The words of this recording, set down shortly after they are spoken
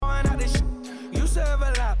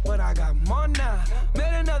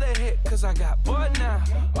cause I got bored now.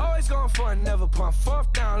 Always going for it, never punt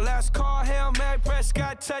fourth down. Last call, Hail Mary,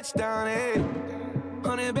 Prescott, touchdown, hey.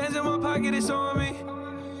 100 bands in my pocket, it's on me.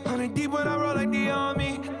 100 deep when I roll like the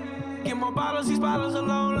army. Get more bottles, these bottles are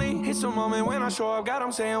lonely. It's a moment when I show up, God,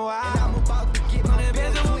 I'm saying wow. And I'm about to get 100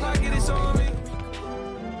 bands in my pocket, it's on me.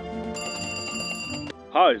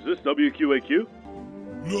 Hi, is this WQAQ?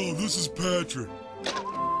 No, this is Patrick.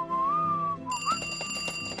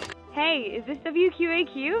 Hey, is this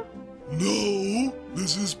WQAQ? No,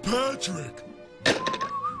 this is Patrick.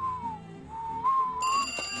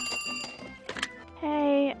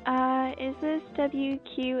 Hey, is this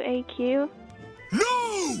WQAQ?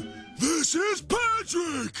 No, this is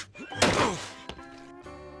Patrick.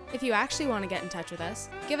 If you actually want to get in touch with us,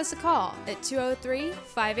 give us a call at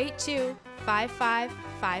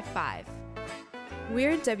 203-582-5555.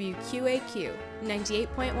 We're WQAQ 98.1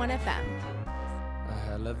 FM. A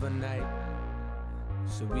hell of a night,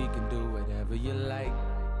 so we can do whatever you like.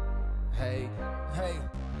 Hey, hey.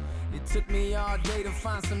 It took me all day to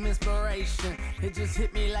find some inspiration. It just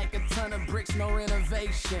hit me like a ton of bricks, no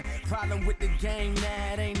innovation. Problem with the game,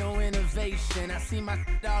 nah, it ain't no innovation. I see my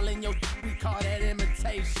all in your we call that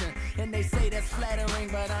imitation. And they say that's flattering,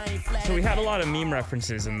 but I ain't flattering. So we had a lot of meme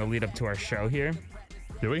references in the lead up to our show here.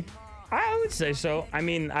 Do we? I would say so. I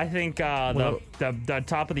mean, I think the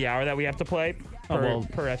top of the hour that we have to play per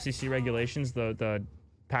FCC regulations, the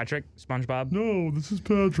Patrick, SpongeBob. No, this is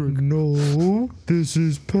Patrick. No, this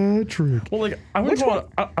is Patrick. Well, like I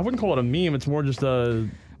wouldn't call it a meme. It's more just an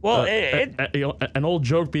old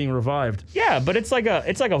joke being revived. Yeah, but it's like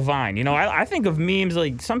a Vine. You know, I think of memes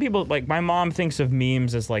like some people like my mom thinks of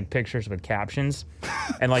memes as like pictures with captions,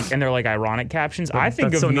 and they're like ironic captions. I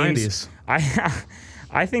think of memes. 90s.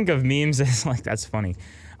 I think of memes as like that's funny.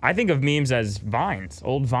 I think of memes as vines,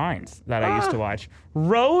 old vines that I used to watch.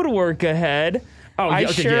 Road work ahead. Oh, I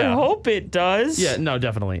hope it does. Yeah, no,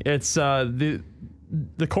 definitely. It's the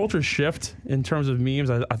culture shift in terms of memes.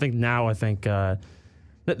 I think they're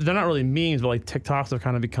not really memes, but like TikToks have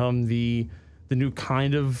kind of become the new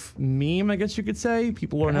kind of meme, I guess you could say.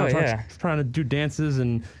 People are now trying to do dances,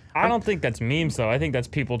 and I don't think that's memes though. I think that's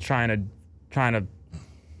people trying to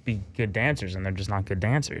be good dancers, and they're just not good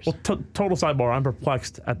dancers. Well, total sidebar. I'm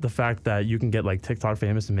perplexed at the fact that you can get like TikTok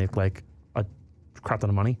famous and make like a crap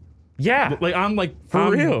ton of money. Yeah, like I'm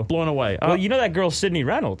real blown away. Well, you know that girl Sydney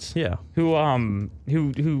Reynolds? Yeah. Who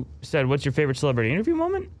said, "What's your favorite celebrity interview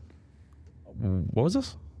moment?" What was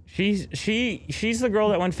this? She's the girl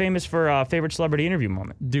that went famous for favorite celebrity interview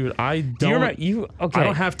moment. Dude, I don't. Do you remember, okay. I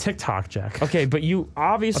don't have TikTok, Jack. Okay, but you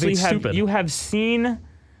obviously have seen.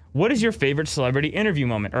 What is your favorite celebrity interview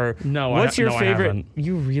moment? Or what's your favorite? I haven't.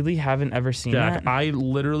 You really haven't ever seen Jack, that? I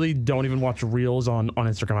literally don't even watch reels on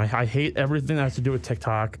Instagram. I hate everything that has to do with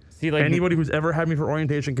TikTok. See, like anybody who's ever had me for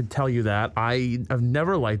orientation can tell you that. I have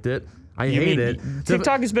never liked it. I hate it.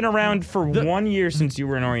 TikTok has been around for 1 year since you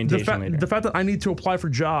were an orientation leader. The fact that I need to apply for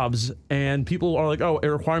jobs and people are like, oh,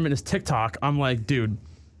 a requirement is TikTok. I'm like, dude,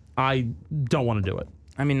 I don't want to do it.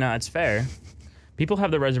 I mean, no, it's fair. People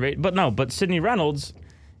have the reservation. But Sydney Reynolds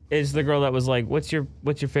is the girl that was like, what's your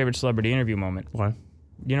favorite celebrity interview moment? Why?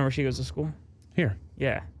 You know where she goes to school? Here.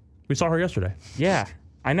 Yeah. We saw her yesterday. Yeah,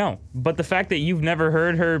 I know. But the fact that you've never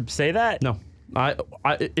heard her say that? No.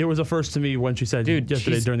 It was a first to me when she said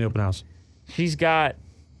yesterday during the open house. She's got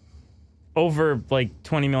over like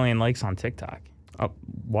 20 million likes on TikTok.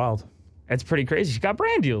 Wild. It's pretty crazy. She got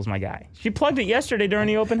brand deals, my guy. She plugged it yesterday during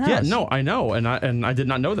the open house. Yeah, no, I know, and I did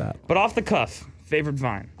not know that. But off the cuff, favorite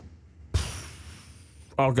Vine.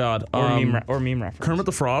 Oh God. Meme reference. Kermit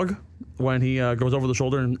the Frog when he goes over the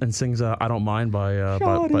shoulder and sings "I Don't Mind" by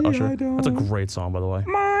Usher. That's a great song, by the way.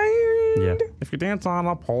 Mind. Yeah. If you dance on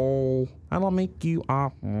a pole, I'll make you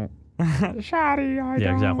up. Shoddy, I don't.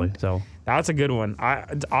 Yeah, exactly. So that's a good one.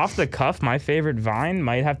 Off the cuff, my favorite Vine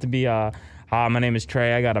might have to be hi, my name is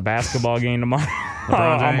Trey. I got a basketball game tomorrow.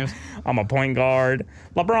 LeBron James. I'm a point guard.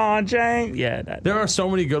 LeBron James. Yeah. There are so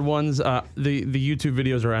many good ones. The YouTube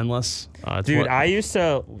videos are endless. Dude, I used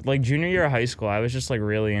to, like, junior year of high school, I was just, like,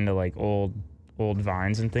 really into, like, old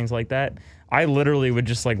Vines and things like that. I literally would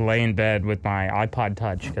just, like, lay in bed with my iPod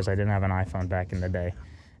Touch, because I didn't have an iPhone back in the day,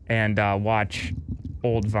 and watch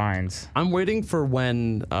old Vines. I'm waiting for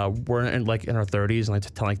when we're in our 30s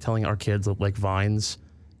and telling our kids like Vines,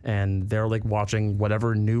 and they're like watching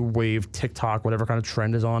whatever new wave TikTok, whatever kind of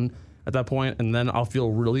trend is on at that point, and then I'll feel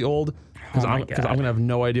really old because I'm gonna have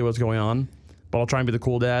no idea what's going on. But I'll try and be the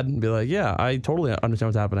cool dad and be like, yeah, I totally understand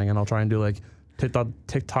what's happening, and I'll try and do like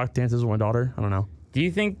TikTok dances with my daughter. I don't know. Do you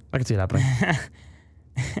think I can see it happening?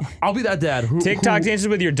 I'll be that dad. TikTok dances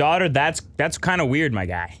with your daughter? That's kind of weird, my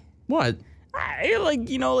guy. What? Like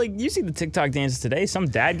you see the TikTok dances today. Some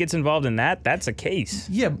dad gets involved in that. That's a case.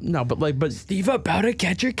 Yeah, no, but Steve about to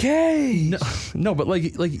catch a case. No, but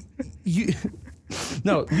like you,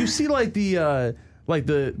 no, you see like the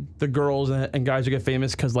girls and guys who get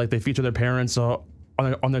famous because like they feature their parents on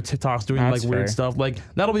their TikToks doing That's like weird fair. stuff. Like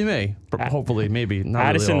that'll be me, hopefully, maybe. Not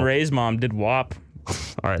Addison really all. Rae's mom did WAP.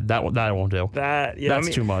 All right, that I won't do. That's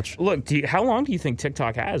too much. Look, how long do you think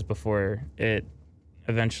TikTok has before it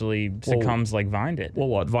eventually succumbs like Vine did? Well,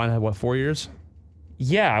 what Vine had 4 years?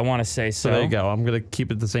 Yeah, I want to say so. So there you go. I'm gonna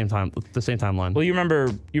keep it the same timeline. Well, you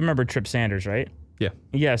remember Trip Sanders, right? Yeah.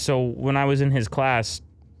 Yeah. So when I was in his class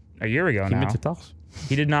a year ago He now, made TikToks.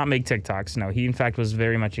 he did not make TikToks. No, he in fact was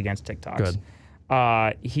very much against TikToks. Good.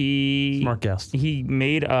 Smart guest. He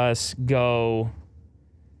made us go.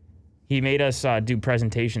 He made us do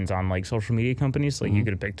presentations on like social media companies. Like you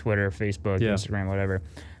could have picked Twitter, Facebook, Instagram, whatever.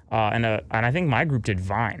 And I think my group did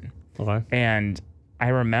Vine. Okay. And I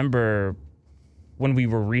remember when we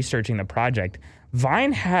were researching the project,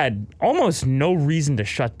 Vine had almost no reason to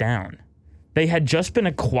shut down. They had just been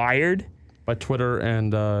acquired By Twitter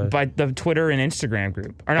and by the Twitter and Instagram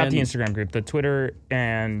group, or not the Instagram group. The Twitter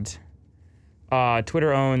and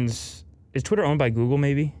Twitter owns. Is Twitter owned by Google?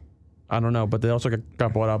 Maybe. I don't know, but they also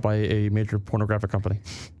got bought out by a major pornographic company.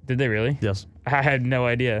 Did they really? Yes. I had no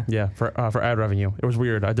idea. Yeah, for ad revenue. It was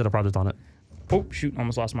weird. I did a project on it. Oh shoot!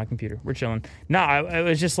 Almost lost my computer. We're chilling. No, it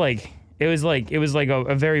was just like it was like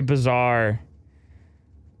a very bizarre.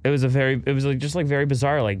 It was just very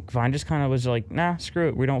bizarre. Like Vine just kind of was like, nah, screw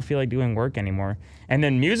it. We don't feel like doing work anymore. And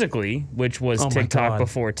then Musically, which was TikTok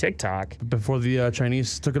before TikTok. Before the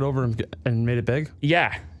Chinese took it over and made it big?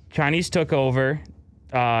 Yeah. Chinese took over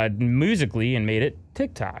Musically and made it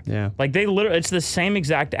TikTok. Yeah. Like they literally, it's the same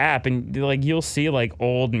exact app. And like you'll see like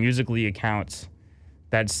old Musically accounts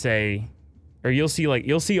that say, or you'll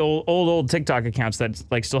see old TikTok accounts that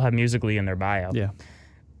like still have Musically in their bio. Yeah.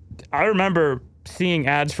 I remember seeing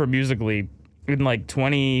ads for Musically in like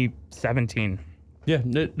 2017. Yeah,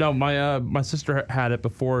 no, my sister had it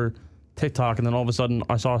before TikTok, and then all of a sudden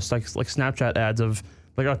I saw like Snapchat ads of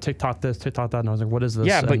like, oh, TikTok this, TikTok that, and I was like, what is this?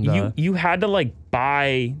 Yeah, but and, you had to like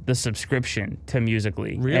buy the subscription to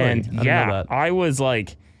Musically. Really? And I didn't know that. I was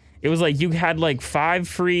like, it was like you had like 5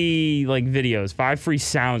 free like videos, 5 free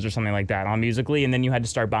sounds or something like that on Musically, and then you had to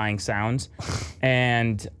start buying sounds.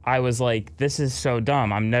 And I was like, this is so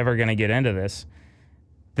dumb. I'm never gonna get into this.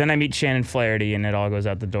 Then I meet Shannon Flaherty, and it all goes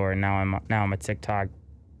out the door. And now I'm a TikTok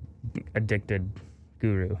addicted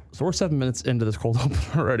guru. So we're 7 minutes into this cold open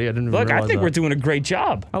already. I didn't even Look, I realize think that. we're doing a great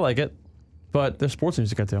job. I like it, but there's sports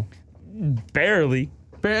news to get to. Barely.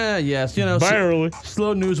 Yes, Barely.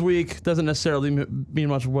 Slow news week doesn't necessarily mean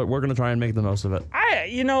much. What we're gonna try and make the most of it.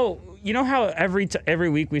 You know how every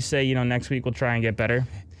week we say, next week we'll try and get better.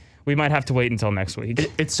 We might have to wait until next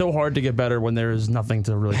week. It's so hard to get better when there is nothing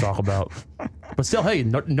to really talk about. But still, hey,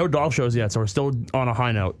 no dog shows yet, so we're still on a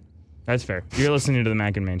high note. That's fair. You're listening to the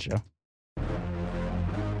Mac and Main Show.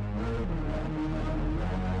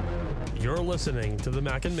 You're listening to the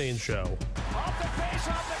Mac and Main Show. Off the face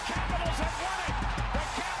of the Capitals have won it. The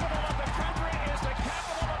capital of the country is the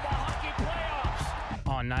capital of the hockey playoffs.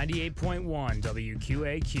 On 98.1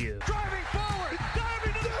 WQAQ. Driving forward,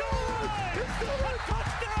 diving to the goal line. A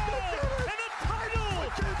touchdown and a title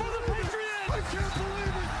for the Patriots. I can't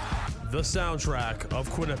believe it. The soundtrack of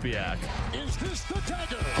Quinnipiac. Is this the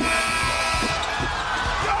dagger?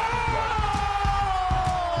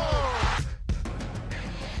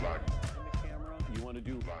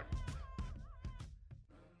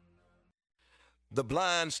 The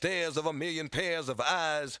blind stares of a million pairs of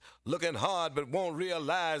eyes, looking hard but won't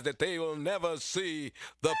realize that they will never see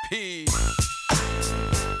the P.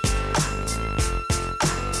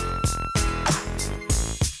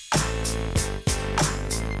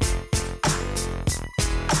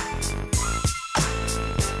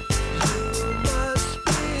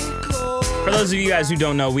 For those of you guys who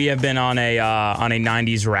don't know, we have been on a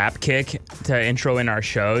 90s rap kick to intro in our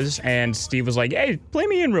shows, and Steve was like, "Hey, play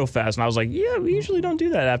me in real fast," and I was like, "Yeah, we usually don't do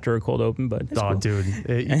that after a cold open, but it's cool." Dude,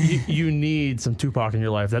 you need some Tupac in your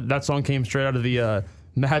life. That song came straight out of the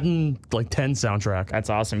Madden 10 soundtrack. That's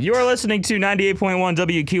awesome. You are listening to 98.1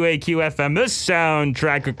 WQAQ FM, the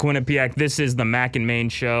soundtrack of Quinnipiac. This is the Mac and Main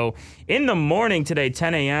Show. In the morning today,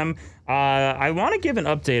 10 a.m., I want to give an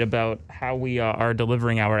update about how we are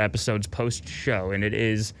delivering our episodes post-show, and it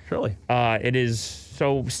is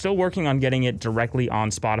still working on getting it directly on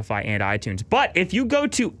Spotify and iTunes. But if you go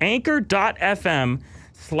to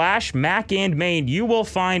anchor.fm/Mac and Main, you will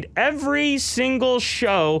find every single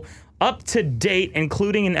show up to date,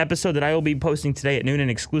 including an episode that I will be posting today at noon, an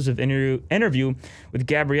exclusive interview with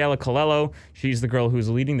Gabriella Colello. She's the girl who's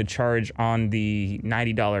leading the charge on the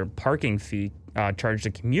 $90 parking fee charged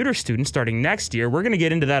to commuter students starting next year. We're going to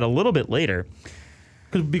get into that a little bit later.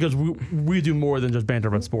 Because we do more than just banter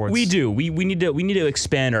about sports. We do. We need to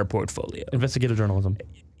expand our portfolio. Investigative journalism.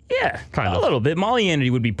 Yeah, kind of. A little bit. Molly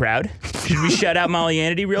Annity would be proud. Should we shout out Molly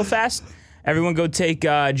Annity real fast? Everyone go take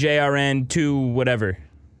JRN to whatever.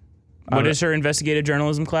 What is her investigative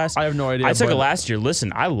journalism class? I have no idea. I took it last year.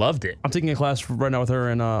 Listen, I loved it. I'm taking a class right now with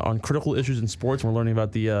her on critical issues in sports. We're learning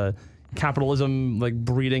about the capitalism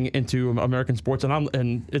breeding into American sports,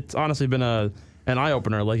 and it's honestly been an eye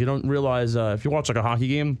opener. Like, you don't realize if you watch a hockey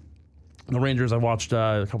game, the Rangers I watched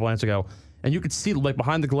a couple nights ago, and you could see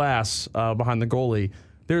behind the glass, behind the goalie,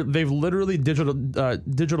 they've literally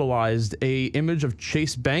digitalized a image of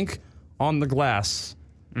Chase Bank on the glass,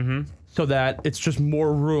 so that it's just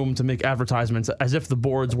more room to make advertisements, as if the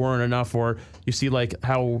boards weren't enough. Or you see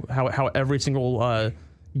how every single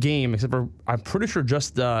game, except for I'm pretty sure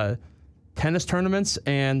just tennis tournaments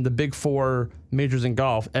and the big four majors in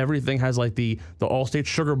golf, everything has the All-State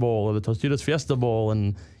Sugar Bowl or the Tostitos Fiesta Bowl,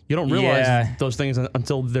 and you don't realize those things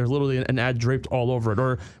until there's literally an ad draped all over it.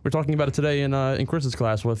 Or we're talking about it today in Chris's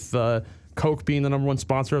class with Coke being the #1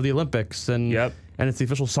 sponsor of the Olympics, and it's the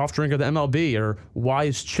official soft drink of the MLB, or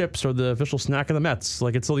Wise Chips are the official snack of the Mets.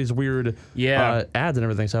 It's all these weird ads and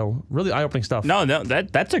everything. So really eye-opening stuff. No,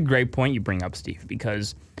 that's a great point you bring up, Steve,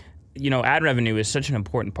 because ad revenue is such an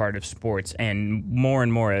important part of sports, and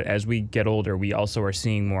more as we get older, we also are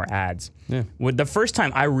seeing more ads. Yeah. The first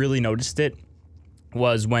time I really noticed it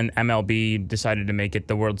was when MLB decided to make it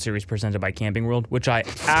the World Series presented by Camping World, which I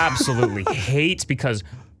absolutely hate because,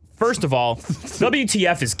 first of all,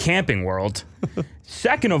 WTF is Camping World.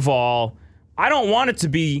 Second of all, I don't want it to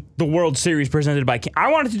be the World Series presented by I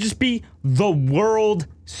want it to just be the World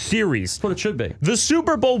Series. That's what it should be. The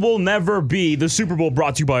Super Bowl will never be the Super Bowl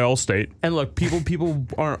brought to you by Allstate. And look, people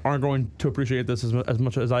aren't going to appreciate this as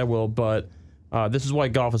much as I will, but this is why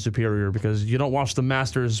golf is superior, because you don't watch the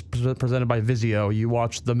Masters presented by Vizio. You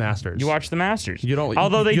watch the Masters. You watch the Masters. You don't.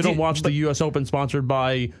 Don't watch the U.S. Open sponsored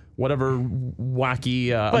by whatever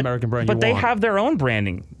wacky American brand. But they have their own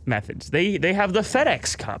branding methods. They have the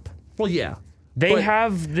FedEx Cup. Well, yeah. They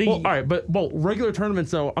have the. Well, all right, but regular tournaments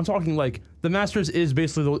though. I'm talking the Masters is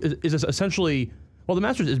basically is essentially. Well, the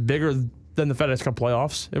Masters is bigger than the FedEx Cup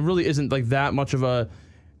playoffs. It really isn't that much of a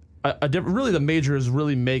different. Really, the majors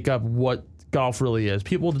really make up what golf really is.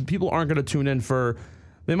 People aren't going to tune in for.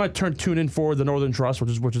 They might tune in for the Northern Trust,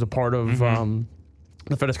 which is a part of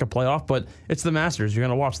the FedEx Cup playoff, but it's the Masters. You're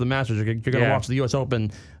going to watch the Masters. You're going to watch the U.S.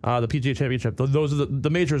 Open, the PGA Championship. Those are the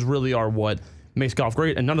majors. Really are what makes golf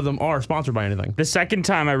great, and none of them are sponsored by anything. The second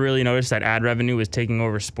time I really noticed that ad revenue was taking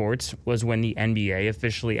over sports was when the NBA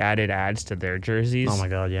officially added ads to their jerseys. Oh my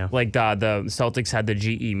God, yeah. The Celtics had the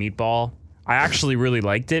GE meatball. I actually really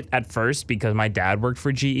liked it at first because my dad worked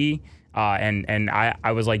for GE. And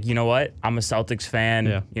I was like, you know what? I'm a Celtics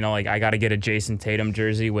fan. Yeah. I got to get a Jason Tatum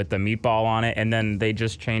jersey with the meatball on it. And then they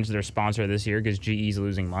just changed their sponsor this year because GE's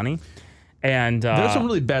losing money. And there's some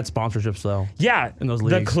really bad sponsorships though. Yeah, in those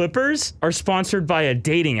leagues. The Clippers are sponsored by a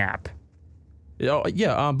dating app. Oh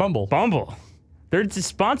yeah, Bumble. They're just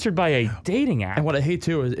sponsored by a dating app. And what I hate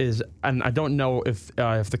too is and I don't know if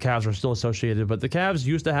the Cavs are still associated, but the Cavs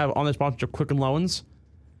used to have on their sponsorship Quicken Loans.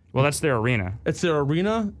 Well, that's their arena. It's their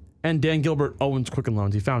arena. And Dan Gilbert owns Quicken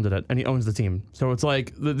Loans. He founded it, and he owns the team. So it's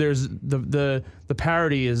there's the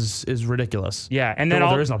parity is ridiculous. Yeah, and then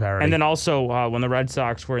there is no parity. And then also when the Red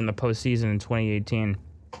Sox were in the postseason in 2018,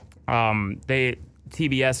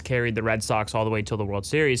 TBS carried the Red Sox all the way till the World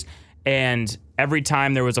Series, and every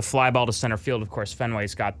time there was a fly ball to center field, of course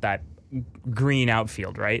Fenway's got that green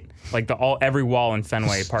outfield, right? Every wall in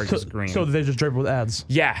Fenway Park is green. So they just drape it with ads.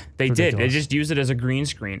 Yeah, they did. They just used it as a green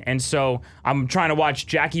screen. And so I'm trying to watch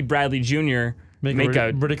Jackie Bradley Jr. make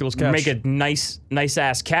a ridiculous catch. Make a nice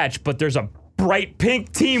ass catch, but there's a bright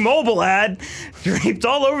pink T-Mobile ad draped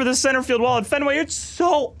all over the center field wall at Fenway. It's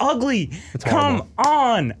so ugly. Come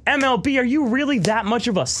on, MLB, are you really that much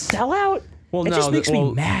of a sellout? Well, it just makes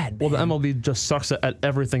me mad. Well, the MLB just sucks at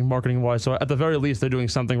everything marketing-wise, so at the very least, they're doing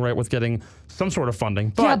something right with getting some sort of funding.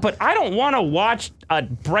 But I don't want to watch a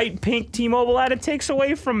bright pink T-Mobile ad. It takes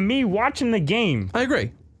away from me watching the game. I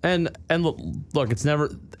agree. And look, it's never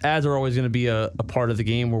ads are always going to be a part of the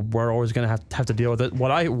game. We're always going to have to deal with it.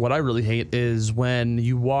 What I really hate is when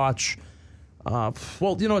you watch.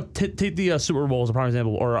 Take the Super Bowl as a prime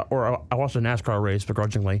example, or I watched a NASCAR race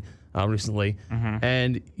begrudgingly. recently.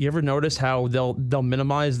 And you ever notice how they'll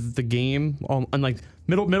minimize the game on like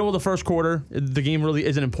middle of the first quarter? The game really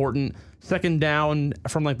isn't important. Second down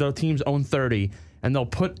from like the team's own 30, and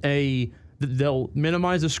they'll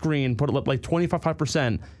minimize the screen, put it like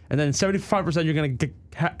 25%, and then 75% you're going to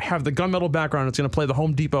have the gunmetal background. It's going to play the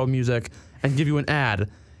Home Depot music and give you an ad.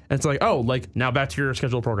 And it's like, oh, like now back to your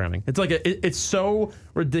scheduled programming. It's like it's so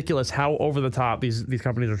ridiculous how over the top these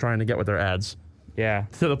companies are trying to get with their ads. Yeah.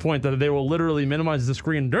 To the point that they will literally minimize the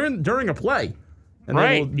screen during a play. And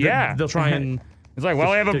they'll try and it's like,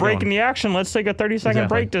 well, we have a break in the action. Let's take a 30-second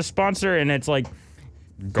break to sponsor, and it's like,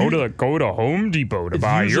 go to Home Depot to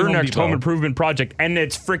buy your next home improvement project, and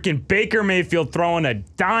it's freaking Baker Mayfield throwing a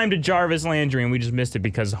dime to Jarvis Landry, and we just missed it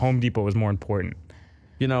because Home Depot was more important.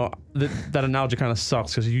 You know, that analogy kind of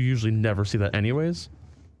sucks because you usually never see that anyways.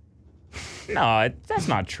 No, that's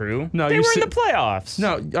not true. No, they were in the playoffs.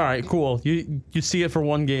 No, all right, cool. You see it for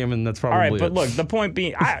one game, and that's probably all right. But look, the point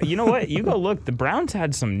being, you know what? You go look. The Browns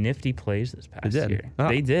had some nifty plays this past year.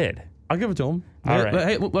 They did. I'll give it to them. All right.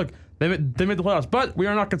 Hey, look, they made the playoffs, but we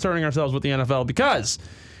are not concerning ourselves with the NFL because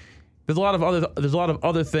there's a lot of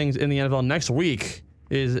other things in the NFL. Next week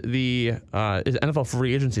is NFL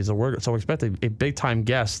free agency, so we expect a big time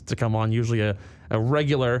guest to come on, usually a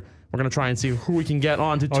regular. We're going to try and see who we can get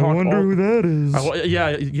on to talk. I wonder who that is.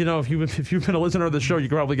 Yeah, you know, if you've been a listener of the show, you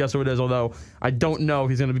can probably guess who it is, although I don't know if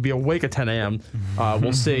he's going to be awake at 10 a.m.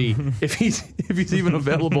 We'll see if he's even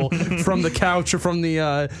available from the couch or from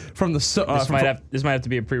the this might have to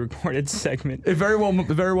be a pre-recorded segment. It very well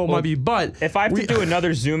might be, but if I have to do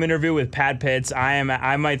another Zoom interview with Pat Pitts,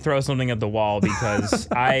 I might throw something at the wall because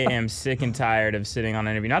I am sick and tired of sitting on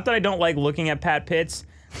an interview. Not that I don't like looking at Pat Pitts,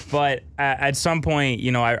 but at some point,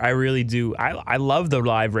 you know, I really do. I love the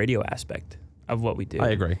live radio aspect of what we do.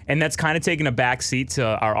 I agree. And that's kind of taken a back seat to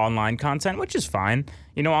our online content, which is fine.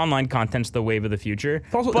 You know, online content's the wave of the future.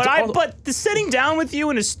 But the sitting down with you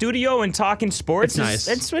in a studio and talking sports nice.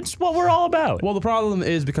 It's what we're all about. Well, the problem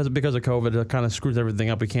is because of COVID, it kind of screws everything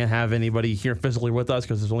up. We can't have anybody here physically with us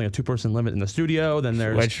because there's only a 2-person limit in the studio. Then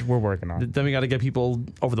which we're working on. Then we got to get people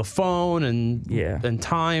over the phone and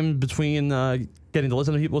time between getting to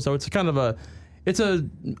listen to people. So it's kind of it's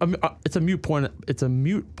a moot point. It's a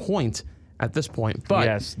moot point at this point. But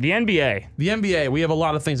yes, the NBA. We have a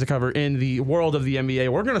lot of things to cover in the world of the NBA.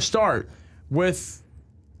 We're going to start with,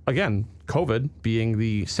 again, COVID being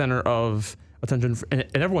the center of attention in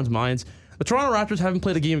everyone's minds. The Toronto Raptors haven't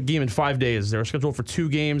played a game in 5 days. They're scheduled for 2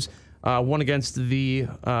 games, one against the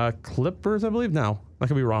Clippers, I believe. No, I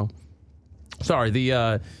could be wrong. Sorry,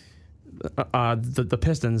 the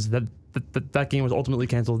Pistons. That game was ultimately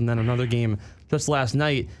canceled, and then another game just last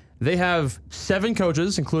night. They have 7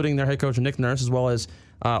 coaches, including their head coach Nick Nurse, as well as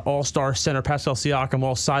all-star center Pascal Siakam,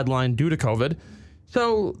 all sidelined due to COVID.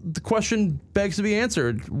 So the question begs to be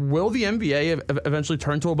answered: will the NBA eventually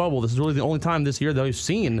turn to a bubble? This is really the only time this year that we've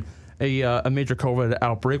seen a major COVID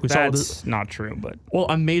outbreak. That's not true, but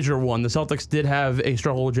a major one. The Celtics did have a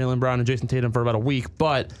struggle with Jaylen Brown and Jason Tatum for about a week,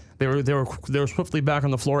 but they were swiftly back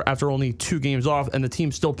on the floor after only 2 games off, and the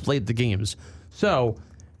team still played the games. So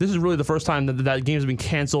this is really the first time that games have been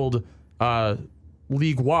canceled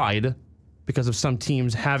league-wide because of some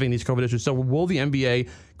teams having these COVID issues. So will the NBA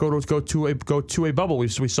go to a bubble? We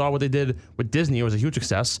saw what they did with Disney. It was a huge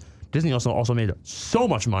success. Disney also made so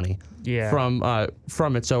much money from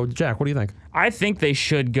it. So, Jack, what do you think? I think they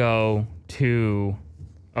should go to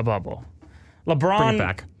a bubble. LeBron, bring it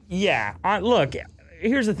back. Yeah. Look,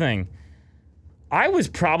 here's the thing. I was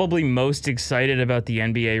probably most excited about the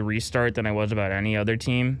NBA restart than I was about any other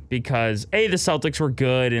team because, A, the Celtics were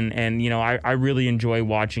good, and you know, I really enjoy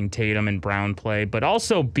watching Tatum and Brown play, but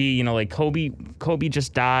also, B, you know, like Kobe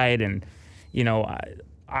just died, and, you know,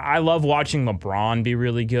 I love watching LeBron be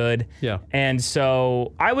really good. Yeah. And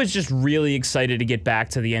so I was just really excited to get back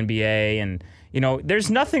to the NBA, and, you know,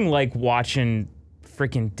 there's nothing like watching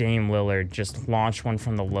freaking Dame Lillard just launch one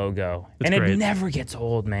from the logo. It's great. It never gets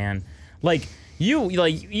old, man. Like, you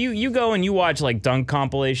go and you watch like dunk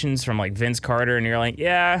compilations from like Vince Carter, and you're like,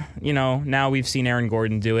 yeah, you know, now we've seen Aaron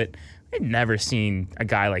Gordon do it. I've never seen a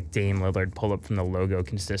guy like Dame Lillard pull up from the logo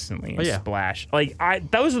consistently and splash. Like,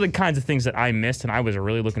 those are the kinds of things that I missed, and I was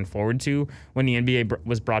really looking forward to when the NBA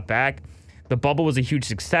was brought back. The bubble was a huge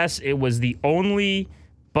success. It was the only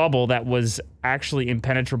bubble that was actually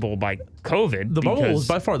impenetrable by COVID. The bubble was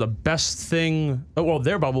by far the best thing. Well,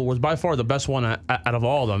 their bubble was by far the best one out of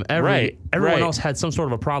all of them. Everyone else had some sort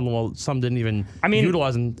of a problem. Well, some didn't even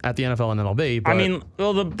utilize them at the NFL and MLB. But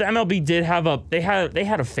The MLB did have they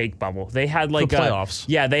had a fake bubble. They had like the playoffs.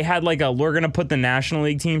 They had like we're gonna put the National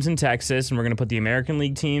League teams in Texas and we're gonna put the American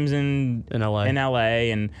League teams in LA,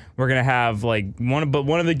 and we're gonna have like one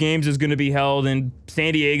of the games is gonna be held in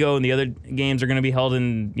San Diego and the other games are gonna be held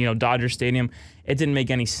in Dodger Stadium. It didn't make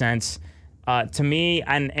any sense to me,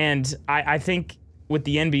 and I think with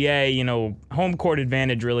the NBA, home court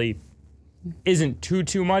advantage really isn't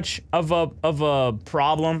too much of a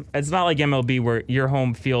problem. It's not like MLB where your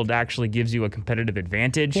home field actually gives you a competitive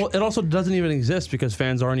advantage. Well, it also doesn't even exist because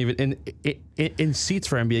fans aren't even in seats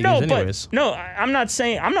for NBA games anyways. I'm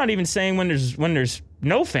not even saying when there's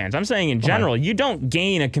no fans. I'm saying in general, you don't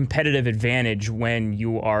gain a competitive advantage when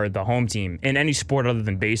you are the home team in any sport other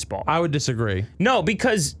than baseball. I would disagree. No,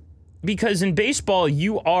 because in baseball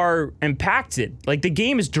you are impacted. Like the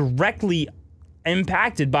game is directly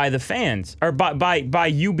impacted by the fans or by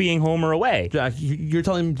you being home or away. Jack, you're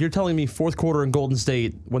telling me fourth quarter in Golden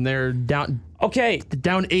State when they're down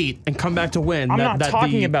 8 and come back to win. I'm not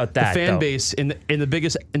talking about that. The fan base in the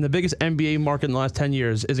biggest NBA market in the last 10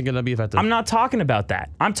 years isn't going to be effective. I'm not talking about that.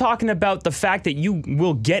 I'm talking about the fact that you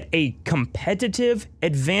will get a competitive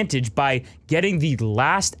advantage by getting the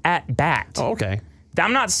last at bat. Oh, okay.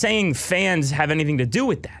 I'm not saying fans have anything to do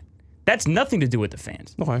with that. That's nothing to do with the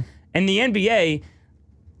fans. Okay. In the NBA,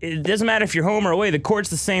 it doesn't matter if you're home or away. The court's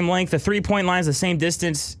the same length. The three-point line's the same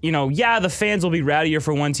distance. The fans will be rowdier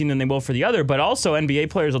for one team than they will for the other. But also, NBA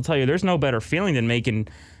players will tell you there's no better feeling than making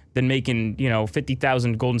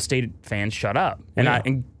 50,000 Golden State fans shut up. Yeah.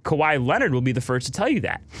 And Kawhi Leonard will be the first to tell you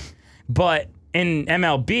that. But in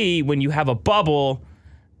MLB, when you have a bubble,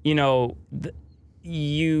 you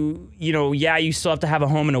still have to have a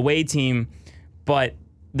home and away team, but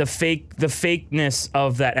the fakeness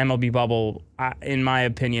of that MLB bubble, in my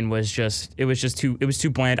opinion, was too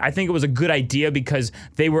bland. I think it was a good idea because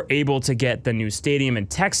they were able to get the new stadium in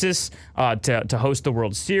Texas to host the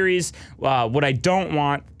World Series. What I don't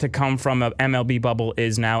want to come from an MLB bubble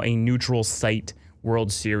is now a neutral site World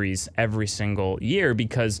Series every single year,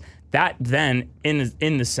 because that then,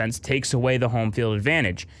 in the sense, takes away the home field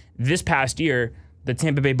advantage. This past year, the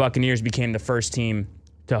Tampa Bay Buccaneers became the first team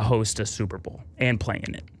to host a Super Bowl and play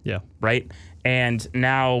in it. Yeah. Right? And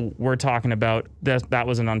now we're talking about that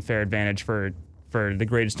was an unfair advantage for the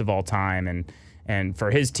greatest of all time and for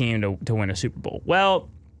his team to win a Super Bowl. Well,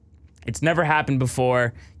 it's never happened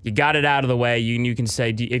before. You got it out of the way. You can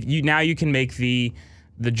say you can make the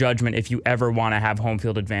judgment if you ever want to have home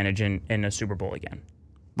field advantage in a Super Bowl again.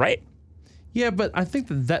 Right? Yeah, but I think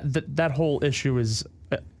that whole issue is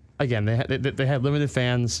again, they had limited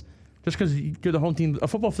fans. Just because you're the home team, a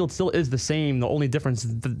football field still is the same. The only difference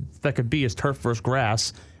that could be is turf versus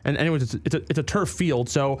grass. And anyways, it's a turf field.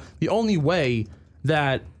 So the only way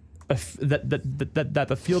that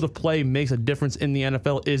the field of play makes a difference in the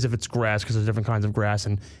NFL is if it's grass, because there's different kinds of grass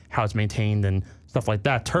and how it's maintained and stuff like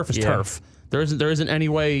that. Turf is turf. There isn't any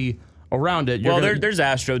way around it. There's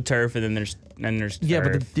AstroTurf and then there's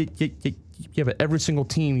turf. But every single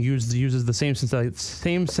team uses the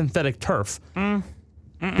same synthetic turf.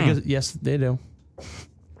 Because yes, they do.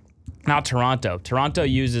 Not Toronto. Toronto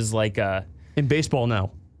uses like a in baseball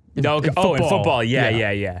now. In football,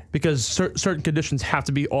 yeah. Because certain conditions have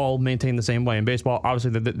to be all maintained the same way. In baseball,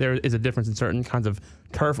 obviously, there is a difference in certain kinds of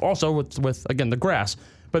turf. Also, with again the grass.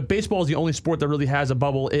 But baseball is the only sport that really has a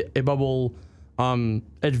bubble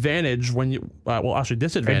advantage when you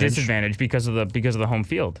disadvantage. A disadvantage because of the home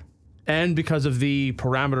field and because of the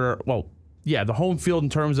parameter. Well, yeah, the home field in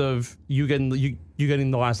terms of you getting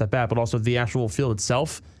the last at bat, but also the actual field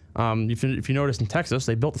itself. If you notice in Texas,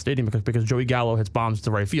 they built the stadium because Joey Gallo hits bombs to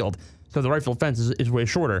right field, so the right field fence is way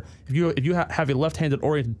shorter. If you have a left-handed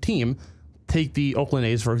oriented team, take the Oakland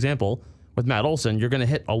A's for example, with Matt Olson, you're going to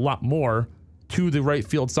hit a lot more to the right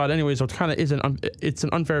field side anyway. So it kind of is it's an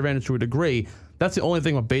unfair advantage to a degree. That's the only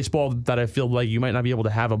thing with baseball that I feel like you might not be able to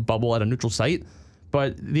have a bubble at a neutral site.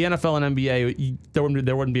 But the NFL and NBA, there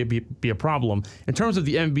wouldn't be a problem. In terms of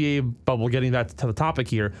the NBA bubble, getting back to the topic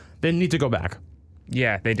here, they need to go back.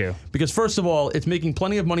 Yeah, they do. Because first of all, it's making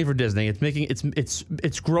plenty of money for Disney.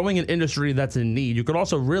 It's growing an industry that's in need. You could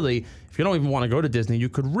also really, if you don't even want to go to Disney, you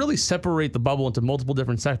could really separate the bubble into multiple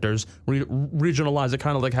different sectors, regionalize it,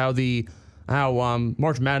 kind of like how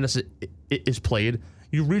March Madness is played.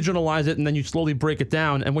 You regionalize it and then you slowly break it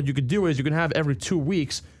down. And what you could do is you can have every 2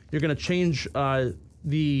 weeks. You're going to change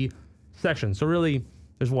the section. So really,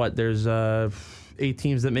 there's 8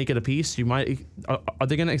 teams that make it a piece. You might are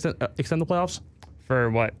they going to extend the playoffs For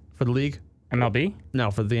what? for the league? MLB?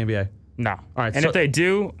 No, for the NBA. No. All right, and if they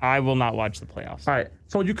do, I will not watch the playoffs. All right.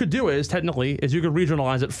 So what you could do is technically you could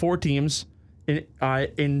regionalize it 4 teams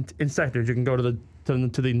in sectors. You can go to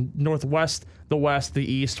the northwest, the west, the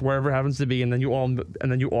east, wherever it happens to be, and then you all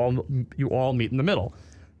meet in the middle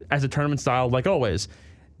as a tournament style, like always.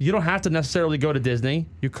 You don't have to necessarily go to Disney.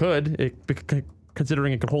 You could,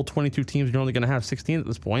 considering it could hold 22 teams. You're only going to have 16 at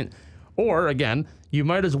this point. Or again, you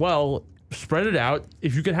might as well spread it out.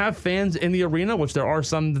 If you could have fans in the arena, which there are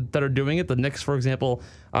some that are doing it. The Knicks, for example,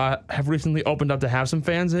 have recently opened up to have some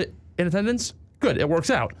fans in attendance. Good, it works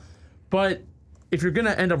out. But if you're going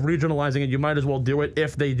to end up regionalizing it, you might as well do it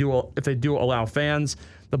if they do allow fans.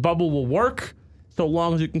 The bubble will work so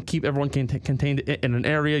long as you can keep everyone contained in an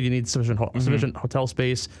area. You need sufficient hotel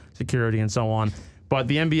space, security, and so on. But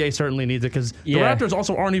the NBA certainly needs it because the Raptors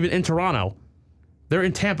also aren't even in Toronto. They're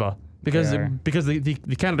in Tampa because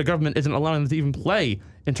the Canada government isn't allowing them to even play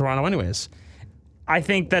in Toronto anyways. I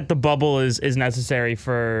think that the bubble is necessary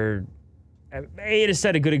for to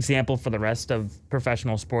set a good example for the rest of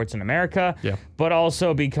professional sports in America, but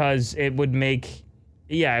also because it would make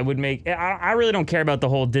I really don't care about the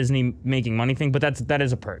whole Disney making money thing, but that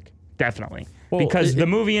is a perk, definitely. Well, because the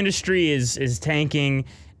movie industry is tanking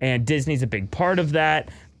and Disney's a big part of that,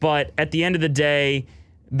 but at the end of the day,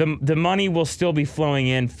 the money will still be flowing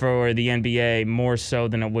in for the NBA more so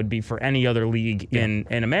than it would be for any other league in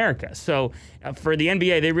America. So for the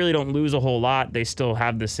NBA, they really don't lose a whole lot. They still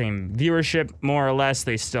have the same viewership, more or less.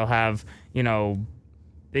 They still have,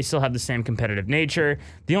 they still have the same competitive nature.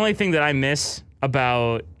 The only thing that I miss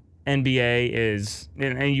about NBA is,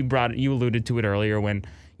 and you alluded to it earlier when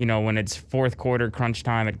it's fourth quarter crunch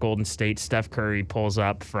time at Golden State, Steph Curry pulls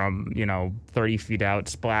up from, 30 feet out,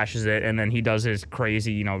 splashes it, and then he does his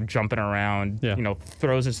crazy, jumping around,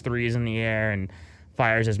 throws his threes in the air and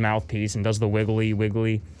fires his mouthpiece and does the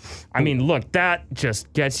wiggly. I mean, look, that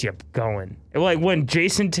just gets you going. Like when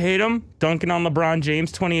Jason Tatum dunking on LeBron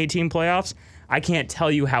James 2018 playoffs, I can't tell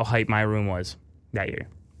you how hyped my room was that year.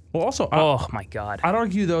 Well, also, oh my God! I'd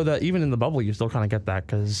argue though that even in the bubble, you still kind of get that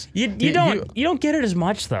because you don't get it as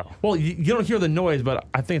much though. Well, you don't hear the noise, but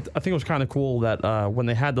I think it was kind of cool that when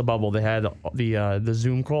they had the bubble, they had the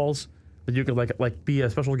Zoom calls that you could like be a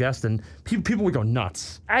special guest and people would go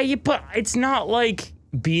nuts. But it's not like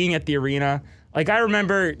being at the arena. Like I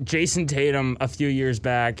remember Jason Tatum a few years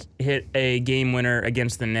back hit a game winner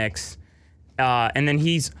against the Knicks, and then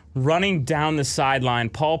he's running down the sideline.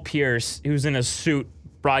 Paul Pierce, who's in a suit,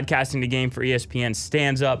 broadcasting the game for ESPN,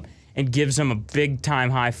 stands up and gives him a big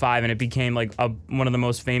time high five, and it became like one of the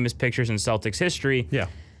most famous pictures in Celtics history. Yeah.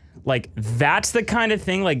 Like that's the kind of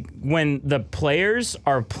thing, like when the players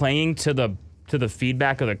are playing to the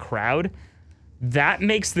feedback of the crowd, that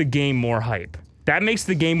makes the game more hype. That makes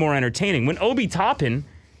the game more entertaining. When Obi Anunoby,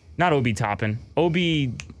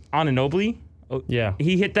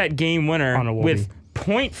 he hit that game winner with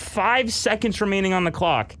 0.5 seconds remaining on the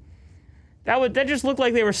clock. That just looked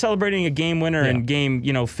like they were celebrating a game winner in game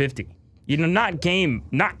 50. Not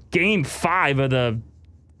game 5 of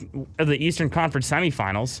the Eastern Conference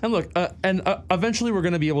semifinals. And look, eventually we're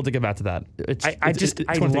going to be able to get back to that.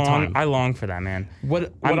 I long for that, man.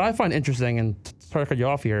 What I find interesting, and sorry to cut you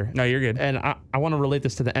off here. No, you're good. And I want to relate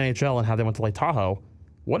this to the NHL and how they went to Lake Tahoe.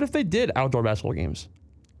 What if they did outdoor basketball games?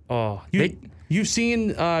 Oh, you've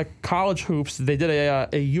seen college hoops. They did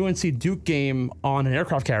a UNC Duke game on an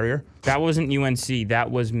aircraft carrier. That wasn't UNC. That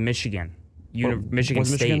was Michigan. Michigan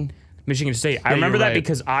State. Michigan State. Yeah, I remember that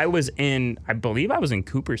because I believe I was in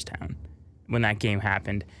Cooperstown when that game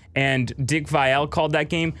happened. And Dick Vial called that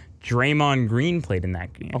game. Draymond Green played in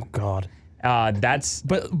that game. Oh, God.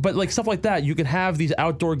 But like stuff like that, you could have these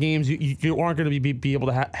outdoor games. You aren't going to be able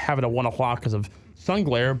to have it at 1 o'clock because of sun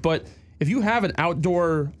glare, but if you have an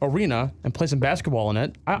outdoor arena and play some basketball in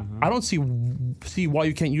it, I don't see why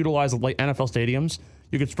you can't utilize like NFL stadiums.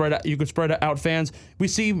 You could spread out fans. We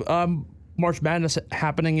see March Madness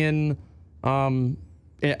happening in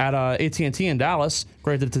at AT&T in Dallas.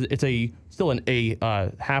 Granted, it's still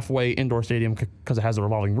a halfway indoor stadium because it has a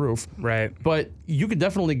revolving roof. Right. But you could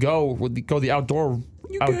definitely go the outdoor.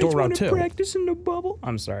 You outdoor guys route too. Practice in the bubble?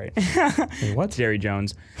 I'm sorry. Hey, what? Jerry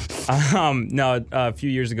Jones. No, a few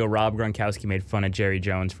years ago, Rob Gronkowski made fun of Jerry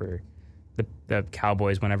Jones for the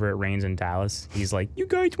Cowboys whenever it rains in Dallas. He's like, you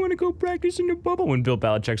guys want to go practice in the bubble? When Bill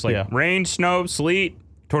Belichick's like, rain, snow, sleet,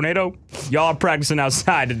 tornado, y'all are practicing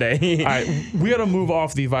outside today. All right, we got to move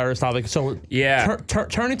off the virus topic. So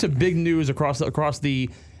turning to big news across the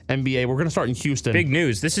NBA. We're going to start in Houston. Big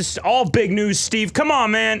news. This is all big news, Steve. Come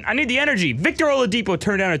on, man. I need the energy. Victor Oladipo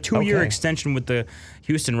turned down a 2-year extension with the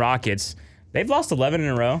Houston Rockets. They've lost 11 in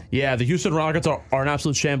a row. Yeah, the Houston Rockets are an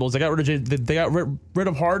absolute shambles. They got rid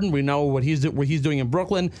of Harden. We know what he's doing in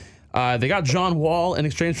Brooklyn. They got John Wall in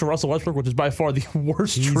exchange for Russell Westbrook, which is by far the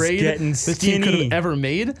worst trade this team could have ever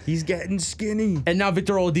made. He's getting skinny. And now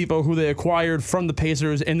Victor Oladipo, who they acquired from the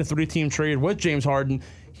Pacers in the 3-team trade with James Harden,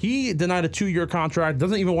 he denied a 2-year contract,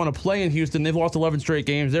 doesn't even want to play in Houston. They've lost 11 straight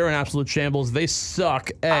games. They're in absolute shambles. They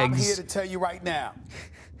suck eggs. I'm here to tell you right now,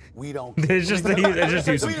 we don't. It's just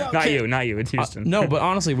Houston. Not you. It's Houston. No, but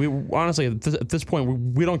honestly, at this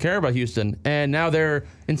point, we don't care about Houston. And now they're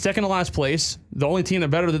in second to last place. The only team they're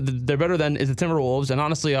better than is the Timberwolves. And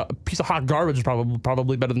honestly, a piece of hot garbage is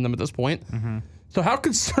probably better than them at this point. Mm-hmm. So how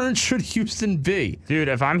concerned should Houston be? Dude,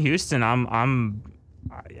 if I'm Houston,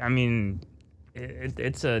 I mean,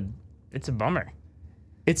 it's a bummer.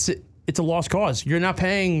 It's a lost cause. You're not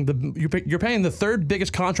paying you're paying the third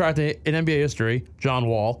biggest contract in NBA history, John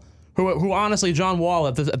Wall. Who honestly, John Wall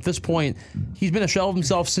at this point, he's been a shell of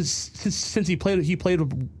himself since he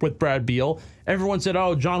played with Brad Beal. Everyone said,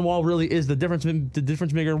 "Oh, John Wall really is the difference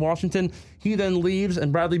maker in Washington." He then leaves,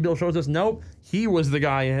 and Bradley Beal shows us, nope, he was the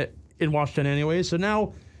guy in Washington anyway. So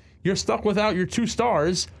now you're stuck without your 2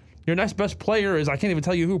 stars. Your next best player is, I can't even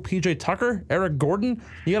tell you who, PJ Tucker, Eric Gordon.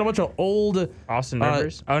 You got a bunch of old... Austin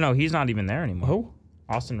Rivers? Oh, no, he's not even there anymore. Who?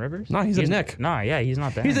 Austin Rivers? No, he's a Knick. No, yeah, he's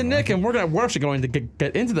not there He's anymore. a Knick, and we're actually going to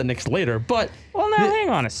get into the Knicks later, but... Well, now,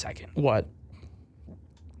 hang on a second. What?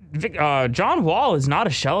 John Wall is not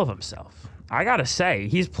a shell of himself. I gotta say,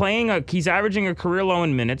 he's averaging a career low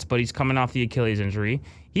in minutes, but he's coming off the Achilles injury.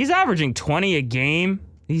 He's averaging 20 a game.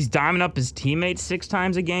 He's diming up his teammates 6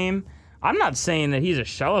 times a game. I'm not saying that he's a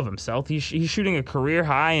shell of himself. He's shooting a career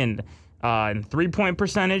high in 3-point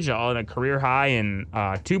percentage, and a career high in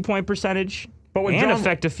 2-point percentage, and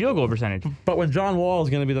effective field goal percentage. But when John Wall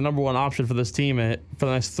is going to be the number 1 option for this team for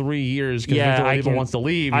the next 3 years because Victor Oladipo wants to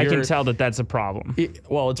leave, I can tell that that's a problem.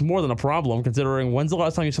 It's more than a problem considering when's the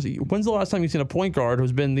last time you've seen a point guard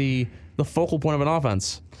who's been the focal point of an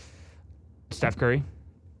offense? Steph Curry.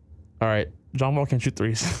 All right, John Wall can't shoot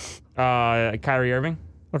threes. Kyrie Irving.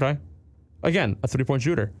 Okay. Again, a 3-point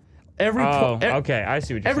shooter. Okay, I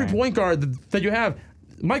see what you're saying. Every point guard that you have,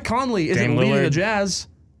 Mike Conley isn't leading the Jazz.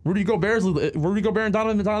 Rudy Gobert and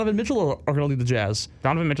Donovan Mitchell are going to lead the Jazz.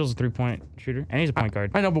 Donovan Mitchell's a 3-point shooter, and he's a point guard.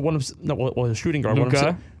 I know, but a shooting guard.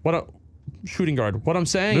 Luka? Shooting guard. What I'm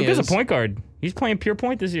saying Luka's a point guard. He's playing pure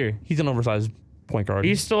point this year. He's an oversized point guard.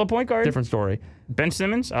 He's still a point guard. Different story. Ben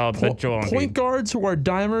Simmons? Joel Embiid. Point guards who are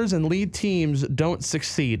dimers and lead teams don't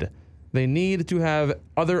succeed. They need to have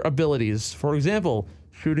other abilities. For example,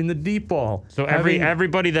 shooting the deep ball. So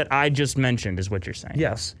everybody that I just mentioned is what you're saying.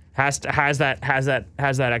 Yes. Has that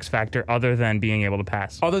X factor other than being able to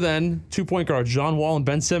pass. Other than 2 point guards, John Wall and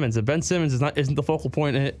Ben Simmons. And Ben Simmons isn't the focal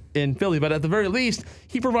point in Philly, but at the very least,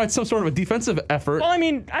 he provides some sort of a defensive effort. Well, I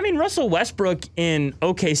mean Russell Westbrook in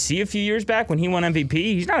OKC a few years back when he won MVP,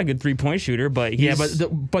 he's not a good 3-point shooter, but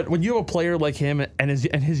but when you have a player like him and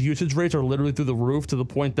his usage rates are literally through the roof to the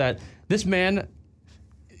point that this man.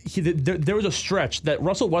 There was a stretch that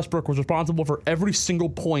Russell Westbrook was responsible for every single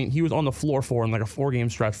point he was on the floor for in like a 4-game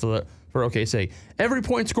stretch for OKC. Every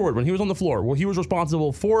point scored when he was on the floor, well, he was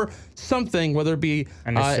responsible for something, whether it be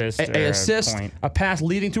an assist, a pass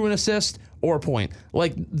leading to an assist, or a point.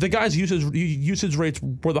 Like the guy's usage rates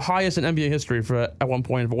were the highest in NBA history at one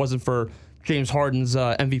point. If it wasn't for James Harden's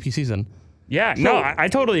MVP season. Yeah, so, no, I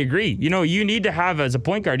totally agree. You need to have, as a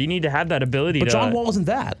point guard, you need to have that ability. But John Wall isn't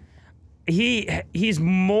that. He's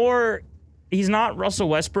not Russell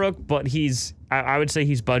Westbrook, but I would say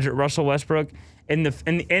he's budget Russell Westbrook in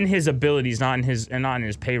his abilities, not in his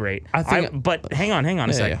pay rate. But hang on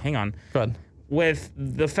a second. Hang on. Go ahead. With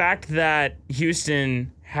the fact that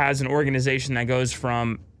Houston has an organization that goes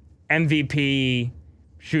from MVP,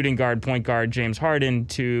 shooting guard, point guard James Harden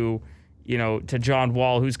to John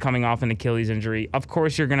Wall, who's coming off an Achilles injury, of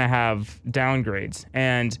course you're going to have downgrades.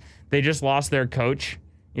 And they just lost their coach,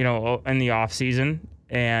 in the offseason,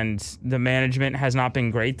 and the management has not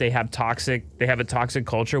been great. They have a toxic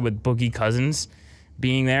culture with Boogie Cousins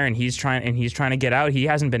being there, and he's trying to get out. He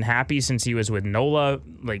hasn't been happy since he was with Nola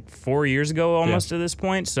like 4 years ago almost to this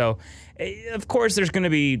point. So of course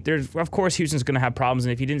Houston's going to have problems,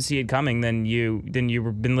 and if you didn't see it coming, then you've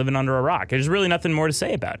been living under a rock. There's really nothing more to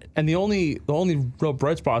say about it. And the only real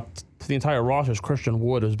bright spot to the entire roster is Christian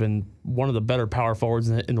Wood, who's been one of the better power forwards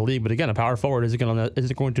in the league. But again, a power forward isn't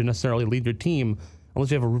going to necessarily lead your team unless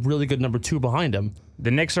you have a really good number 2 behind him. The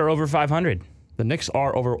Knicks are over 500. The Knicks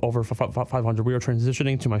are over 500. We are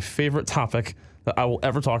transitioning to my favorite topic that I will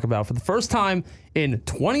ever talk about. For the first time in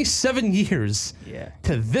 27 years,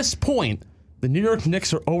 to this point, the New York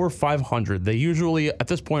Knicks are over 500. They usually, at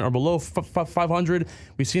this point, are below 500.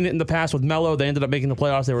 We've seen it in the past with Melo. They ended up making the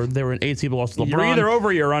playoffs. They were an 8 seed, but lost to LeBron. You're either over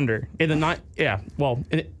or you're under. In the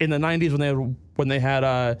in the 90s when they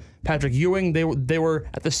had Patrick Ewing, they were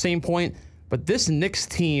at the same point. But this Knicks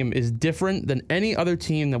team is different than any other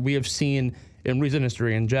team that we have seen in recent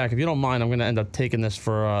history. And Jack, if you don't mind, I'm going to end up taking this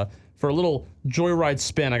for a little joyride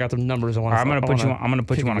spin. I got the numbers. I'm going to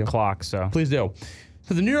put you on a clock. So please do.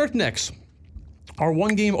 So the New York Knicks are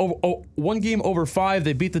one game over 5.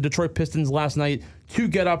 They beat the Detroit Pistons last night to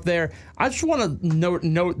get up there. I just want to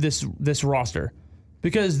note this roster,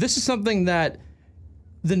 because this is something that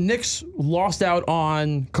the Knicks lost out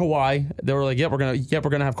on Kawhi. They were like, we're gonna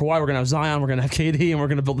have Kawhi, we're gonna have Zion, we're gonna have KD, and we're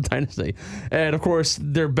gonna build a dynasty. And of course,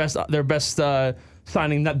 their best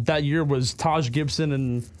signing that year was Taj Gibson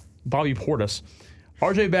and Bobby Portis.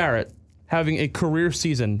 RJ Barrett having a career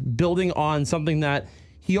season, building on something that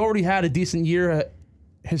he already had a decent year.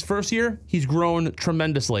 His first year, he's grown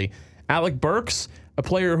tremendously. Alec Burks, a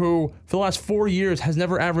player who for the last 4 years has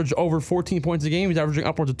never averaged over 14 points a game. He's averaging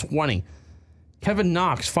upwards of 20. Kevin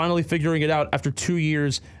Knox finally figuring it out after 2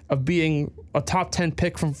 years of being a top 10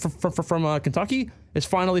 pick from Kentucky, is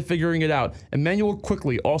finally figuring it out. Emmanuel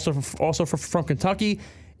Quickley, also from Kentucky,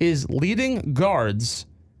 is leading guards,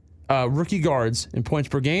 rookie guards, in points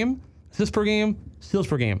per game, assists per game, steals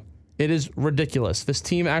per game. It is ridiculous. This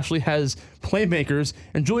team actually has playmakers,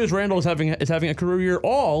 and Julius Randle is having a career year,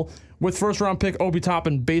 all with first-round pick Obi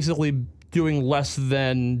Toppin basically doing less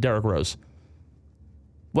than Derrick Rose.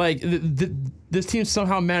 Like this team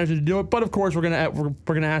somehow managed to do it, but of course we're gonna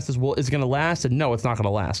ask this: well, is it gonna last? And no, it's not gonna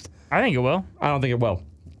last. I think it will. I don't think it will.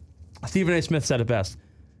 Stephen A. Smith said it best.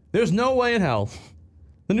 There's no way in hell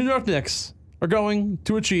the New York Knicks are going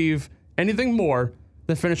to achieve anything more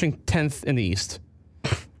than finishing 10th in the East.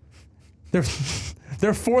 They're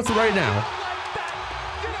 4th right now.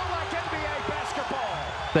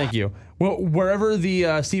 Thank you. Well, wherever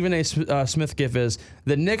the Stephen A. Smith gif is,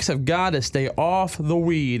 the Knicks have got to stay off the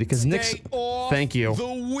weed, because thank you.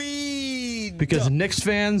 The weed. Because Knicks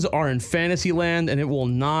fans are in fantasy land, and it will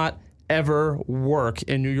not ever work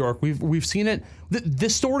in New York. We've seen it.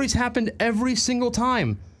 This story's happened every single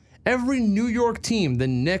time. Every New York team, the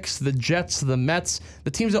Knicks, the Jets, the Mets,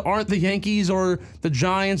 the teams that aren't the Yankees or the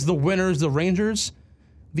Giants, the Winners, the Rangers,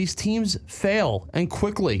 these teams fail, and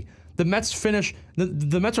quickly. The Mets finish.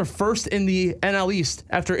 The Mets are first in the NL East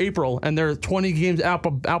after April, and they're 20 games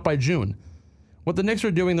out by June. What the Knicks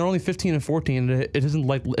are doing, they're only 15 and 14. It isn't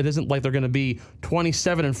like they're going to be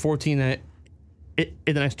 27 and 14 in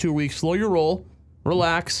the next 2 weeks. Slow your roll,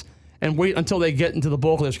 relax, and wait until they get into the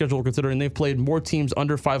bulk of their schedule, considering they've played more teams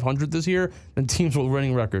under 500 this year than teams with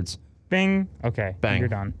winning records. Bing. Okay. Bang. You're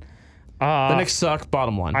done. The Knicks suck.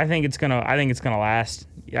 Bottom line. I think it's gonna last.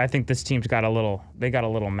 I think this team's got a little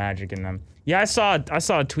magic in them. Yeah, I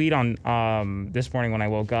saw a tweet on this morning when I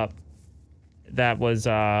woke up that was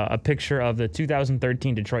a picture of the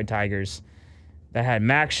 2013 Detroit Tigers that had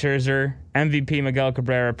Max Scherzer, MVP Miguel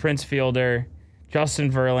Cabrera, Prince Fielder,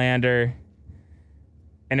 Justin Verlander,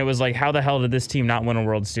 and it was like, how the hell did this team not win a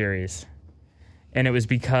World Series? And it was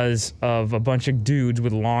because of a bunch of dudes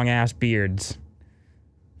with long ass beards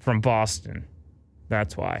from Boston.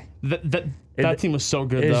 That's why. That team was so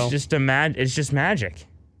good, though. It's just magic.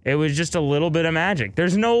 It was just a little bit of magic.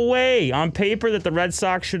 There's no way on paper that the Red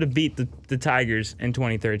Sox should have beat the Tigers in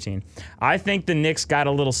 2013. I think the Knicks got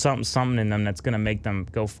a little something in them that's going to make them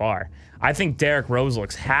go far. I think Derrick Rose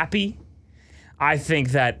looks happy. I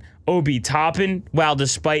think that Obi Toppin, while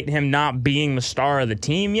despite him not being the star of the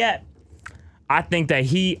team yet, I think that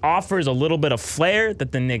he offers a little bit of flair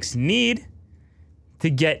that the Knicks need to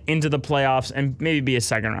get into the playoffs and maybe be a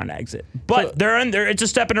second-round exit. But it's a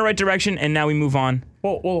step in the right direction, and now we move on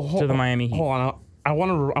to the Miami Heat. Hold on. I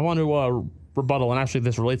want to rebuttal, and actually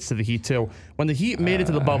this relates to the Heat too. When the Heat made it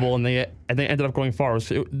to the bubble and they ended up going far,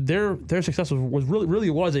 their success was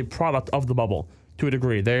really a product of the bubble to a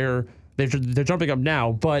degree. They're jumping up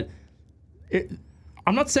now, but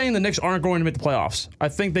I'm not saying the Knicks aren't going to make the playoffs. I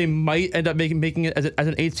think they might end up making it as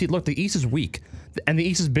an 8 seed. Look, the East is weak, and the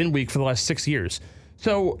East has been weak for the last 6 years.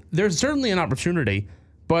 So there's certainly an opportunity,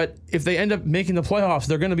 but if they end up making the playoffs,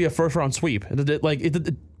 they're going to be a first-round sweep.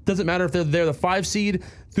 It doesn't matter if they're the 5 seed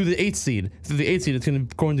through the 8 seed. Through the 8 seed, it's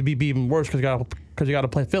going to be even worse because you got to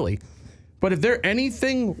play Philly. But if they're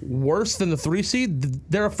anything worse than the 3 seed,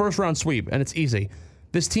 they're a first-round sweep, and it's easy.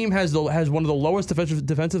 This team has one of the lowest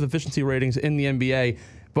defensive efficiency ratings in the NBA,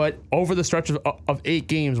 but over the stretch of 8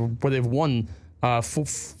 games where they've won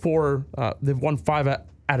They've won 5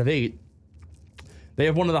 out of 8. They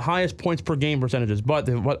have one of the highest points per game percentages, but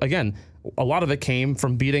again, a lot of it came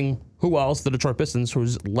from beating who else? The Detroit Pistons,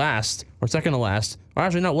 who's last or second to last, or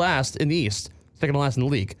actually not last in the East, second to last in the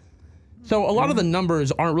league. So a lot of the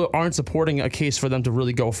numbers aren't supporting a case for them to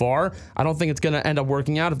really go far. I don't think it's going to end up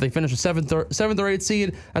working out. If they finish a 7th or 8th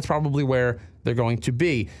seed, that's probably where they're going to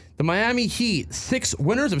be. The Miami Heat, 6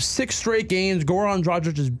 winners of 6 straight games. Goran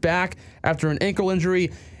Dragic is back after an ankle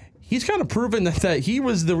injury. He's kind of proven that he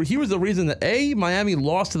was the reason that Miami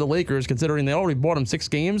lost to the Lakers, considering they already bought him 6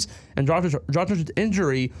 games, and Dragic's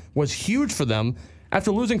injury was huge for them.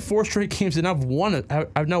 After losing 4 straight games and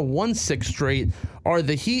I've now won 6 straight, are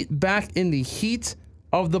the Heat back in the heat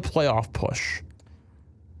of the playoff push?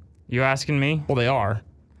 You asking me? Well, they are.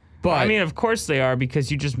 But I mean, of course they are, because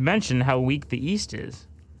you just mentioned how weak the East is.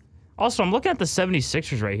 Also, I'm looking at the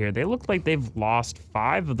 76ers right here. They look like they've lost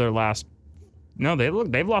 5 of their last... No,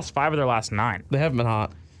 they've lost 5 of their last 9. They haven't been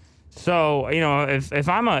hot. So, if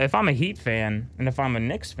I'm a Heat fan and if I'm a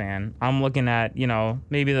Knicks fan, I'm looking at,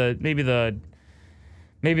 maybe the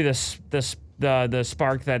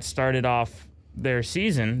spark that started off their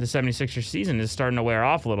season, the 76ers season, is starting to wear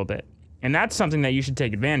off a little bit. And that's something that you should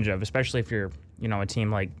take advantage of, especially if you're, a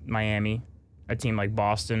team like Miami, a team like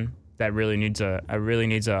Boston that really needs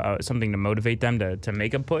something to motivate them to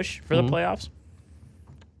make a push for the playoffs.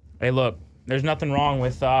 Hey, look, there's nothing wrong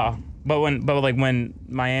with but when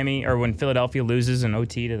Miami or when Philadelphia loses an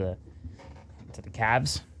OT to the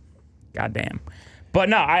Cavs, goddamn. But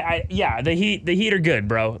no, the Heat are good,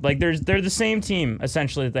 bro. Like they're the same team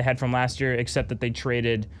essentially that they had from last year, except that they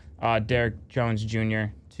traded Derek Jones Jr.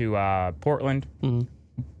 to Portland. Mm-hmm.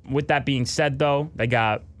 With that being said, though, they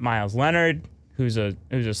got Miles Leonard, who's a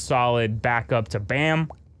solid backup to Bam.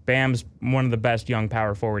 Bam's one of the best young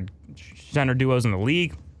power forward center duos in the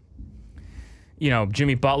league.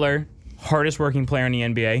 Jimmy Butler, hardest working player in the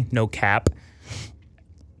NBA, no cap.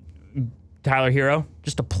 Tyler Hero,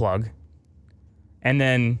 just a plug. And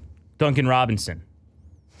then Duncan Robinson,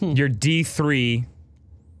 your D3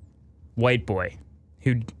 white boy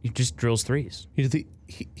who just drills threes. He's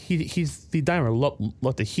the diamond.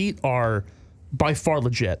 Look, the Heat are by far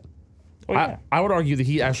legit. Oh, yeah. I would argue the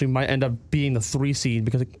Heat actually might end up being the 3 seed,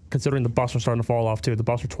 because considering the Bucks are starting to fall off too. The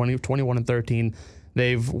Bucks are 21-13.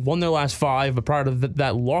 They've won their last 5, but prior to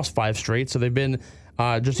that lost 5 straight. So they've been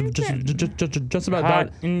just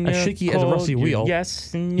about as shaky as a rusty wheel.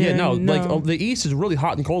 Yes. The East is really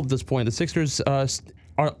hot and cold at this point. The Sixers are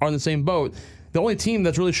in the same boat. The only team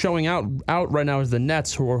that's really showing out right now is the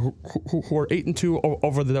Nets, who are 8-2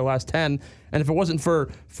 over their last 10. And if it wasn't for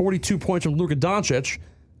 42 points from Luka Doncic,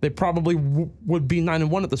 they probably would be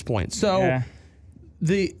 9-1 at this point. So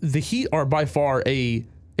the Heat are by far a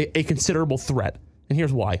considerable threat. And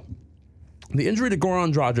here's why. The injury to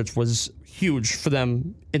Goran Dragic was huge for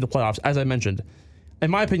them in the playoffs, as I mentioned. In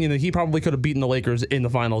my opinion, he probably could have beaten the Lakers in the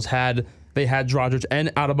finals had they had Dragic and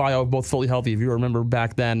Adebayo both fully healthy. If you remember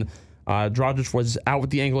back then, Dragic was out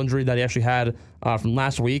with the ankle injury that he actually had from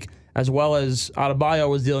last week, as well as Adebayo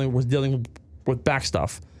was dealing with back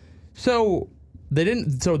stuff. So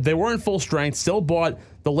they weren't full strength. Still bought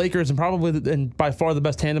the Lakers and by far the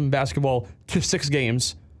best tandem in basketball to 6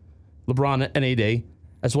 games. LeBron and AD,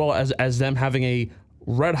 as well as them having a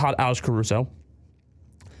red-hot Alex Caruso.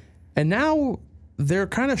 And now they're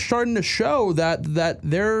kind of starting to show that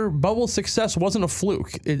their bubble success wasn't a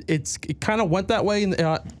fluke. It kind of went that way in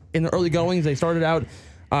the early goings. They started out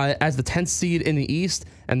as the 10th seed in the East,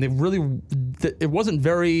 and it wasn't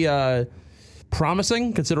very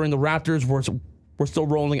promising, considering the Raptors were still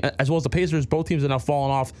rolling, as well as the Pacers. Both teams have now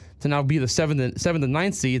fallen off to now be the 7th and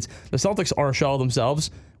 9th seeds. The Celtics are a shell of themselves,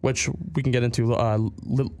 which we can get into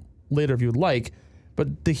later if you'd like.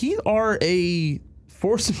 But the Heat are a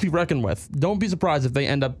force to be reckoned with. Don't be surprised if they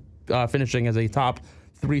end up finishing as a top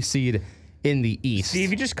 3 seed in the East. Steve,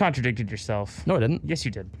 you just contradicted yourself. No, I didn't. Yes, you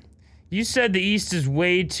did. You said the East is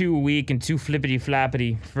way too weak and too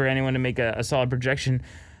flippity-flappity for anyone to make a solid projection.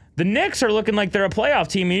 The Knicks are looking like they're a playoff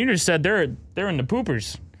team, and you just said they're in the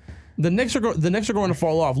poopers. The Knicks are going to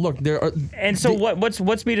fall off. Look,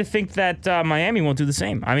 what's me to think that Miami won't do the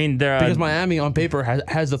same? I mean, because Miami on paper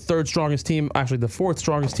has the 3rd strongest team, actually the 4th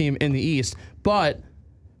strongest team in the East, but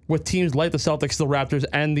with teams like the Celtics, the Raptors,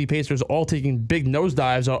 and the Pacers all taking big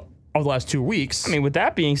nosedives over the last 2 weeks. I mean, with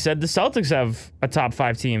that being said, the Celtics have a top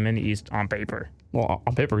 5 team in the East on paper. Well,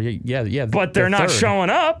 on paper, yeah. But they're not showing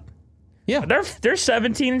up. Yeah, they're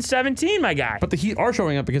 17-17, my guy. But the Heat are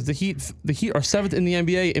showing up, because the Heat are 7th in the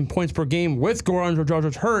NBA in points per game with Goran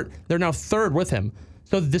Dragic hurt. They're now 3rd with him.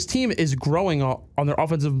 So this team is growing on their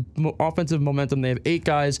offensive momentum. They have 8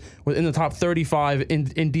 guys within the top 35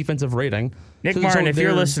 in defensive rating. Nick Martin, if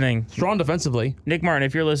you're listening. Strong defensively. Nick Martin,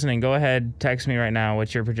 if you're listening, go ahead, text me right now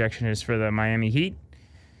what your projection is for the Miami Heat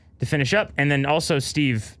to finish up. And then also,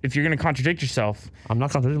 Steve, if you're going to contradict yourself. I'm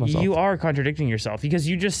not contradicting myself. You are contradicting yourself because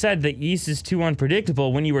you just said the East is too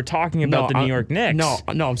unpredictable when you were talking about the New York Knicks. No,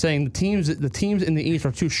 I'm saying the teams in the East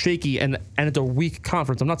are too shaky and it's a weak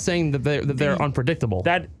conference. I'm not saying that they're unpredictable.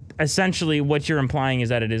 That essentially what you're implying is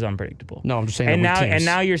that it is unpredictable. No, I'm just saying. And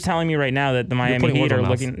now you're telling me right now that the Miami Heat are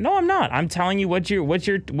looking. No, I'm not. I'm telling you what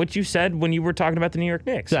you said when you were talking about the New York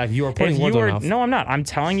Knicks. Zach, you are putting words in my mouth. No, I'm not. I'm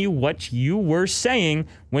telling you what you were saying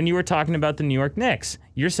when you were talking about the New York Knicks.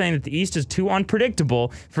 You're saying that the East is too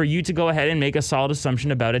unpredictable for you to go ahead and make a solid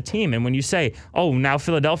assumption about a team. And when you say, oh, now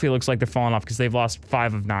Philadelphia looks like they're falling off because they've lost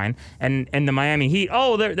 5 of 9, and the Miami Heat,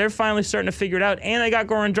 oh, they're finally starting to figure it out, and they got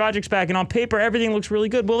Goran Dragic back, and on paper everything looks really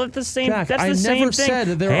good. Well, that's the same. Jack, that's the same thing. I never said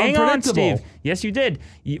that they're Hang unpredictable. on, Steve. Yes, you did.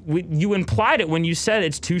 You implied it when you said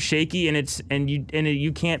it's too shaky, and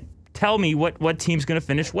you can't tell me what team's going to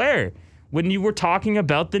finish where. When you were talking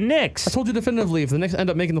about the Knicks, I told you definitively if the Knicks end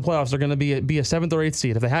up making the playoffs, they're going to be a 7th or 8th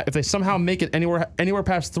seed. If they somehow make it anywhere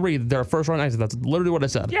past 3, they're a first round exit. That's literally what I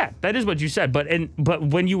said. Yeah, that is what you said. But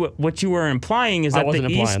what you were implying is that the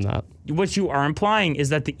East. What you are implying is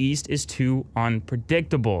that the East is too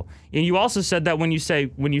unpredictable. And you also said that when you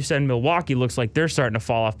said Milwaukee looks like they're starting to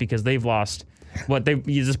fall off because they've lost.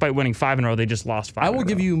 Despite winning 5 in a row, they just lost 5. I will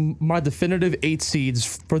give you my definitive 8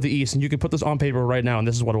 seeds for the East, and you can put this on paper right now, and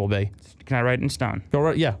this is what it will be. Can I write it in stone?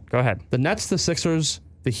 Yeah. Go ahead. The Nets, the Sixers,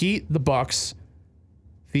 the Heat, the Bucks,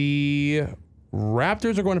 the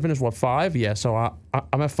Raptors are going to finish 5? Yeah, so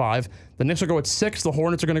I'm at 5. The Knicks will go at 6. The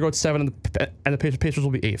Hornets are going to go at 7, and the Pacers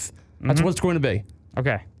will be 8th. That's what it's going to be.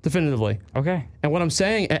 Okay. Definitively. Okay. And what I'm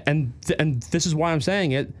saying, and this is why I'm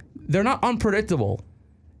saying it, they're not unpredictable.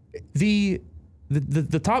 The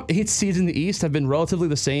top 8 seeds in the East have been relatively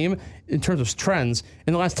the same in terms of trends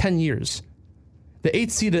in the last 10 years. The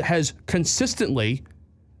 8th seed has consistently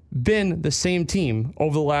been the same team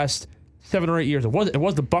over the last 7 or 8 years. It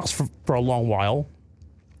was the Bucks for a long while,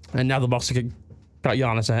 and now the Bucks got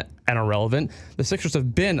Giannis and irrelevant. The Sixers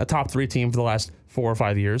have been a top 3 team for the last 4 or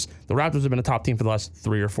 5 years. The Raptors have been a top team for the last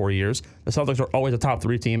 3 or 4 years. The Celtics are always a top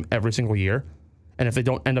 3 team every single year. And if they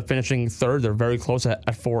don't end up finishing 3rd, they're very close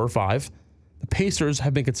at 4 or 5. The Pacers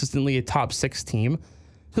have been consistently a top 6 team.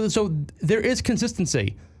 So there is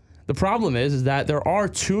consistency. The problem is that there are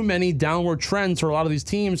too many downward trends for a lot of these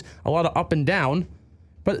teams, a lot of up and down.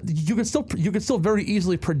 But you can still very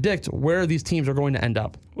easily predict where these teams are going to end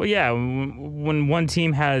up. Well, yeah, when one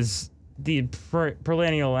team has the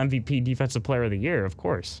perennial MVP Defensive Player of the Year, of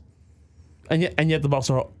course. And yet the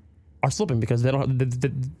Bucks are slipping because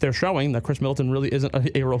they're showing that Chris Middleton really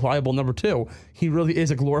isn't a reliable number 2. He really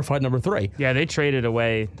is a glorified number 3. Yeah, they traded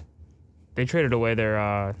away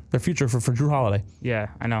their future for Jrue Holiday. Yeah,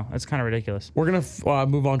 I know. That's kind of ridiculous. We're going to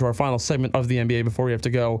move on to our final segment of the NBA before we have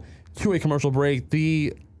to go to a commercial break.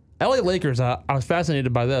 The LA Lakers, I was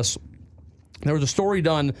fascinated by this. There was a story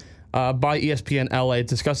done by ESPN LA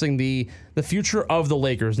discussing the future of the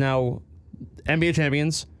Lakers. Now, NBA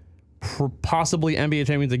champions, possibly NBA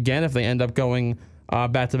champions again if they end up going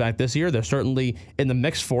back-to-back this year. They're certainly in the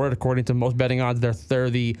mix for it. According to most betting odds, they're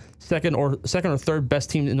the second or third best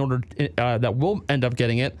team in order that will end up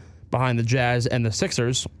getting it behind the Jazz and the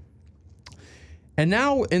Sixers. And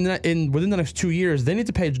now, within the next 2 years, they need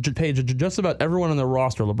to pay just about everyone on their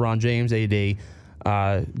roster: LeBron James, AD,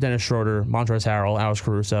 Dennis Schroeder, Montrezl Harrell, Alex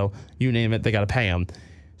Caruso, you name it, they got to pay them.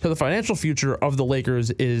 So the financial future of the Lakers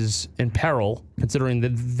is in peril, considering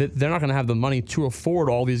that they're not going to have the money to afford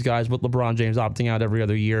all these guys with LeBron James opting out every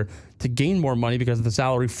other year to gain more money because the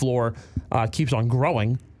salary floor keeps on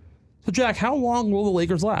growing. So, Jack, how long will the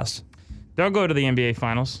Lakers last? They'll go to the NBA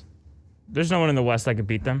Finals. There's no one in the West that could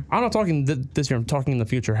beat them. I'm not talking this year. I'm talking in the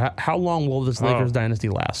future. How long will this Lakers dynasty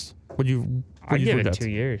last? I'd give it 2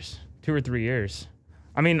 years, 2 or 3 years.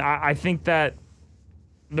 I mean, I think that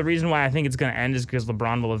the reason why I think it's going to end is because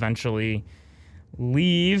LeBron will eventually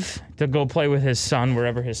leave to go play with his son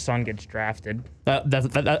wherever his son gets drafted.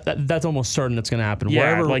 That's almost certain that's going to happen.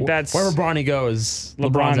 Yeah, wherever Bronny goes,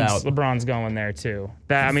 LeBron's out. LeBron's going there too.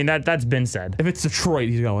 That's been said. If it's Detroit,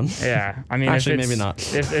 he's going. Yeah, I mean, actually, maybe not.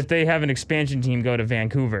 If they have an expansion team go to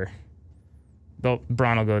Vancouver,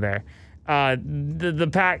 Bron will go there.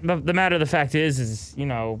 The matter of the fact is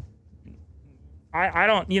I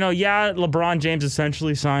don't, LeBron James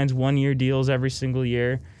essentially signs 1-year deals every single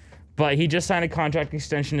year, but he just signed a contract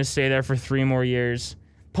extension to stay there for 3 more years.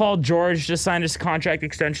 Paul George just signed his contract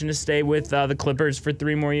extension to stay with the Clippers for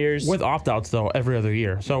 3 more years. With opt-outs, though, every other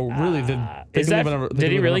year. So really,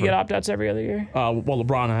 did he really get opt-outs every other year? Well,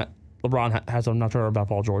 LeBron has. I'm not sure about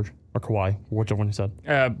Paul George or Kawhi, whichever one he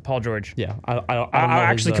said. Paul George. Yeah, I don't know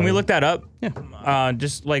actually, can we look that up? Yeah.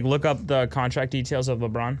 Just like look up the contract details of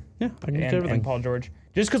LeBron. Yeah, I can get everything. And Paul George.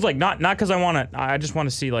 Just because, like, not because I want to. I just want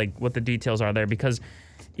to see like what the details are there because,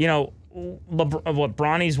 you know,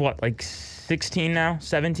 Bronny's what, like 16 now,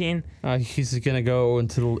 17. He's gonna go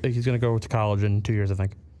to college in 2 years, I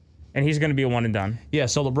think. And he's gonna be a one and done. Yeah.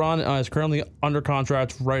 So LeBron is currently under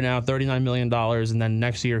contract right now, $39 million, and then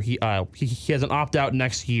next year he has an opt out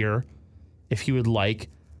next year, if he would like.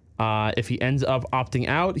 If he ends up opting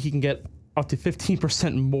out, he can get up to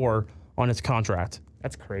 15% more on his contract.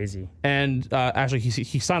 That's crazy. And actually,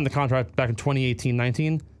 he signed the contract back in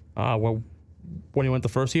 2018-19 when he went the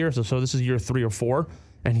first year. So this is year 3 or 4,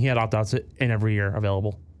 and he had opt-outs in every year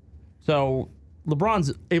available. So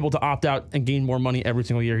LeBron's able to opt out and gain more money every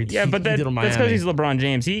single year. That's because he's LeBron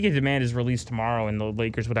James. He could demand his release tomorrow, and the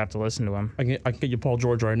Lakers would have to listen to him. I can get you Paul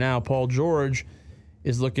George right now. Paul George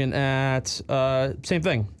is looking at same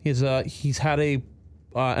thing. He's had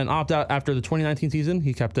an opt-out after the 2019 season.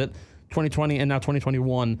 He kept it. 2020 and now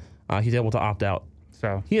 2021, he's able to opt out.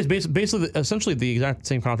 So he has basically essentially the exact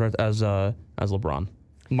same contract as LeBron,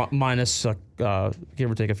 minus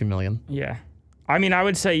give or take a few million. Yeah, I mean, I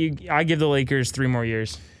would say I give the Lakers 3 more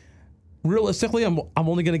years. Realistically, I'm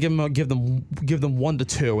only going to give them 1 to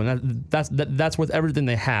 2, and that's with everything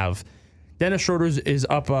they have. Dennis Schroeder is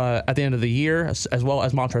up at the end of the year, as well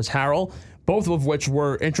as Montrezl Harrell, both of which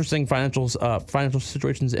were interesting financial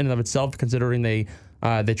situations in and of itself, considering they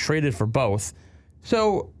traded for both.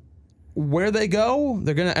 So where they go,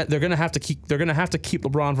 they're gonna have to keep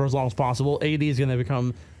LeBron for as long as possible. AD is gonna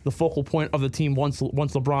become the focal point of the team once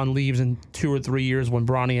LeBron leaves in 2 or 3 years when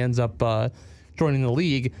Bronny ends up joining the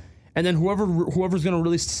league, and then whoever's gonna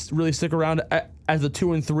really stick around as the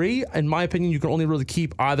 2 and 3. In my opinion, you can only really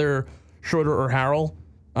keep either Schroeder or Harrell.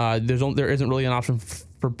 There isn't really an option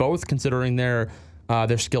for both, considering their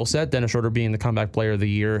skill set. Dennis Schroeder being the comeback player of the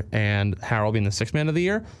year and Harrell being the 6th man of the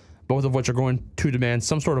year, both of which are going to demand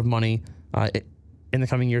some sort of money in the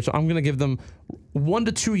coming year. So I'm going to give them 1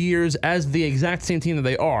 to 2 years as the exact same team that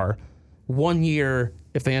they are. 1 year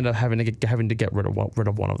if they end up having to get rid of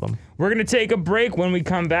one of them. We're going to take a break. When we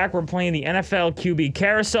come back, we're playing the NFL QB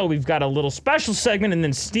Carousel. We've got a little special segment, and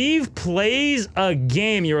then Steve plays a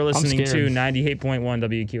game. You're listening to 98.1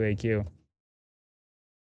 WQAQ.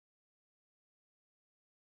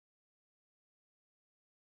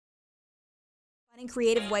 And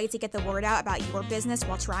creative way to get the word out about your business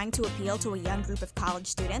while trying to appeal to a young group of college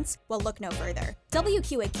students? Well, look no further.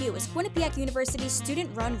 WQAQ is Quinnipiac University's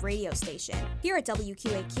student-run radio station. Here at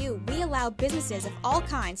WQAQ, we allow businesses of all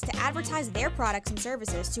kinds to advertise their products and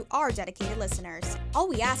services to our dedicated listeners. All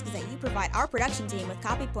we ask is that you provide our production team with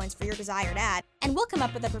copy points for your desired ad, and we'll come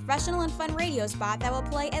up with a professional and fun radio spot that will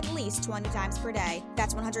play at least 20 times per day.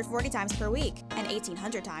 That's 140 times per week and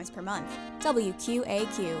 1,800 times per month.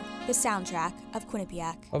 WQAQ, the soundtrack of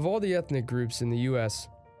Quinnipiac. Of all the ethnic groups in the U.S.,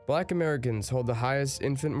 Black Americans hold the highest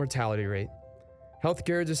infant mortality rate.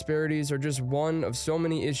 Healthcare disparities are just one of so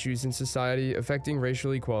many issues in society affecting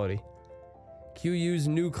racial equality. QU's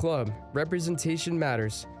new club, Representation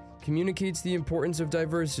Matters, communicates the importance of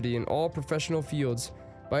diversity in all professional fields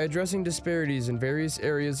by addressing disparities in various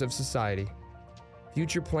areas of society.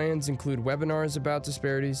 Future plans include webinars about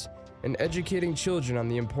disparities and educating children on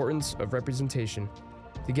the importance of representation.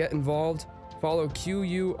 To get involved, follow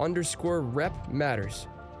QU_Rep Matters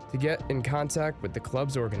to get in contact with the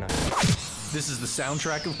club's organizer. This is the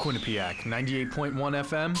soundtrack of Quinnipiac, 98.1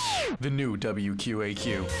 FM, the new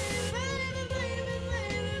WQAQ.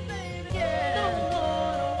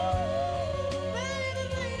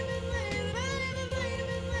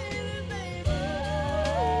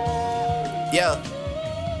 Yeah.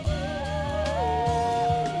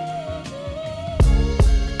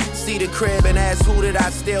 See the crib and ask who did I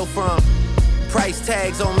steal from? Price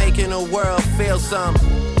tags on making the world feel some.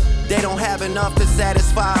 They don't have enough to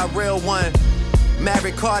satisfy a real one.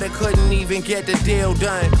 Maverick Carter couldn't even get the deal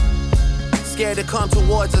done. Scared to come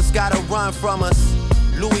towards us, gotta run from us.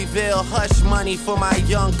 Louisville, hush money for my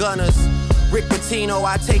young gunners. Rick Pitino,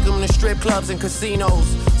 I take them to strip clubs and casinos.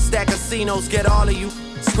 Stack casinos, get all of you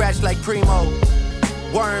scratched like Primo.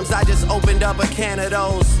 Worms, I just opened up a can of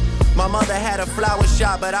those. My mother had a flower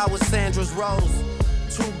shop, but I was Sandra's Rose.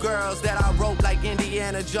 2 girls that I wrote like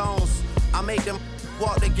Indiana Jones. I make them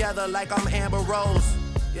walk together like I'm Amber Rose.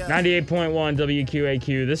 98.1 WQAQ,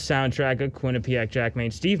 the soundtrack of Quinnipiac Jack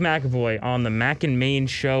Maine. Steve McAvoy on the Mac and Maine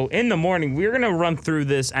show in the morning. We're going to run through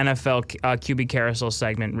this NFL QB carousel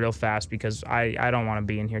segment real fast because I don't want to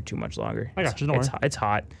be in here too much longer. I got you. It's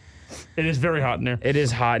hot. It is very hot in there. It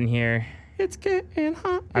is hot in here. It's getting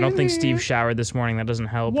hot. I don't think Steve showered this morning. That doesn't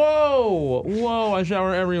help. Whoa. I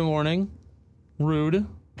shower every morning. Rude.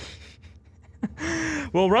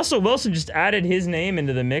 Well, Russell Wilson just added his name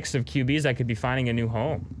into the mix of QBs that could be finding a new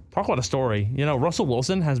home. Talk about a story. You know, Russell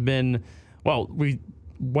Wilson has been,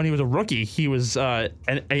 when he was a rookie, he was an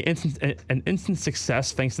instant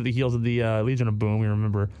success thanks to the heels of the Legion of Boom. We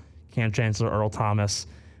remember Cam Chancellor, Earl Thomas,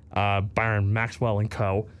 Byron Maxwell, and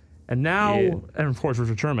co. And now, and of course,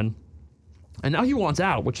 Richard Sherman. And now he wants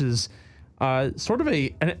out, which is sort of an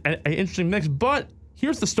interesting mix. But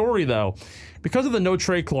here's the story, though. Because of the no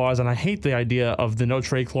trade clause, and I hate the idea of the no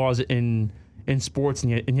trade clause in sports,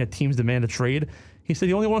 and yet teams demand a trade, he said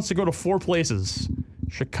he only wants to go to 4 places: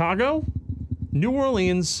 Chicago, New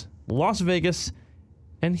Orleans, Las Vegas,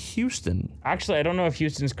 and Houston. Actually, I don't know if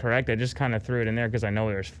Houston's correct. I just kind of threw it in there because I know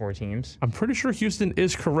there's 4 teams. I'm pretty sure Houston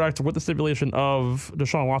is correct with the stipulation of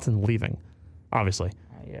Deshaun Watson leaving, obviously.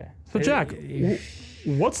 Yeah. So Jack,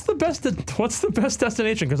 what's the best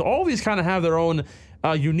destination? Because all of these kind of have their own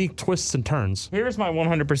unique twists and turns. Here's my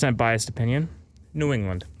 100% biased opinion: New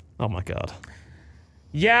England. Oh my God.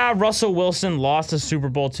 Yeah, Russell Wilson lost a Super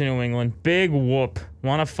Bowl to New England. Big whoop.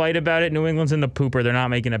 Want to fight about it? New England's in the pooper. They're not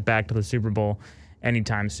making it back to the Super Bowl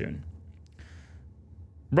anytime soon.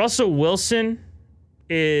 Russell Wilson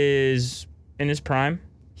is in his prime.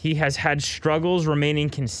 He has had struggles remaining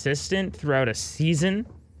consistent throughout a season.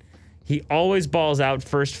 He always balls out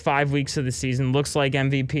first 5 weeks of the season, looks like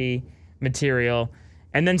MVP material,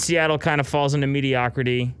 and then Seattle kind of falls into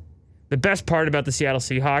mediocrity. The best part about the Seattle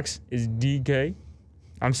Seahawks is DK.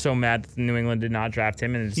 I'm so mad that New England did not draft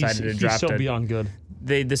him and decided to draft he's so beyond good.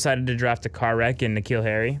 They decided to draft a car wreck in N'Keal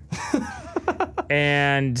Harry.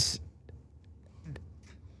 And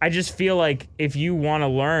I just feel like if you want to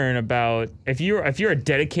learn about, if you're a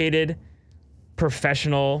dedicated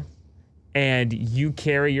professional and you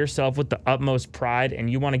carry yourself with the utmost pride and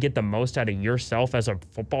you want to get the most out of yourself as a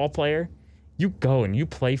football player, you go and you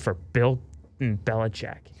play for Bill and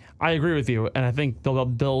Belichick. I agree with you, and I think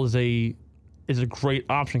Bill is a great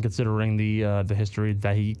option considering the history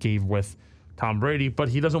that he gave with Tom Brady, but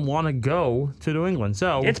he doesn't want to go to New England.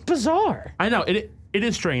 So it's bizarre. I know it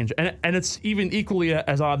is strange, and it's even equally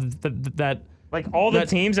as odd that like all the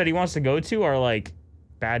teams that he wants to go to are like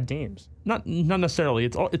bad teams. Not necessarily.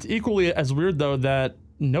 It's equally as weird though that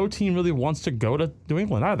no team really wants to go to New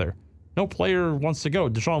England either. No player wants to go.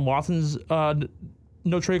 Deshaun Watson's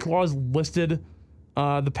no trade clause listed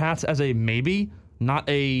the Pats as a maybe, not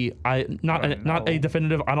as a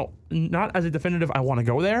definitive. I want to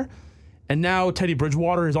go there. And now Teddy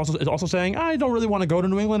Bridgewater is also saying I don't really want to go to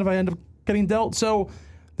New England if I end up getting dealt. So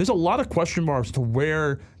there's a lot of question marks to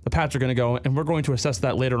where the Pats are going to go, and we're going to assess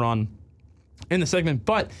that later on in the segment.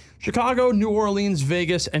 But Chicago, New Orleans,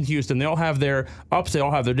 Vegas, and Houston, they all have their ups, they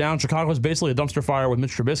all have their downs. Chicago is basically a dumpster fire with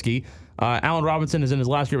Mitch Trubisky. Allen Robinson is in his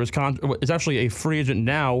last year of his contract, is actually a free agent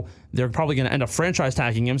now. They're probably going to end up franchise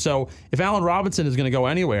tagging him. So if Allen Robinson is going to go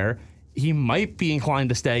anywhere, he might be inclined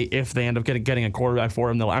to stay if they end up getting a quarterback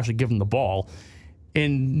for him. They'll actually give him the ball.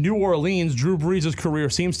 In New Orleans, Drew Brees' career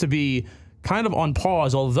seems to be kind of on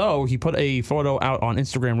pause, although he put a photo out on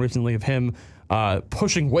Instagram recently of him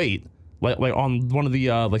pushing weight, like on one of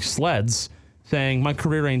the sleds, saying my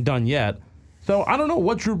career ain't done yet. So I don't know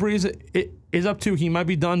what Drew Brees is up to. He might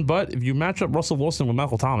be done, but if you match up Russell Wilson with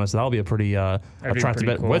Michael Thomas, that'll be a pretty attractive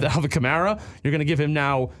bet. Cool. With Alvin Kamara, you're going to give him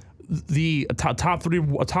now the top three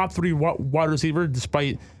wide receiver,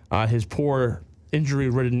 despite his poor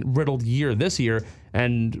injury-riddled year this year,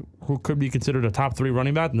 and who could be considered a top 3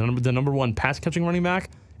 running back, the number 1 pass-catching running back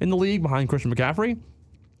in the league behind Christian McCaffrey.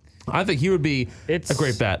 I think he would be a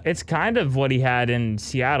great bet. It's kind of what he had in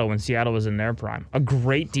Seattle when Seattle was in their prime. A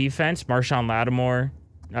great defense, Marshawn Lattimore,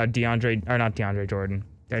 not DeAndre Jordan.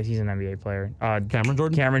 He's an NBA player.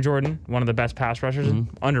 Cameron Jordan, one of the best pass rushers,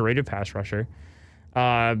 underrated pass rusher.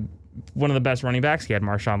 One of the best running backs. He had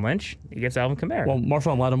Marshawn Lynch. He gets Alvin Kamara. Well,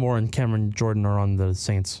 Marshawn Lattimore and Cameron Jordan are on the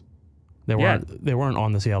Saints. They weren't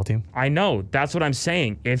on the Seattle team. I know. That's what I'm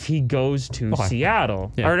saying. If he goes to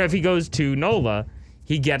Seattle, or if he goes to NOLA,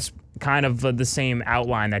 he gets kind of the same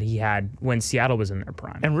outline that he had when Seattle was in their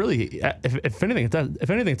prime. And really, if anything, it's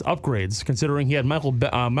upgrades. Considering he had Michael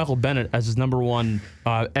Bennett as his number 1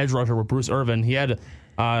 edge rusher with Bruce Irvin. He had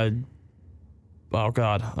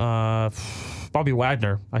Bobby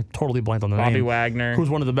Wagner. I totally blanked on the name. Bobby Wagner, who's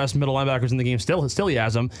one of the best middle linebackers in the game. Still he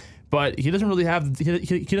has him, but he doesn't really have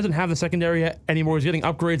he doesn't have the secondary anymore. He's getting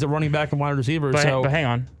upgrades at running back and wide receiver. But hang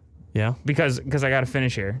on, yeah, because I got to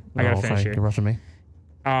finish here. I got to finish here. You're rushing me.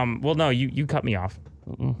 Well, no, you cut me off.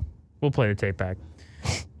 We'll play the tape back.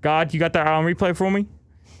 God, you got that on replay for me?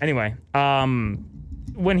 Anyway,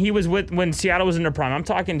 when Seattle was in their prime, I'm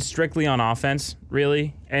talking strictly on offense,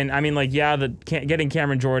 really. And I mean, like, yeah, getting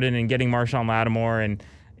Cameron Jordan and getting Marshawn Lattimore and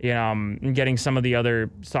and getting some of the other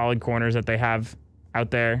solid corners that they have out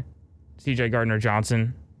there. C.J.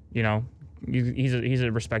 Gardner-Johnson, he's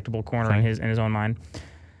a respectable corner in his own mind.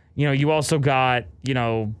 You also got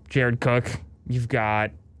Jared Cook. You've got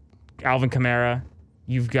Alvin Kamara.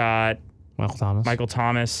 You've got Michael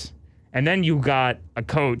Thomas. And then you got a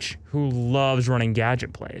coach who loves running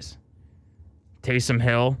gadget plays. Taysom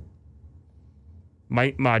Hill,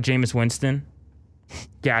 Jameis Winston,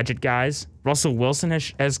 gadget guys. Russell Wilson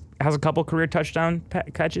has a couple career touchdown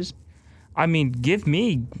catches. I mean, give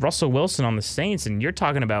me Russell Wilson on the Saints, and you're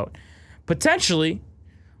talking about potentially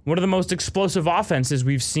one of the most explosive offenses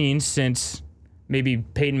we've seen since maybe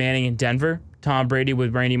Peyton Manning in Denver, Tom Brady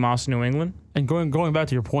with Randy Moss in New England. And going back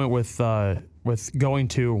to your point with going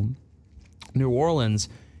to New Orleans,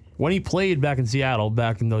 when he played back in Seattle,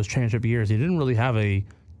 back in those championship years, he didn't really have a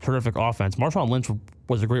terrific offense. Marshawn Lynch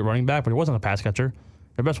was a great running back, but he wasn't a pass catcher.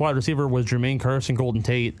 Their best wide receiver was Jermaine Kearse and Golden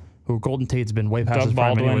Tate, who Golden Tate's been way past his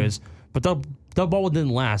prime anyways. But Doug Baldwin didn't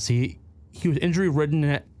last. He was injury-ridden,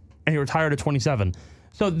 and he retired at 27.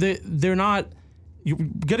 So they're not...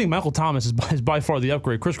 Getting Michael Thomas is by far the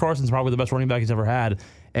upgrade. Chris Carson's probably the best running back he's ever had.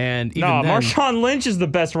 And even Marshawn Lynch is the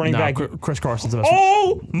best running back. Chris Carson's the best.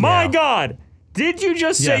 Oh my God! Did you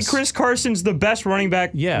just say Chris Carson's the best running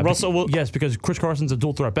back? Yeah, yes, because Chris Carson's a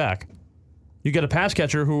dual threat back. You get a pass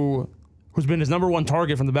catcher who's been his number one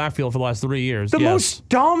target from the backfield for the last 3 years. The most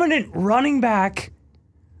dominant running back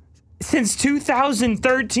since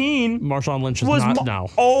 2013. Marshawn Lynch is not now.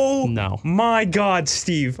 Oh no! My God,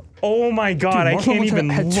 Steve. Oh my God, Dude, I can't even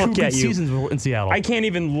had look two at good you. Seasons in Seattle. I can't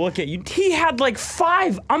even look at you. He had like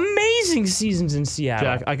 5 amazing seasons in Seattle.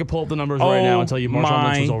 Jack, I could pull up the numbers right now and tell you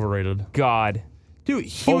Marshawn Lynch was overrated. God. Dude,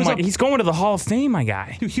 he's going to the Hall of Fame, my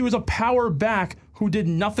guy. Dude, he was a power back who did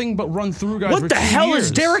nothing but run through guys. What the hell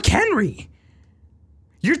is Derrick Henry?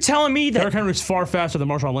 You're telling me that Derrick Henry's far faster than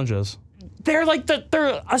Marshawn Lynch is.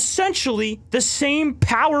 They're essentially the same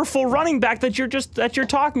powerful running back that you're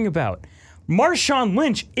talking about. Marshawn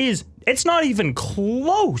Lynch it's not even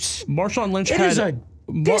close. Marshawn Lynch is a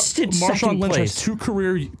distant Marshawn Lynch place.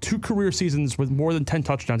 has two career seasons with more than 10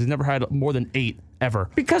 touchdowns. He's never had more than 8 ever.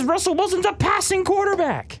 Because Russell Wilson's a passing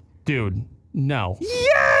quarterback. Dude, no.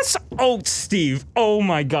 Yes! Oh, Steve. Oh,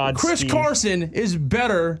 my God, Chris Carson is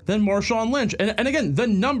better than Marshawn Lynch. And again, the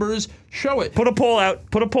numbers show it. Put a poll out.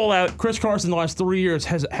 Chris Carson in the last 3 years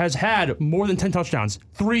has had more than 10 touchdowns.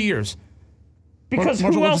 3 years. Because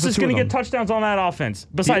who else is going to get touchdowns on that offense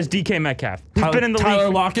besides DK Metcalf? Who's been in the Tyler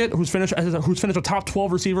league? Lockett, who's finished a top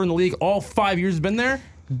 12 receiver in the league all 5 years, has been there.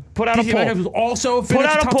 Put out a poll. Metcalf also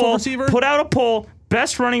finished a top 12 receiver. Put out a poll.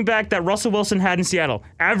 Best running back that Russell Wilson had in Seattle.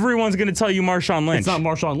 Everyone's going to tell you Marshawn Lynch. It's not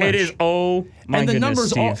Marshawn Lynch. It is. Oh my and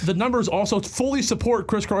goodness, the numbers also fully support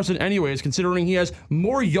Chris Carson anyways, considering he has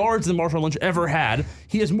more yards than Marshawn Lynch ever had.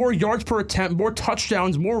 He has more yards per attempt, more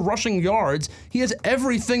touchdowns, more rushing yards. He has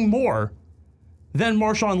everything more than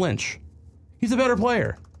Marshawn Lynch. He's a better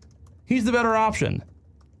player. He's the better option.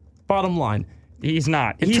 Bottom line. He's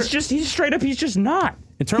not. He's straight up, he's just not.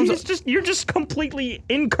 In terms you're just completely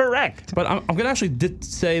incorrect. But I'm going to actually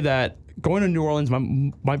say that going to New Orleans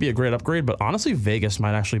might be a great upgrade, but honestly, Vegas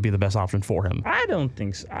might actually be the best option for him. I don't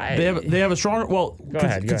think so. They have a stronger. Well,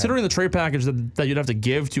 considering the trade package that you'd have to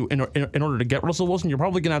give to in order to get Russell Wilson, you're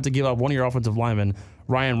probably going to have to give up one of your offensive linemen,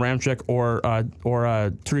 Ryan Ramczyk or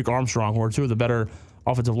Tariq Armstrong, who are two of the better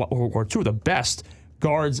or two of the best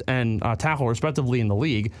guards and tackle respectively in the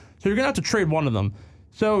league. So you're going to have to trade one of them.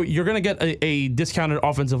 So you're going to get a discounted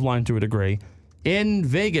offensive line to a degree. In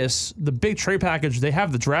Vegas, the big trade package, they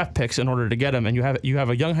have the draft picks in order to get him, and you have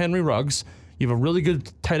a young Henry Ruggs, you have a really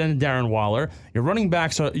good tight end Darren Waller. Your running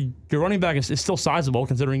back is still sizable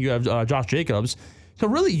considering you have Josh Jacobs. So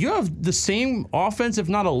really, you have the same offense, if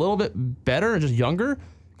not a little bit better, and just younger.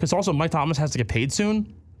 Because also Mike Thomas has to get paid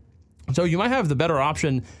soon, so you might have the better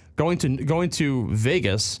option going to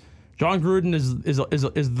Vegas. John Gruden is the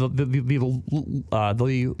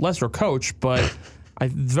lesser coach, but I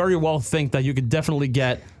very well think that you could definitely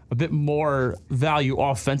get a bit more value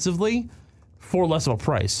offensively for less of a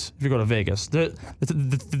price if you go to Vegas.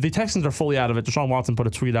 The Texans are fully out of it. Deshaun Watson put a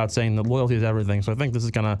tweet out saying that loyalty is everything. So I think this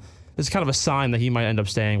is kind of a sign that he might end up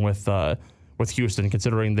staying with Houston,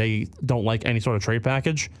 considering they don't like any sort of trade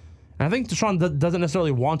package. And I think Deshaun doesn't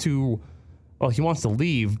necessarily want to. Well, he wants to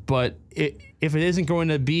leave, but if it isn't going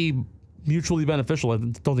to be mutually beneficial, I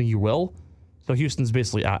don't think you will. So Houston's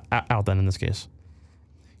basically out then in this case.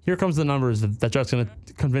 Here comes the numbers that Jeff's going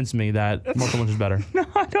to convince me that Marshawn Lynch is better. No,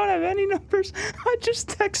 I don't have any numbers. I just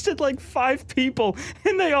texted like 5 people,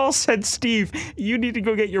 and they all said, Steve, you need to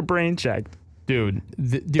go get your brain checked. Dude,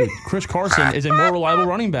 Chris Carson is a more reliable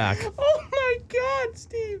running back. Oh, my God,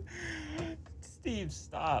 Steve. Steve,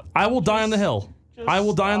 stop. I will die on the hill. I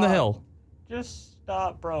will die on the hill. Just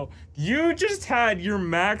stop, bro. You just had your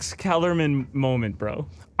Max Kellerman moment, bro.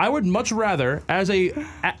 I would much rather, as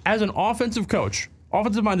an offensive coach,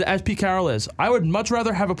 offensive minded as Pete Carroll is, I would much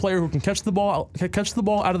rather have a player who can catch the ball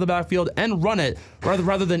out of the backfield and run it,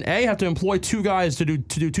 rather than have to employ 2 guys to do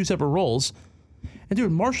 2 separate roles. And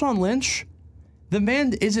dude, Marshawn Lynch, the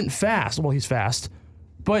man isn't fast. Well, he's fast,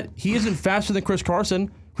 but he isn't faster than Chris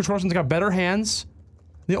Carson. Chris Carson's got better hands.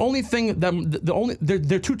 They're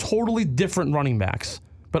 2 totally different running backs.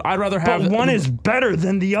 But I'd rather have. But one is better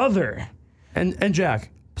than the other. And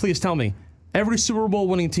Jack, please tell me, every Super Bowl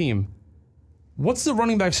winning team, what's the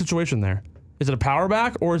running back situation there? Is it a power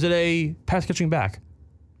back or is it a pass catching back?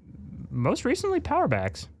 Most recently, power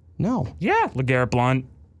backs. No. Yeah, LeGarrette Blount,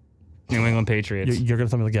 New England Patriots. You're gonna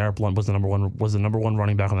tell me LeGarrette Blount was the number one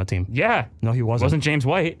running back on that team? Yeah. No, he wasn't. Wasn't James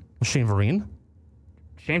White? Was Shane Vereen?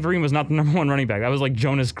 Shane Vereen was not the number 1 running back. That was like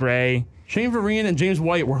Jonas Gray. Shane Vereen and James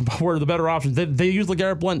White were the better options. They used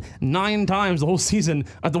LeGarrette Blount 9 times the whole season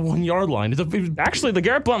at the 1-yard line. Actually,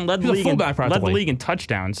 LeGarrette Blount led the league in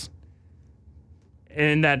touchdowns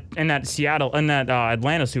in that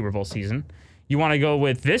Atlanta Super Bowl season. You want to go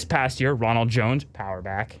with this past year, Ronald Jones, power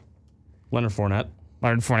back. Leonard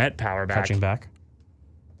Fournette, power back. Catching back.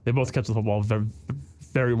 They both catch the football very,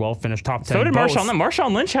 very well, finished top 10. So did Marshawn Lynch.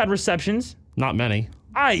 Marshawn Lynch had receptions. Not many.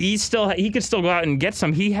 He could still go out and get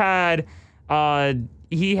some. He had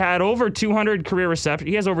over 200 career receptions.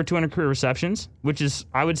 He has over 200 career receptions, which is,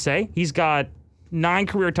 I would say, he's got 9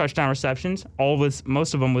 career touchdown receptions,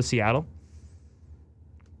 most of them with Seattle.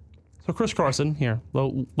 So Chris Carson, here,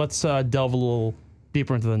 let's delve a little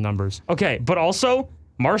deeper into the numbers. Okay, but also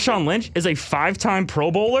Marshawn Lynch is a 5-time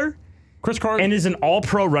Pro Bowler. Chris Carson and is an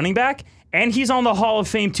All-Pro running back. And he's on the Hall of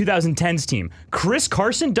Fame 2010s team. Chris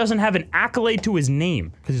Carson doesn't have an accolade to his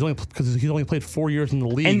name. Because he's only played 4 years in the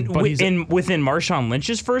league. And within Marshawn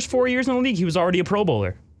Lynch's first 4 years in the league, he was already a Pro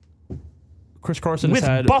Bowler. Chris Carson with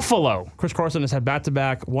Buffalo. Chris Carson has had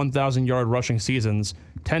back-to-back 1,000-yard rushing seasons,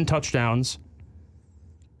 10 touchdowns.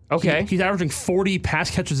 Okay. He's averaging 40 pass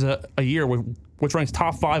catches a year, which ranks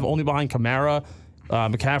top 5 only behind Kamara,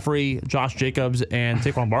 McCaffrey, Josh Jacobs, and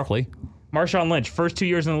Saquon Barkley. Marshawn Lynch, first 2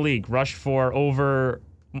 years in the league, rushed for over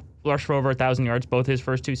 1,000 yards, both his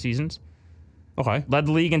first 2 seasons. Okay. Led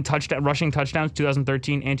the league in rushing touchdowns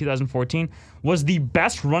 2013 and 2014. Was the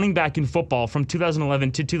best running back in football from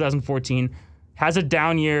 2011 to 2014. Has a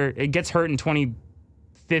down year. It gets hurt in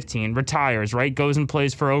 2015. Retires, right? Goes and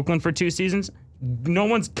plays for Oakland for 2 seasons. No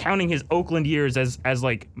one's counting his Oakland years as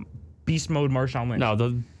like beast mode Marshawn Lynch. No,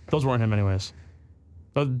 those weren't him anyways.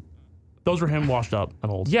 Those were him washed up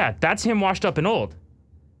and old. Yeah, that's him washed up and old.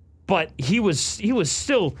 But he was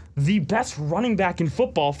still the best running back in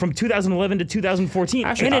football from 2011 to 2014.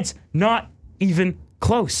 Actually, and it's not even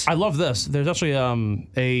close. I love this. There's actually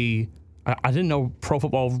I didn't know Pro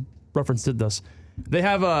Football Reference did this. They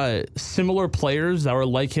have similar players that were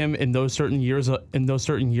like him in those certain years of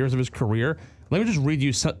his career. Let me just read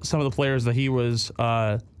you some of the players that he was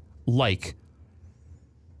like.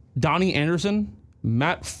 Donnie Anderson,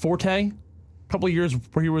 Matt Forte, a couple of years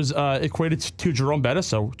where he was equated to Jerome Bettis,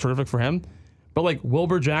 so terrific for him. But like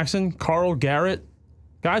Wilbur Jackson, Carl Garrett,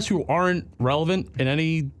 guys who aren't relevant in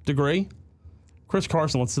any degree. Chris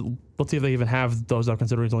Carson, let's see if they even have those up,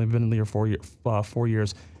 considering he's only been in the league 4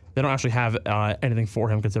 years. They don't actually have anything for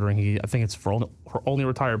him, considering I think it's for only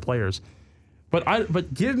retired players.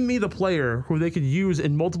 But give me the player who they could use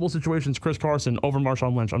in multiple situations, Chris Carson over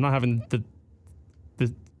Marshawn Lynch. I'm not having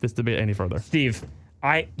this debate any further. Steve,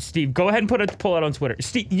 go ahead and pull out on Twitter.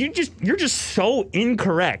 Steve, you're just so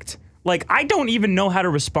incorrect. Like, I don't even know how to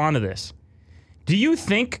respond to this. Do you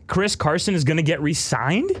think Chris Carson is going to get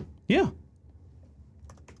re-signed? Yeah.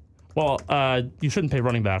 Well, you shouldn't pay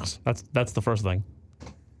running backs. That's the first thing.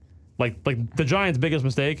 Like the Giants' biggest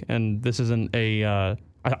mistake, and this isn't a.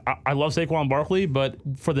 I love Saquon Barkley, but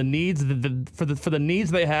for the needs for the needs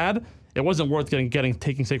they had, it wasn't worth taking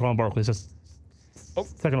Saquon Barkley.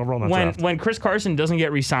 second overall in that draft. When Chris Carson doesn't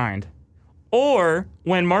get re-signed, or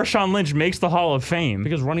when Marshawn Lynch makes the Hall of Fame.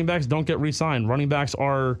 Because running backs don't get re-signed. Running backs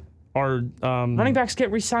running backs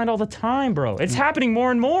get re-signed all the time, bro. It's happening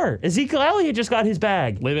more and more. Ezekiel Elliott just got his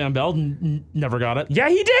bag. Le'Veon Bell never got it. Yeah,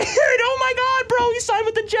 he did. Oh my God, bro. He signed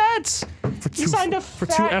with the Jets. For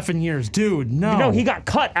 2 effing years. Dude, no. No, he got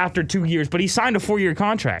cut after 2 years, but he signed a 4-year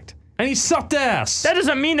contract. And he sucked ass. That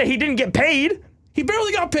doesn't mean that he didn't get paid. He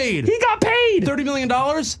barely got paid. He got paid. $30 million?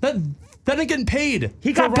 That ain't getting paid.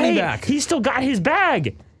 He got running paid. Back. He still got his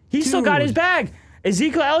bag. Still got his bag.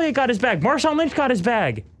 Ezekiel Elliott got his bag. Marshawn Lynch got his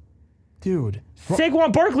bag. Dude.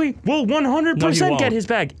 Saquon Barkley will 100% get his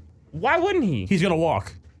bag. Why wouldn't he? He's going to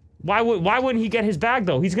walk. Why wouldn't he get his bag,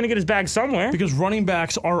 though? He's going to get his bag somewhere. Because running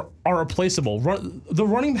backs are replaceable. The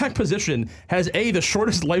running back position has A, the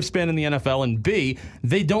shortest lifespan in the NFL, and B,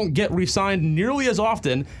 they don't get re-signed nearly as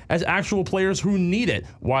often as actual players who need it.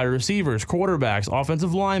 Wide receivers, quarterbacks,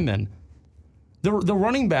 offensive linemen. The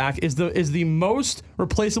running back is the most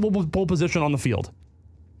replaceable position on the field.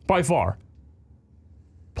 By far.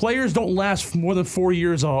 Players don't last more than 4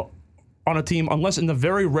 years on a team, unless in the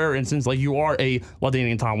very rare instance, like you are a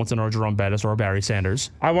LaDainian Tomlinson or a Jerome Bettis or a Barry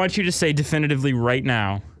Sanders. I want you to say definitively right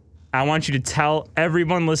now, I want you to tell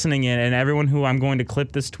everyone listening in and everyone who I'm going to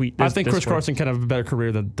clip this tweet. I think Chris Carson can have a better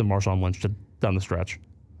career than Marshawn Lynch did down the stretch.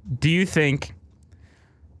 Do you think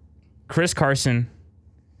Chris Carson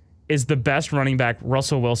is the best running back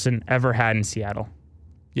Russell Wilson ever had in Seattle?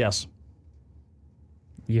 Yes.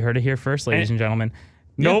 You heard it here first, ladies and gentlemen.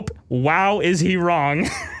 Nope. Wow, is he wrong?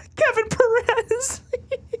 Kevin Perez.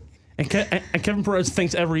 and Kevin Perez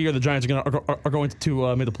thinks every year the Giants are going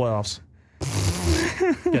to make the playoffs.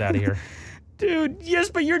 Get out of here. Dude, yes,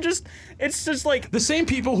 but it's just like... The same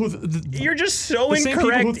people who... you're just so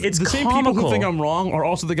incorrect, it's the comical. Same people who think I'm wrong are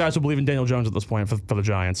also the guys who believe in Daniel Jones at this point for the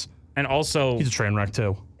Giants. And also... he's a train wreck,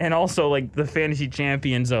 too. And also, like, the fantasy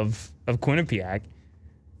champions of Quinnipiac,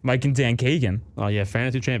 Mike and Dan Kagan. Oh, yeah,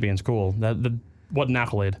 fantasy champions, cool. What an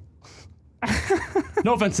accolade.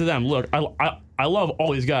 No offense to them. Look, I love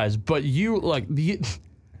all these guys, but you, like, the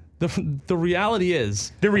reality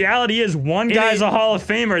is... The reality is one guy's a Hall of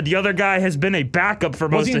Famer, the other guy has been a backup for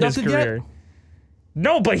most of his career. Yet?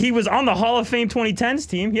 No, but he was on the Hall of Fame 2010s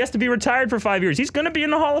team. He has to be retired for 5 years. He's going to be in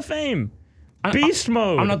the Hall of Fame. Beast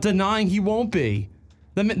mode. I'm not denying he won't be.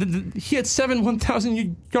 He had 7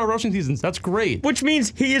 1,000-yard rushing seasons. That's great. Which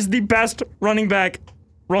means he is the best running back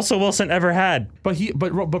Russell Wilson ever had. But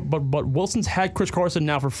Wilson's had Chris Carson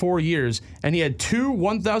now for 4 years, and he had 2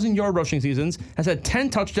 1,000-yard rushing seasons. Has had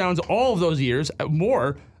 10 touchdowns all of those years,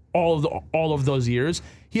 all of those years.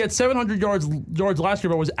 He had 700 yards last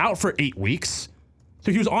year, but was out for 8 weeks.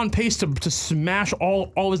 So he was on pace to smash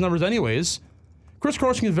all his numbers anyways. Chris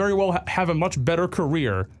Carson can very well have a much better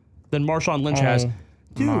career than Marshawn Lynch has.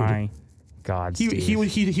 Dude, my God,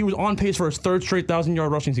 he was on pace for his 3rd straight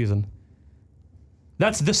 1,000-yard rushing season.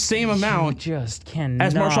 That's the same amount as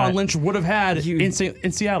Marshawn Lynch would have had in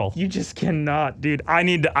Seattle. You just cannot, dude.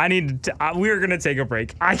 We're going to take a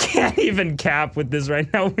break. I can't even cap with this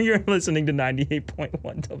right now. You're listening to 98.1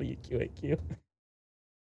 WQAQ.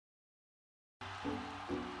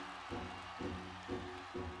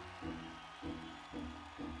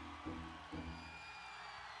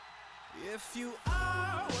 If you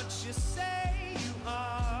are what you say you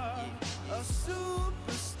are, a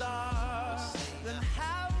superstar, then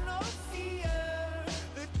have no fear.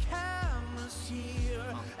 The camera's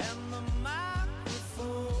here and the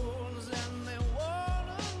microphones, and they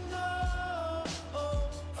wanna know.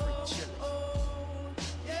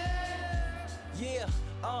 Yeah,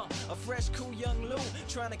 a fresh, cool young Lou,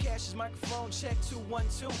 trying to cash his microphone check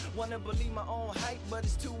 212. Wanna believe my own hype, but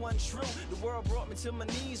it's too untrue. The world brought me to my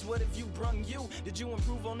knees. What have you brung you? Did you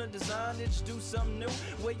improve on the design? Did you do something new?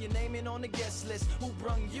 Where your name in on the guest list? Who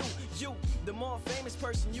brung you? You, the more famous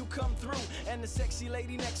person, you come through, and the sexy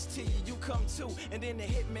lady next to you come too. And then the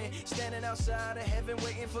hitman standing outside of heaven,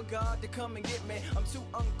 waiting for God to come and get me. I'm too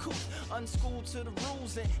uncouth, unschooled to the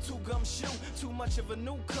rules, and too gumshoe. Too much of a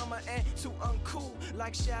newcomer and too uncool,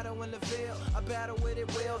 like Shadow in the Veil. I battle with it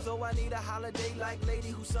well, though I need a holiday like Lady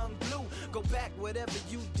Who Sung Blue. Go back, whatever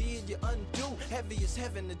you did, you undo. Heavy as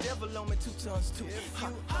heaven, the devil on me 2 tons too. If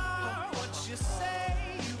you are what you say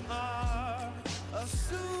you are, a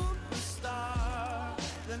superstar,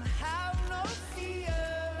 then have no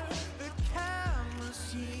fear. The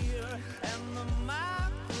camera's here and the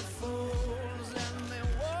microphones, and they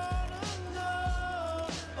wanna know.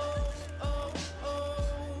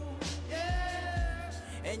 Yeah.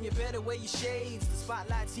 And you you better wear your shades. The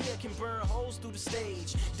spotlights here can burn holes through the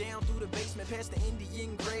stage. Down through the basement past the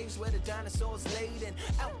Indian graves where the dinosaurs laid. And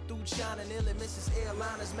out through China, nearly misses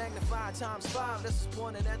airliners. Magnified times 5, this is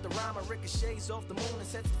pointed at the rhyme. Ricochets off the moon and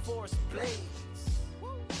sets the forest ablaze.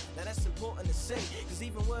 Now that's important to say, cause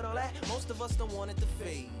even with all that, most of us don't want it to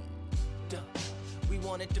fade. Duh. We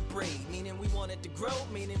want it to breed, meaning we want it to grow,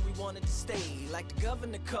 meaning we want it to stay. Like the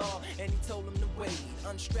governor called, and he told him to wait.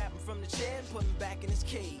 Unstrap him from the chair and put him back in his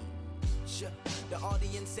cage. The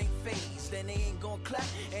audience ain't phased, and they ain't gon' clap,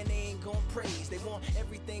 and they ain't gon' praise. They want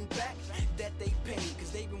everything back that they paid,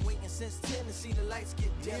 cause they've been waiting since 10 to see the lights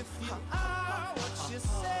get dim. If you are what you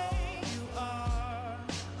say you are,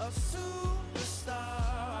 a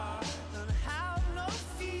superstar, don't have no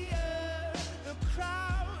fear. The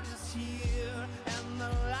crowd is here, and the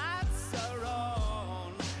lights are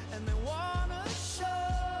on, and they wanna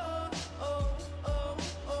show. Oh, oh,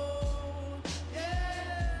 oh,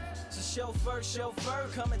 yeah. So chauffeur,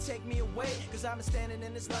 come and take me away, cause I've been standing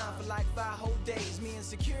in this line for like 5 whole days. Me and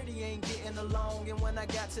security ain't getting along, and when I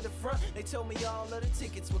got to the front, they told me all of the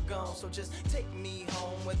tickets were gone. So just take me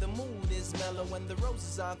home where the mood is mellow, when the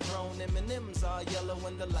roses are thrown, M&M's are yellow,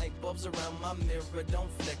 when the light bulbs around my mirror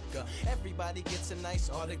don't flicker. Everybody gets a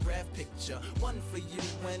nice autograph picture, one for you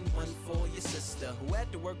and one for your sister, who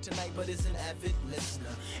had to work tonight but is an avid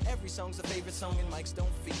listener. Every song's a favorite song and mics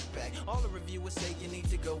don't feedback. All the reviewers say you need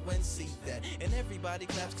to go and see that, and everybody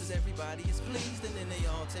claps cause everybody is pleased, and then they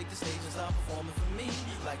all take the stage and start performing for me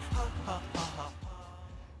like ha ha ha ha.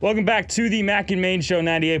 Welcome back to the Mac and Main Show,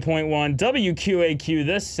 98.1 WQAQ,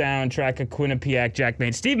 the soundtrack of Quinnipiac. Jack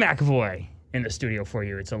Main, Steve McAvoy in the studio for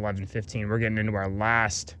you. It's 11:15. We're getting into our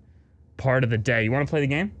last part of the day. You want to play the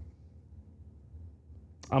game?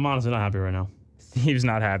 I'm honestly not happy right now. Steve's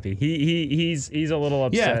not happy. He's a little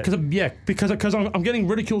upset. Because I'm getting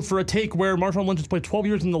ridiculed for a take where Marshawn Lynch has played 12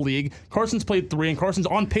 years in the league. Carson's played 3, and Carson's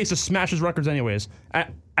on pace to smash his records anyways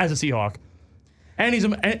as a Seahawk. And he's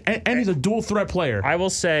a dual threat player. I will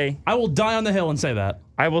say, I will die on the hill and say that.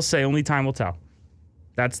 I will say only time will tell.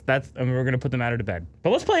 That's and we're gonna put the matter to bed. But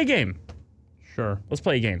let's play a game. Sure. Let's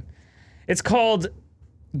play a game. It's called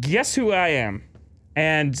Guess Who I Am.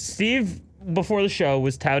 And Steve, before the show,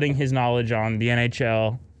 was touting his knowledge on the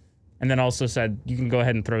NHL, and then also said you can go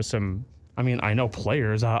ahead and throw some. I mean, I know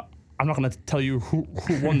players. I'm not going to tell you who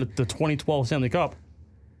won the 2012 Stanley Cup.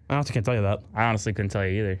 I honestly can't tell you that. I honestly couldn't tell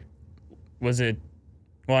you either. Was it?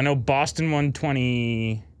 Well, I know Boston won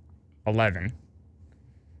 2011.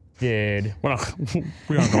 Did we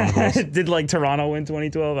aren't going to goals. Did like Toronto win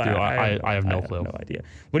 2012? Dude, I have no clue. I have no idea.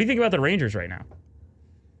 What do you think about the Rangers right now?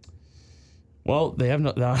 Well, they have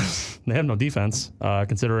no defense,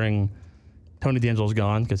 considering Tony DeAngelo's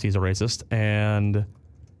gone because he's a racist, and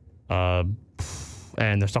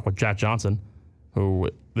they're stuck with Jack Johnson, who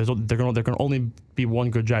there can only be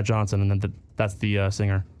one good Jack Johnson, and then that's the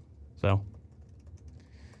singer. So,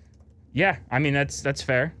 yeah, I mean that's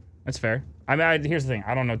fair. That's fair. I mean, here's the thing: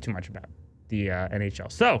 I don't know too much about the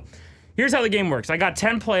NHL. So, here's how the game works. I got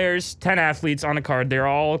 10 players, 10 athletes on a card. They're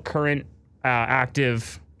all current,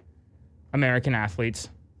 active American athletes.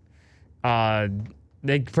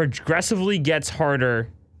 They progressively gets harder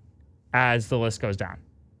as the list goes down.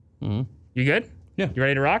 Mm-hmm. You good? Yeah. You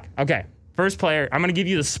ready to rock? Okay. First player. I'm gonna give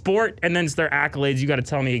you the sport and then it's their accolades. You got to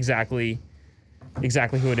tell me exactly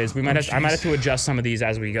who it is. I might have to adjust some of these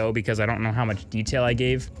as we go because I don't know how much detail I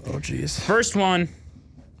gave. Oh jeez. First one.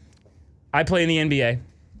 I play in the NBA.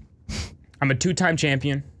 I'm a 2-time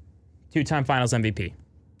champion, 2-time Finals MVP.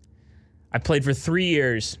 I played for 3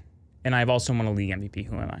 years. And I've also won a league MVP.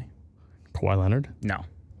 Who am I? Kawhi Leonard? No.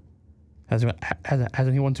 Hasn't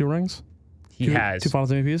he won 2 rings? He has. 2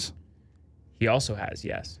 Finals MVPs? He also has,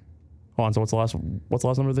 yes. Hold on, so what's the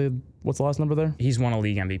last number there? He's won a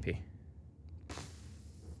league MVP.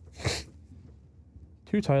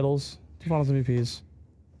 2 titles, 2 Finals MVPs,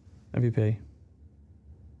 MVP.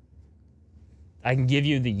 I can give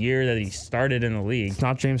you the year that he started in the league. It's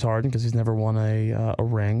not James Harden because he's never won a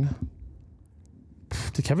ring.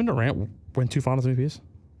 Did Kevin Durant win 2 Finals MVPs?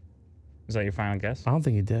 Is that your final guess? I don't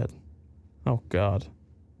think he did. Oh God!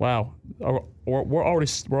 Wow, we're already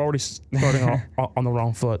starting on the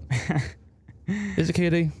wrong foot. Is it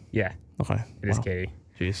KD? Yeah. Okay. It is KD.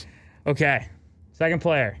 Jeez. Okay. Second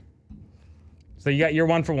player. So you're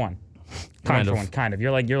 1 for 1. Kind of. For 1. Kind of.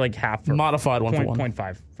 You're like half for modified 1 for 1.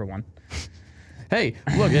 0.5 for 1. Hey,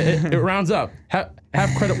 look, it rounds up.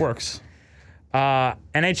 Half credit works.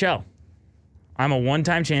 NHL. I'm a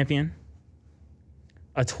 1-time champion,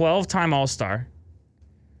 a 12-time All-Star,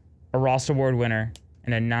 a Ross Award winner,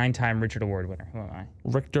 and a 9-time Richard Award winner. Who am I?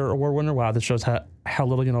 Richter Award winner? Wow, this shows how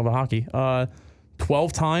little you know about hockey.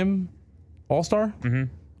 12-time All-Star? Mm-hmm.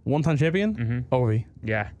 One-time champion? Mm-hmm. Ovi.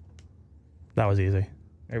 Yeah. That was easy.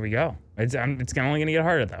 There we go. It's only going to get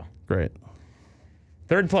harder, though. Great.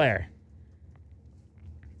 Third player.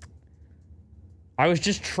 I was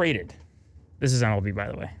just traded. This is MLB, by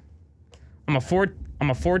the way. I'm a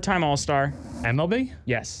four-time All-Star. MLB?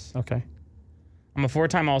 Yes. Okay. I'm a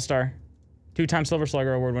 4-time All-Star, 2-time Silver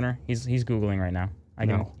Slugger Award winner. He's Googling right now.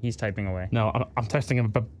 He's typing away. No, I'm texting him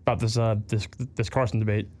about this Carson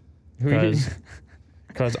debate.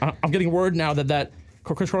 Because I'm getting word now that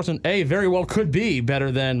Chris Carson very well could be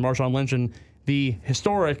better than Marshawn Lynch, and the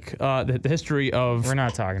historic the history of we're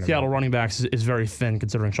not talking Seattle about running backs is very thin,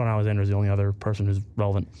 considering Sean Alexander is the only other person who's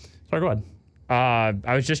relevant. Sorry, go ahead.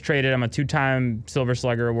 I was just traded. I'm a 2-time Silver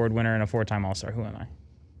Slugger Award winner and a 4-time All-Star. Who am I?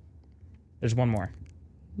 There's one more.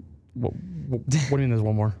 What do you mean there's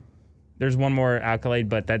one more? There's one more accolade,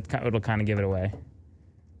 but it'll kind of give it away.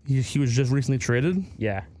 He was just recently traded?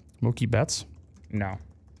 Yeah. Mookie Betts? No.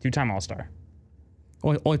 2-time All-Star.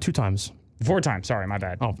 Only 2 times. 4 times. Sorry, my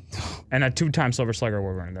bad. Oh. And a 2-time Silver Slugger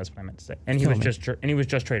Award winner. That's what I meant to say. And he was just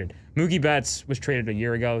traded. Mookie Betts was traded a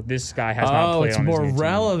year ago. This guy has not played on his new team. Oh, it's more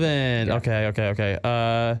relevant. Yeah.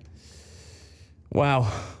 Okay. Wow.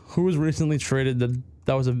 Who was recently traded?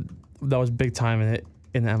 That was big time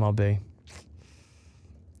in the MLB.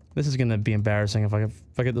 This is gonna be embarrassing if I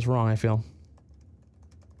get this wrong. I feel.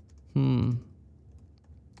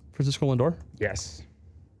 Francisco Lindor? Yes.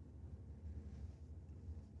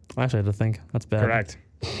 I actually had to think. That's bad. Correct.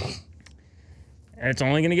 And it's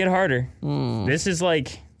only going to get harder. This is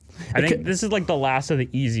like, I think this is like the last of the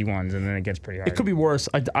easy ones, and then it gets pretty hard. It could be worse.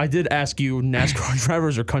 I did ask you NASCAR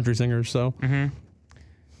drivers or country singers, so.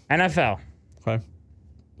 NFL. Okay.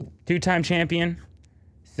 2-time champion,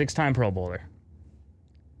 6-time Pro Bowler.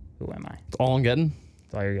 Who am I? That's all I'm getting?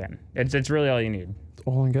 That's all you're getting. It's really all you need. That's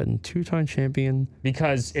all I'm getting. 2-time champion.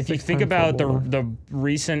 Because if you think about the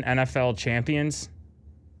recent NFL champions,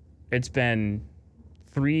 it's been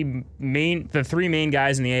the 3 main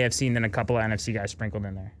guys in the AFC and then a couple of NFC guys sprinkled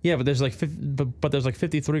in there. Yeah, but there's like there's like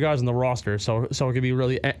 53 guys on the roster, so it could be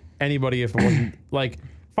really anybody if it wasn't like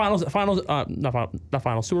not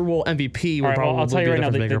finals, Super Bowl MVP would probably I'll tell you right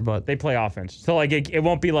now, but they play offense, so like it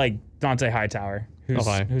won't be like Dante Hightower,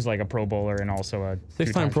 who's like a Pro Bowler and also a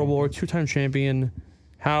 6-time Pro Bowler, 2-time champion.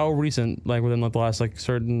 How recent? Like within like the last like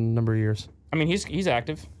certain number of years? I mean, he's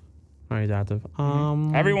active. Oh, he's active.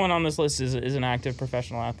 Everyone on this list is an active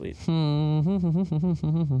professional athlete.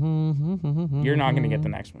 You're not going to get the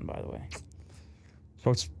next one, by the way.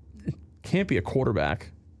 So it can't be a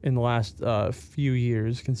quarterback in the last few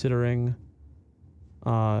years, considering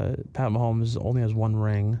Pat Mahomes only has 1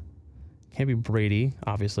 ring. Can't be Brady,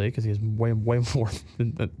 obviously, because he has way more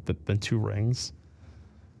than 2 rings.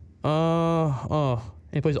 And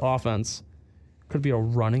he plays offense. Could be a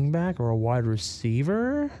running back or a wide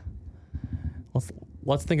receiver.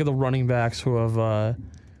 Let's think of the running backs who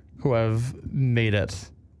have made it.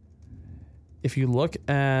 If you look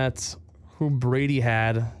at who Brady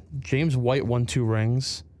had, James White won 2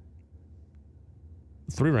 rings.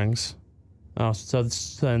 3 rings. Oh, so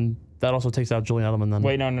then that also takes out Julian Edelman then.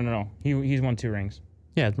 Wait, no. He's won 2 rings.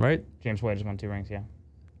 Yeah, right? James White has won 2 rings, yeah.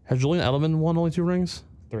 Has Julian Edelman won only 2 rings?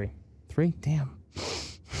 3. 3? Damn.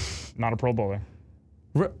 Not a Pro Bowler.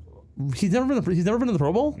 He's never been in the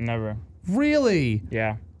Pro Bowl? Never. Really?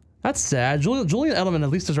 Yeah. That's sad. Julian Edelman at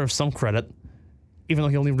least deserves some credit, even though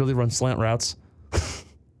he only really runs slant routes.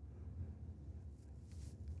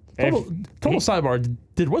 Total sidebar.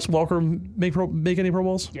 Did Wes Welker make any Pro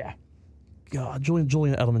Bowls? Yeah. God, Julian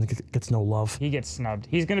Edelman gets no love. He gets snubbed.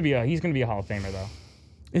 He's gonna be a Hall of Famer though.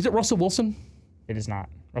 Is it Russell Wilson? It is not.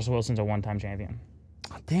 Russell Wilson's a 1-time champion.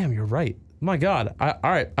 Oh, damn, you're right. My God. All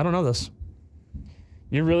right, I don't know this.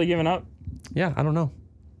 You're really giving up? Yeah, I don't know.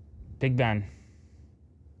 Big Ben.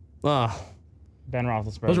 Ben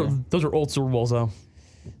Roethlisberger. Those are old Super Bowls though.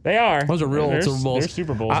 They are. Those are real old Super Bowls. They're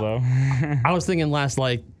Super Bowls though. I was thinking last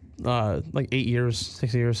like 8 years,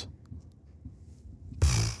 6 years.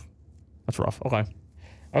 That's rough.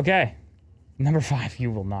 Okay. Number 5. You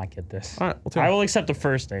will not get this. All right. I will accept the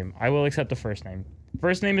first name.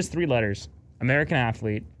 First name is 3 letters. American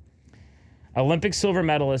athlete. Olympic silver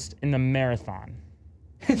medalist in the marathon.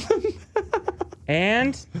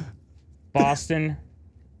 And Boston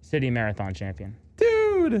City Marathon champion.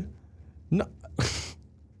 Dude. No.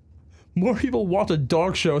 More people watch a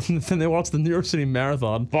dog show than they watch the New York City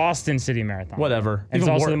Marathon. Boston City Marathon. Whatever. And it's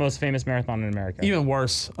also the most famous marathon in America. Even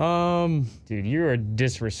worse. Dude, you are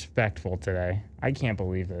disrespectful today. I can't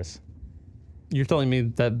believe this. You're telling me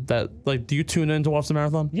that like, do you tune in to watch the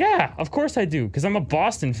marathon? Yeah, of course I do, because I'm a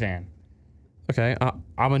Boston fan. Okay,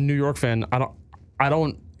 I'm a New York fan. I I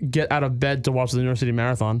don't get out of bed to watch the New York City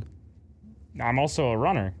Marathon. I'm also a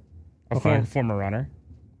runner, former runner.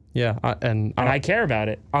 Yeah, and I care about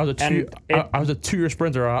it. I was a 2-year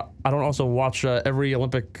sprinter. I don't also watch every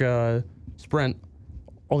Olympic sprint,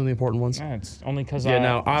 only the important ones. Yeah, it's only because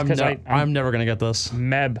I'm never gonna get this.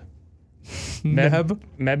 Meb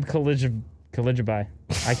Kalijabai.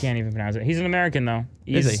 I can't even pronounce it. He's an American though.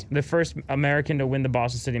 He's the first American to win the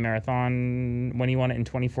Boston City Marathon when he won it in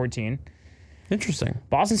 2014. Interesting.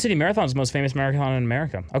 Boston City Marathon is the most famous marathon in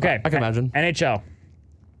America. Okay, I can imagine. NHL.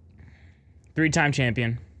 3-time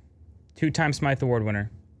champion, 2-time Smythe Award winner,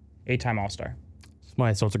 8-time All-Star.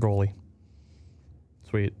 Smythe, so it's a goalie.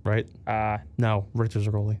 Sweet, right? No, Richter's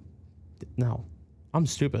a goalie. No, I'm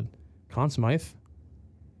stupid. Conn Smythe?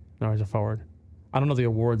 No, he's a forward. I don't know the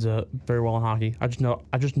awards very well in hockey. I just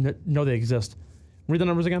know they exist. Read the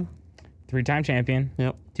numbers again. 3-time champion.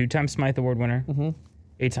 Yep. 2-time Smythe Award winner.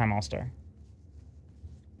 8-time All-Star.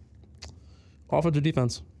 Offense or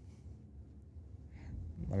defense?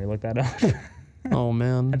 Let me look that up. Oh,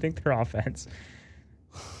 man. I think they're offense.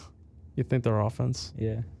 You think they're offense?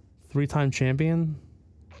 Yeah. 3-time champion?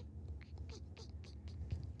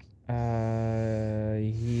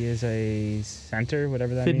 He is a center,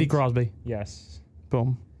 whatever that means. Sidney Crosby. Yes.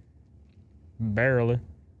 Boom. Barely.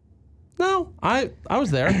 No, I was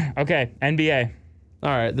there. Okay, NBA. All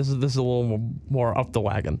right, this is a little more up the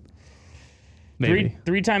wagon. Maybe.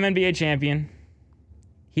 3-time NBA champion.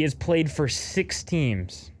 He has played for 6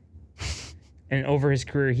 teams. And over his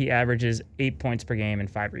career, he averages 8 points per game and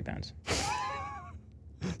 5 rebounds.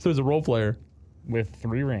 So he's a role player. With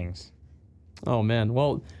 3 rings. Oh, man.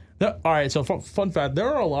 Well, all right, so fun fact, there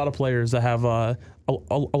are a lot of players that have a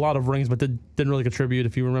lot of rings but didn't really contribute.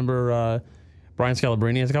 If you remember, Brian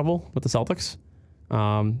Scalabrine has a couple with the Celtics.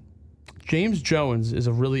 James Jones is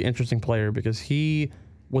a really interesting player because he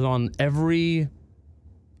was on every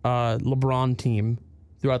LeBron team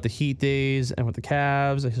throughout the Heat days and with the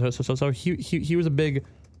Cavs. So he was a big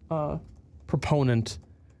proponent,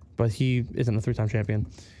 but he isn't a 3-time champion.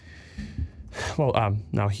 Well,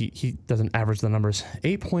 no, he doesn't average the numbers.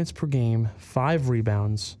 8 points per game, 5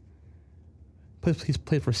 rebounds. He's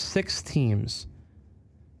played for 6 teams.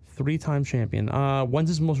 3-time champion. When's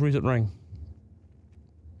his most recent ring?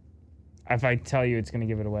 If I tell you, it's going to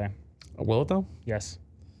give it away. Will it, though? Yes.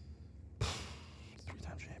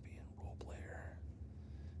 3-time champion, role player.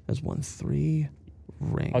 Has won 3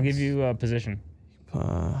 rings. I'll give you a position.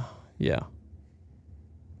 Yeah.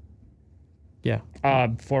 Yeah.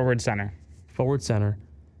 Forward center. Forward center.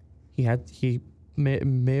 He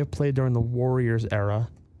may have played during the Warriors era.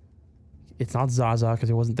 It's not Zaza because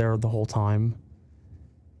he wasn't there the whole time.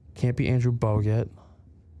 Can't be Andrew Bogut.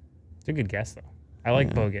 It's a good guess, though. I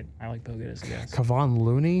like Bogut. I like Bogut as a guess. Kevon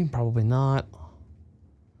Looney? Probably not.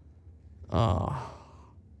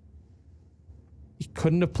 He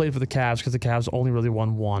couldn't have played for the Cavs because the Cavs only really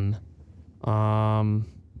won 1. I'm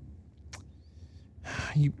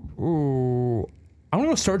going to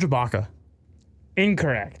go Serge Ibaka.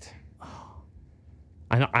 Incorrect.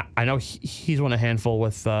 I know he's won a handful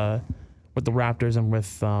with the Raptors and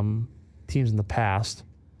with teams in the past.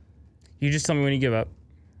 You just tell me when you give up.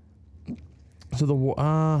 So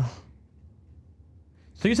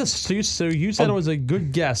you said it was a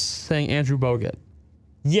good guess saying Andrew Bogut.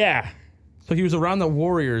 Yeah. So he was around the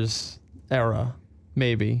Warriors era,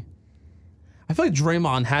 maybe. I feel like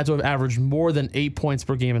Draymond had to have averaged more than 8 points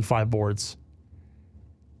per game and 5 boards.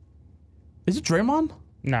 Is it Draymond?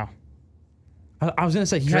 No. I was gonna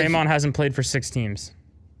say Draymond hasn't played for 6 teams.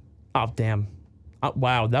 Oh damn!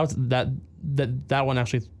 Wow, that one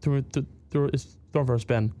actually is thrown for a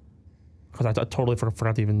spin because I totally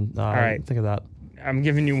forgot to even think of that. I'm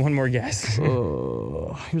giving you one more guess. He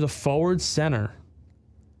was a forward center.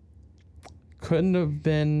 Couldn't have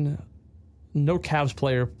been. No Cavs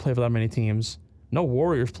player played for that many teams. No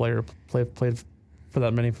Warriors player played for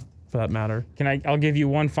that many, for that matter. I'll give you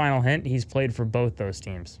one final hint. He's played for both those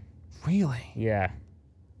teams. Really? Yeah.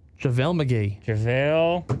 JaVale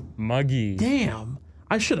McGee. Damn.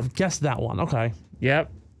 I should have guessed that one. Okay.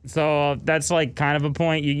 Yep. So that's like kind of a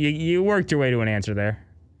point. You worked your way to an answer there.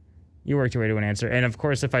 You worked your way to an answer. And of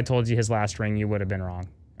course, if I told you his last ring, you would have been wrong.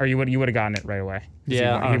 Or you would have gotten it right away.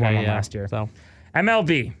 Yeah. He won one last year. So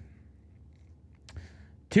MLB.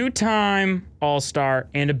 2-time All-Star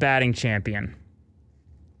and a batting champion.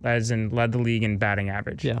 As in led the league in batting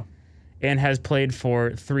average. Yeah. And has played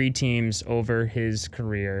for 3 teams over his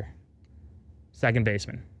career. Second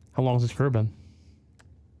baseman. How long has his career been?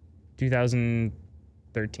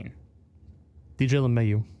 2013. DJ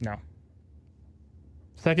LeMahieu. No.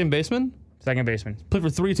 Second baseman? Second baseman. Played for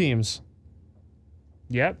 3 teams.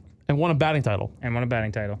 Yep. And won a batting title.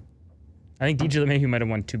 I think DJ LeMahieu might have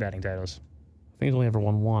won 2 batting titles. I think he's only ever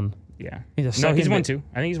won 1. Yeah. He's he's won 2.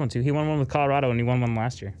 I think he's won 2. He won 1 with Colorado and he won 1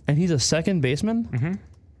 last year. And he's a second baseman? Mm-hmm.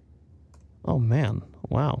 Oh, man.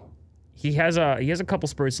 Wow. He has a couple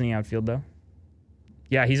spurts in the outfield, though.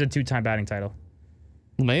 Yeah, he's a 2-time batting title.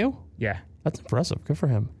 LeMahieu? Yeah. That's impressive. Good for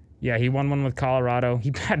him. Yeah, he won 1 with Colorado. He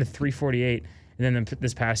batted .348, and then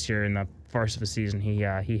this past year in the farce of a season, he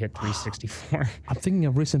hit .364. I'm thinking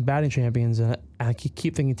of recent batting champions, and I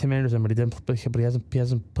keep thinking Tim Anderson, but he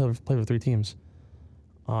hasn't played for 3 teams.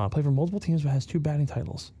 Played for multiple teams, but has 2 batting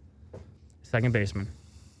titles. Second baseman.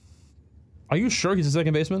 Are you sure he's a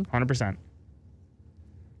second baseman? 100%.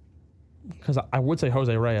 Because I would say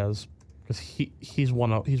Jose Reyes, because he's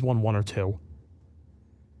won 1 or 2.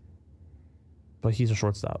 But he's a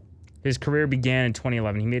shortstop. His career began in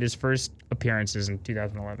 2011. He made his first appearances in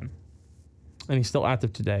 2011. And he's still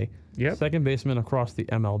active today. Yep. Second baseman across the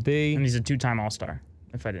MLB. And he's a 2-time All-Star,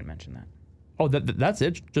 if I didn't mention that. Oh, that's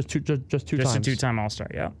it? Just two times? Just a 2-time All-Star,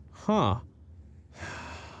 yeah. Huh.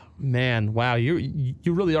 Man, wow. You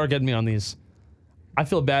really are getting me on these. I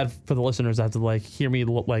feel bad for the listeners that have to hear me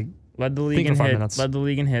led the league in hits. Led the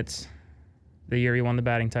league in hits. The year he won the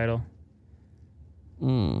batting title.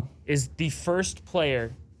 Is the first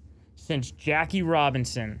player since Jackie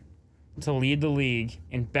Robinson to lead the league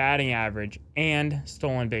in batting average and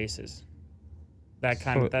stolen bases. That's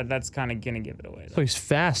kind of gonna give it away. So he's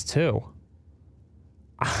fast too.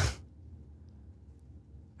 I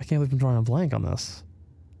can't believe I'm drawing a blank on this.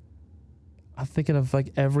 I'm thinking of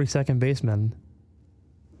every second baseman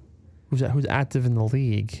who's active in the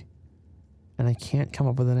league, and I can't come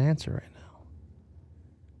up with an answer right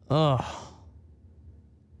now. Ugh.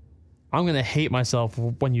 I'm gonna hate myself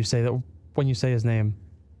when you say that. When you say his name,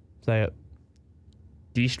 say it.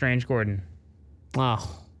 D. Strange Gordon.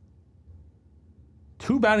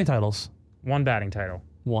 2 batting titles. 1 batting title.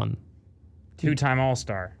 1. 2-time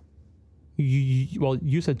All-Star.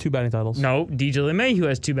 You said 2 batting titles. No, DJ LeMahieu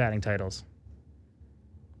has 2 batting titles.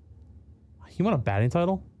 He won a batting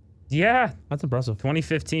title? Yeah. That's impressive.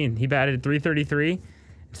 2015. He batted .333,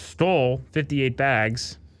 stole 58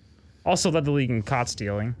 bags, also led the league in caught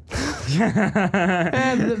stealing.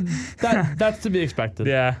 And that's to be expected.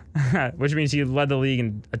 Yeah. Which means he led the league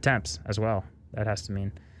in attempts as well. That has to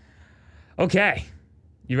mean. Okay.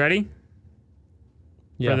 You ready?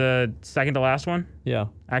 Yeah. For the second to last one? Yeah.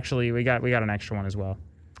 Actually, we got an extra one as well.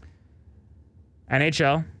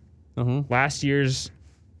 NHL. Last year's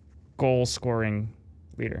goal scoring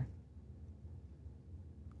leader.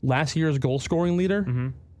 Last year's goal scoring leader? Mm-hmm.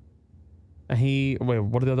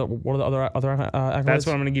 What are the other accolades? That's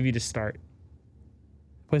what I'm going to give you to start.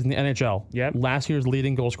 Plays in the NHL. Yep. Last year's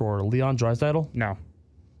leading goal scorer, Leon Draisaitl? No.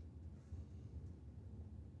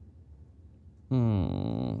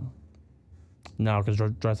 No, because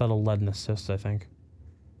Draisaitl led in assists, I think.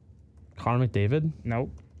 Connor McDavid?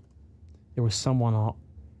 Nope. It was someone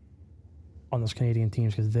on those Canadian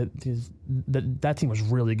teams because that team was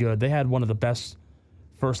really good. They had one of the best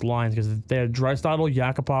first lines because they had Draisaitl,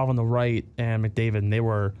 Yakupov on the right, and McDavid, and they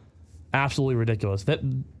were absolutely ridiculous.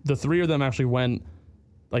 The 3 of them actually went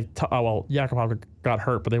Yakupov got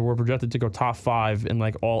hurt, but they were projected to go top 5 in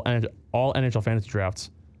all NHL fantasy drafts,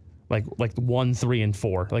 like 1, 3, and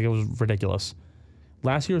 4. It was ridiculous.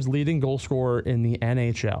 Last year's leading goal scorer in the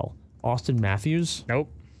NHL, Austin Matthews.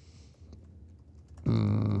 Nope.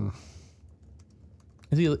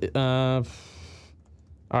 Is he? All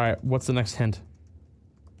right. What's the next hint?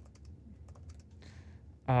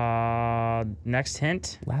 Next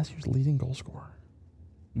hint. Last year's leading goal scorer.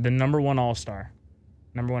 The number 1 All-Star.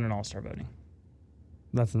 Number 1 in All-Star voting.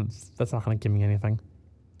 That's not going to give me anything.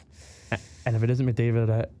 And if it isn't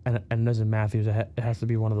McDavid and it isn't Matthews, it has to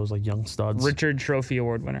be one of those young studs. Richard Trophy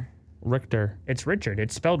Award winner. Richter. It's Richard.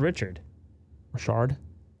 It's spelled Richard. Richard?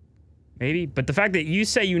 Maybe. But the fact that you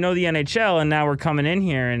say you know the NHL and now we're coming in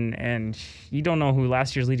here and you don't know who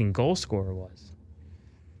last year's leading goal scorer was.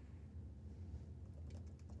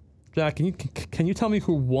 Jack, can you tell me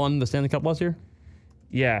who won the Stanley Cup last year?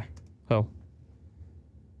 Yeah. Who?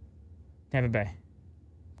 Tampa Bay.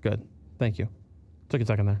 Good. Thank you. Took a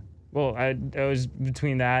second there. Well, I was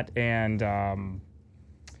between that and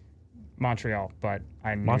Montreal, but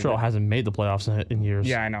I knew Montreal hasn't made the playoffs in years.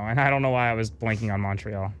 Yeah, I know, and I don't know why I was blanking on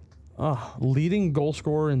Montreal. Leading goal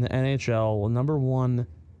scorer in the NHL, number 1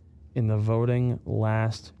 in the voting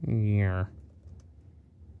last year.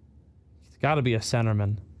 He's got to be a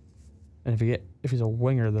centerman. And if he's a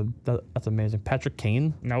winger, that's amazing. Patrick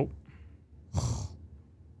Kane? Nope. God,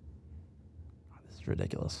 this is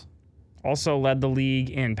ridiculous. Also led the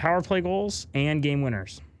league in power play goals and game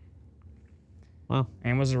winners. Wow.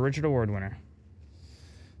 And was a Richard Award winner.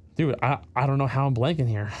 Dude, I don't know how I'm blanking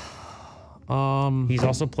here. He's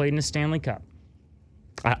also played in the Stanley Cup.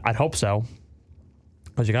 I'd hope so.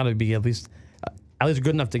 Because you got to be at least good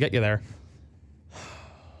enough to get you there.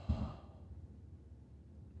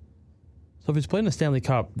 So if he's played in the Stanley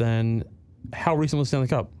Cup, then how recent was the Stanley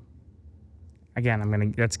Cup?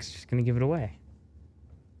 Again, that's just gonna give it away.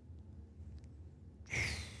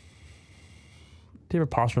 David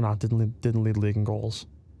Pastrnak didn't lead the league in goals.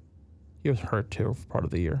 He was hurt too for part of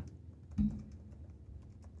the year.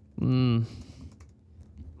 Can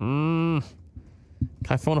I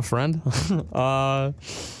phone a friend? All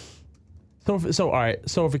right.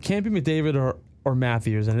 So if it can't be McDavid or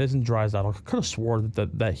Matthews and it isn't Draisaitl, I could have sworn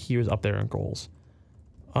that he was up there in goals.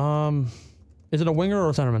 Is it a winger or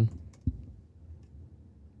a centerman?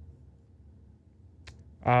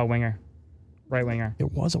 Winger. Right winger. It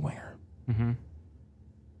was a winger. Mm-hmm.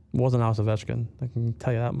 It wasn't Alex Ovechkin. I can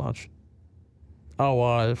tell you that much.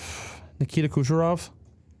 Oh, Nikita Kucherov?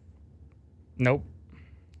 Nope.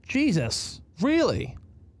 Jesus. Really?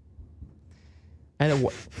 And I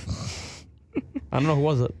don't know who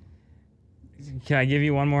was it. Can I give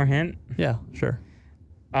you one more hint? Yeah, sure.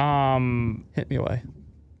 Hit me away.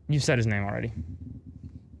 You said his name already.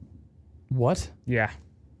 What? Yeah.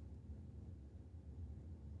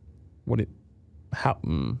 How?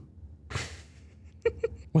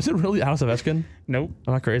 Was it really Alex Ovechkin? Nope.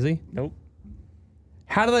 Am I crazy? Nope.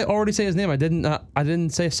 How did I already say his name? I didn't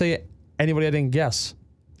say anybody I didn't guess.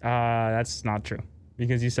 That's not true.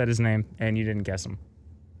 Because you said his name and you didn't guess him.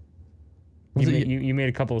 You made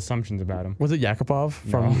a couple assumptions about him. Was it Yakupov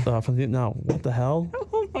from the? No. What the hell?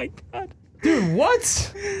 Oh my god, dude!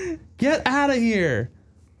 What? Get out of here!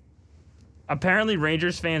 Apparently,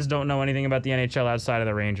 Rangers fans don't know anything about the NHL outside of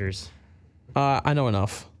the Rangers. I know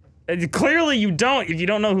enough. Clearly, you don't. If you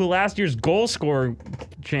don't know who last year's goal scorer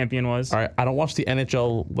champion was. All right, I don't watch the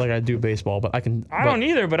NHL like I do baseball, but I can. I don't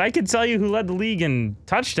either, but I can tell you who led the league in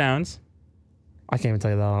touchdowns. I can't even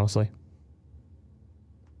tell you that honestly.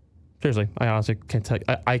 Seriously, I honestly can't tell.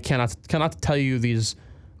 I cannot tell you these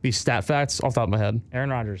stat facts off the top of my head. Aaron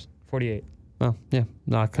Rodgers, 48. Oh yeah,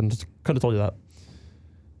 no, I couldn't have told you that.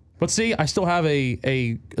 But see, I still have a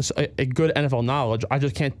good NFL knowledge. I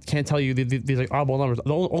just can't tell you these like oddball numbers.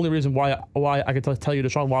 The only reason why I could tell you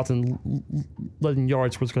Deshaun Watson led in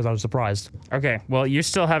yards was because I was surprised. Okay, well you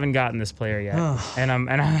still haven't gotten this player yet, and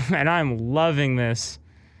I'm loving this.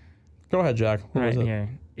 Go ahead, Jack. Who right is it? Here,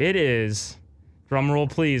 it is. Drum roll,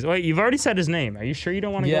 please. Wait, you've already said his name. Are you sure you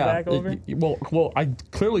don't want to go back over? Well, I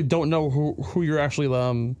clearly don't know who you're actually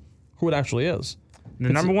who it actually is. The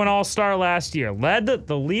number one All-Star last year, led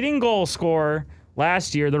the leading goal scorer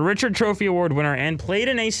last year, the Richard Trophy Award winner, and played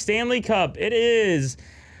in a Stanley Cup. It is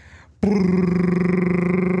David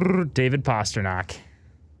Pastrnak.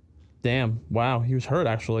 Damn! Wow, he was hurt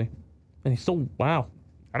actually, and he's still wow.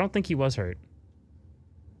 I don't think he was hurt.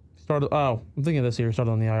 I'm thinking of this year. He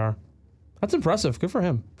started on the IR. That's impressive. Good for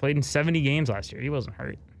him. Played in 70 games last year. He wasn't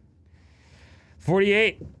hurt.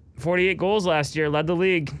 48 goals last year. Led the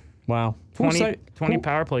league. Wow. 20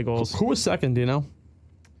 power play goals. Who was second? Do you know?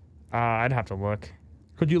 I'd have to look.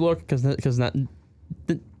 Could you look? Because now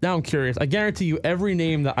I'm curious. I guarantee you every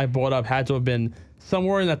name that I brought up had to have been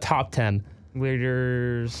somewhere in the top 10.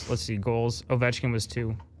 Leaders. Let's see. Goals. Ovechkin was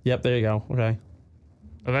 2. Yep. There you go. Okay.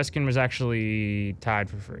 Ovechkin was actually tied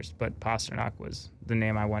for first, but Pastrnak was the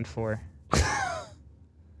name I went for.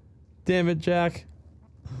 Damn it, Jack.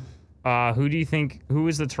 Who do you think? Who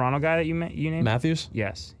was the Toronto guy that you named? Matthews.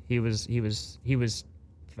 Yes, he was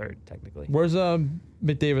third technically. Where's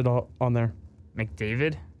McDavid on there?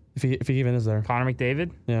 McDavid. If he even is there. Connor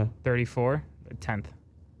McDavid. Yeah. 34, 10th.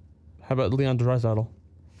 How about Leon Draisaitl?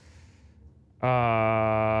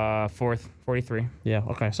 4th, 43. Yeah.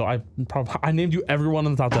 Okay. So I named you everyone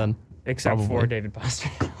in the top 10 except for David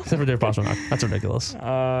Pastrnak. Except for David Pastrnak. That's ridiculous.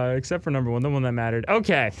 Except for number one, the one that mattered.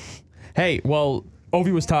 Okay. Hey, well,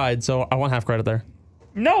 Ovi was tied, so I want half credit there.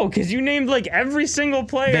 No, because you named like every single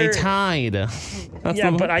player. They tied.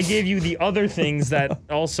 Yeah, but I gave you the other things that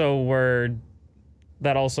also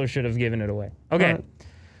should have given it away. Okay. Right.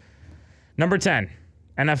 Number 10,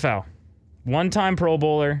 NFL. 1-time Pro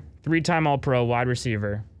Bowler, 3-time All-Pro wide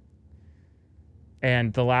receiver.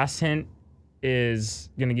 And the last hint is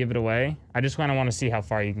going to give it away. I just kind of want to see how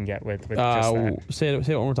far you can get with just that. Say it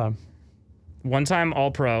one more time. 1-time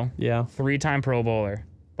All-Pro. Yeah. 3-time Pro Bowler.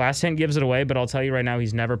 Last hint gives it away, but I'll tell you right now,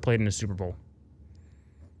 he's never played in a Super Bowl.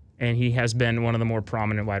 And he has been one of the more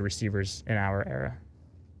prominent wide receivers in our era.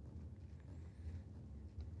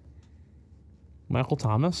 Michael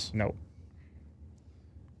Thomas? No.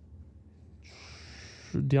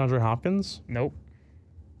 DeAndre Hopkins? Nope.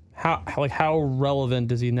 How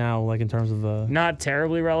relevant is he now, like in terms of the? Not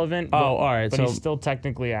terribly relevant. Oh, all right. But he's still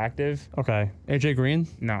technically active. Okay. AJ Green?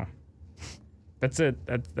 No. That's it.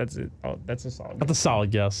 That's it. Oh, that's a solid. That's a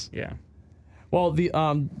solid guess. Yeah. Well, the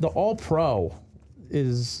All Pro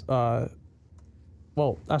is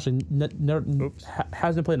well, actually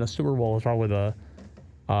hasn't played in a Super Bowl. Is probably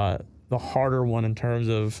the harder one in terms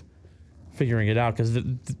of figuring it out, because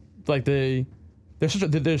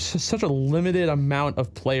there's such a limited amount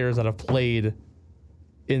of players that have played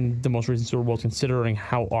in the most recent Super Bowl, considering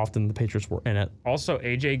how often the Patriots were in it. Also,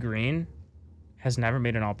 AJ Green has never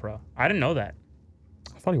made an All Pro. I didn't know that.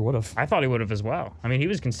 I thought he would have. I thought he would have as well. I mean, he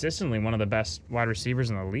was consistently one of the best wide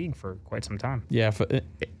receivers in the league for quite some time. Yeah,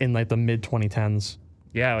 in like the mid 2010s.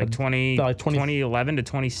 Yeah, like 2011 to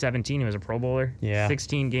 2017, he was a Pro Bowler. Yeah.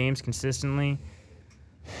 16 games consistently.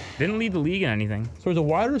 Didn't lead the league in anything. So he's a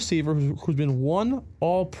wide receiver who's been one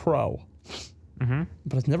All-Pro, but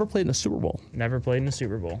has never played in a Super Bowl. Never played in a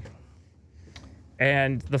Super Bowl.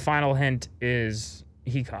 And the final hint is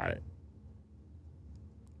he caught it.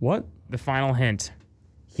 What? The final hint,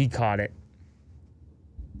 he caught it.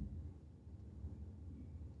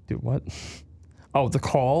 Dude, what? Oh, the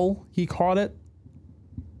call, he caught it?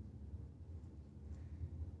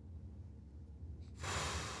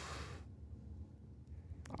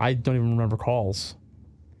 I don't even remember calls.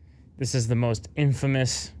 This is the most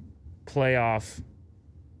infamous playoff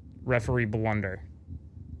referee blunder.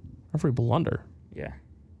 Referee blunder? Yeah.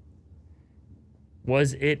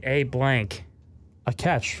 Was it a blank? A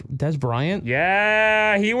catch. Des Bryant?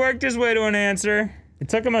 Yeah, he worked his way to an answer. It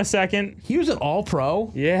took him a second. He was an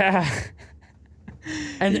All-Pro? Yeah.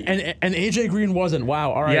 and AJ Green wasn't.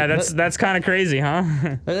 Wow. All right. Yeah, that's kind of crazy, huh?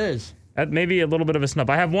 It is. That may be a little bit of a snub.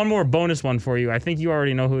 I have one more bonus one for you. I think you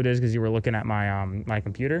already know who it is because you were looking at my my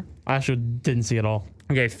computer. I actually didn't see it all.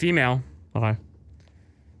 Okay, female. Okay.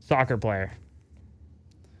 Soccer player.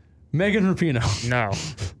 Megan Rapinoe. No.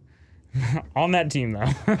 On that team,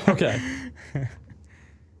 though. Okay.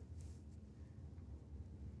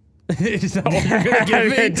 Is that what you're going to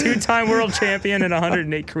give me? Two-time world champion and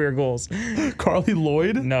 108 career goals. Carly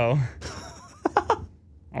Lloyd? No.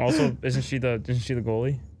 Also, isn't she the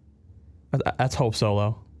goalie? That's Hope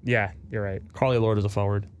Solo. Yeah, you're right. Carly Lloyd is a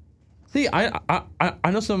forward. See, I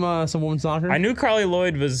know some women's soccer. I knew Carly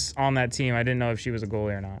Lloyd was on that team. I didn't know if she was a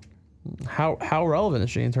goalie or not. How relevant is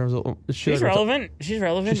she in terms of? She's relevant. She's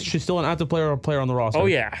relevant. She's still an active player or a player on the roster. Oh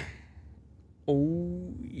yeah.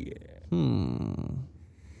 Oh yeah.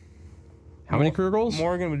 How many career goals?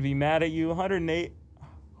 Morgan would be mad at you. 108.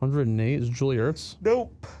 108 is Julie Ertz.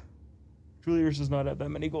 Nope. Julie Ertz does not have that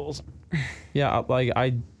many goals. Yeah, like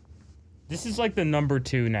This is like the number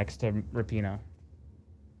 2 next to Rapinoe.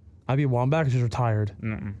 Abby Wambach is just retired.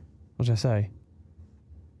 Mm-mm. What did I say?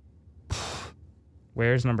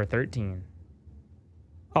 Where's number 13?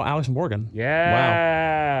 Oh, Alex Morgan.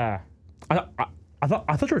 Yeah. Wow. I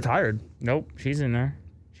thought you retired. Nope, she's in there.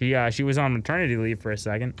 She was on maternity leave for a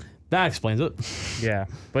second. That explains it. Yeah,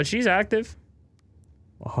 but she's active.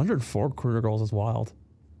 104 career goals is wild.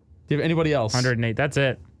 Do you have anybody else? 108. That's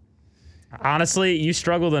it. Honestly, you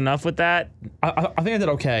struggled enough with that. I think I did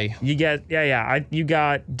okay. You got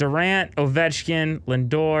Durant, Ovechkin,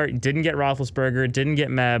 Lindor. Didn't get Roethlisberger. Didn't get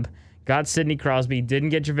Meb. Got Sidney Crosby. Didn't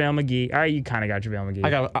get JaVale McGee. All right, you kind of got JaVale McGee.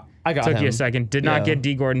 I got took him. You a second. Did not get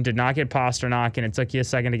D. Gordon. Did not get Pasternak, and it took you a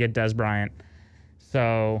second to get Des Bryant.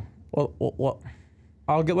 So well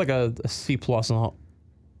I'll get like a C+ on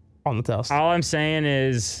the test. All I'm saying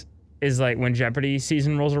is like when Jeopardy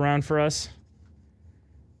season rolls around for us,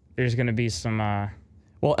 there's gonna be some.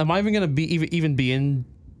 Well, am I even gonna be even be in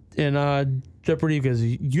Jeopardy, because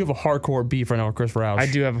you have a hardcore beef right now with Chris Roush? I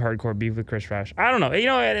do have a hardcore beef with Chris Roush. I don't know. You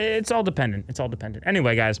know, it's all dependent. It's all dependent.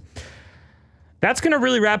 Anyway, guys, that's gonna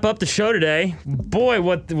really wrap up the show today. Boy,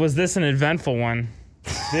 what was this an eventful one.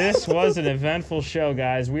 This was an eventful show,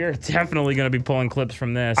 guys. We are definitely going to be pulling clips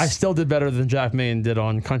from this. I still did better than Jack Maine did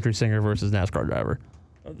on Country Singer versus NASCAR Driver.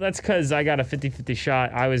 That's because I got a 50-50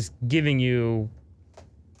 shot. I was giving you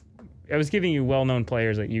well-known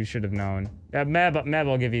players that you should have known. Mab,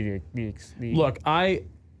 I'll give you the Look,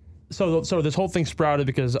 so this whole thing sprouted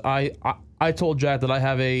because I told Jack that I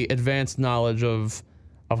have a advanced knowledge of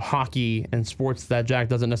hockey and sports that Jack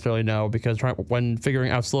doesn't necessarily know, because when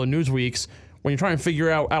figuring out slow news weeks, when you're trying to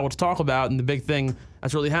figure out what to talk about, and the big thing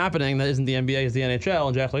that's really happening that isn't the NBA is the NHL,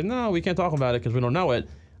 and Jack's like, no, we can't talk about it because we don't know it.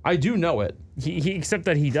 I do know it. He except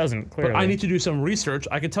that he doesn't, clearly. But I need to do some research.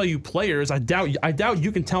 I can tell you players. I doubt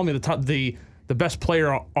you can tell me the best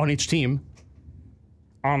player on each team.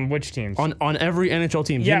 On which teams? On every NHL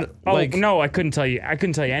team. Yeah. No, I couldn't tell you. I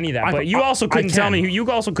couldn't tell you any of that. But you also couldn't tell me. You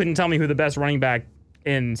also couldn't tell me who the best running back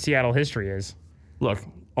in Seattle history is. Look,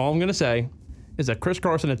 all I'm gonna say is that Chris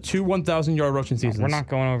Carson had 2 1,000-yard rushing seasons. We're not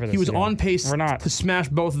going over this. He was again. on pace We're not. to smash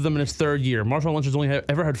both of them in his third year. Marshawn Lynch has only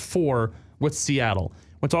ever had 4 with Seattle.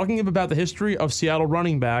 When talking about the history of Seattle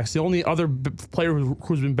running backs, the only other player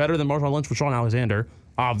who's been better than Marshawn Lynch was Shaun Alexander,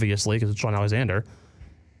 obviously, because it's Shaun Alexander.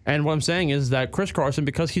 And what I'm saying is that Chris Carson,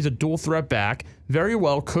 because he's a dual threat back, very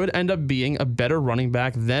well could end up being a better running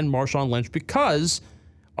back than Marshawn Lynch because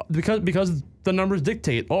the numbers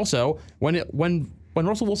dictate. Also, when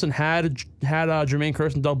Russell Wilson had Jermaine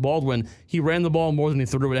Kearse and Doug Baldwin, he ran the ball more than he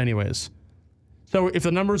threw it anyways. So if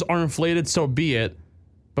the numbers are inflated, so be it.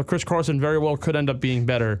 But Chris Carson very well could end up being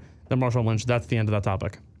better than Marshawn Lynch. That's the end of that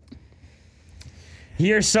topic.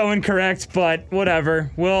 You're so incorrect, but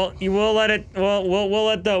whatever. We'll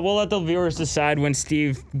let the viewers decide when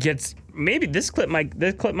Steve gets. Maybe this clip might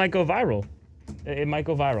go viral. It might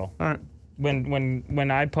go viral. All right. When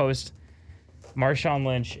I post, Marshawn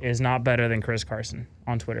Lynch is not better than Chris Carson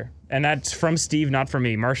on Twitter, and that's from Steve, not from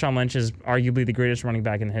me. Marshawn Lynch is arguably the greatest running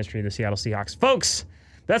back in the history of the Seattle Seahawks, folks.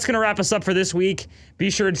 That's going to wrap us up for this week. Be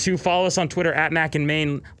sure to follow us on Twitter at Mac and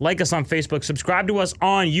Main, like us on Facebook, subscribe to us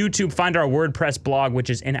on YouTube, find our WordPress blog, which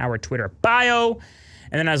is in our Twitter bio.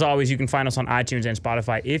 And then, as always, you can find us on iTunes and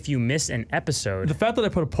Spotify if you miss an episode. The fact that I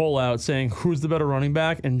put a poll out saying who's the better running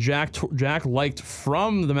back, and Jack liked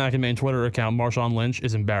from the Mac and Main Twitter account Marshawn Lynch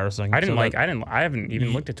is embarrassing. I haven't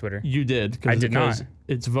even looked at Twitter. You did. I did not.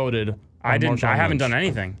 It's voted. I haven't done Lynch.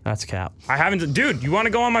 anything. That's cap. I haven't. Dude, you want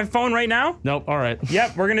to go on my phone right now? Nope. All right.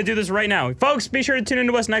 Yep, we're going to do this right now. Folks, be sure to tune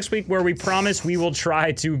into us next week where we promise we will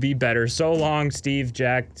try to be better. So long, Steve,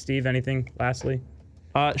 Jack. Steve, anything lastly?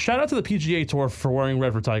 Shout out to the PGA Tour for wearing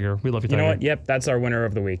red for Tiger. We love you, Tiger. You know what? Yep, that's our winner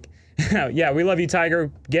of the week. Yeah, we love you,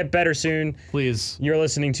 Tiger. Get better soon. Please. You're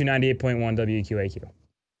listening to 98.1 WQAQ.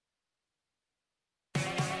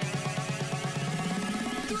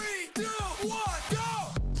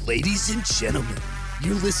 Ladies and gentlemen,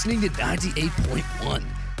 you're listening to 98.1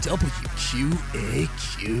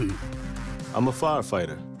 WQAQ. I'm a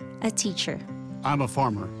firefighter. A teacher. I'm a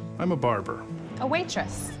farmer. I'm a barber. A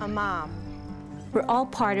waitress. A mom. We're all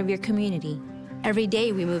part of your community. Every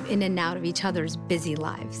day we move in and out of each other's busy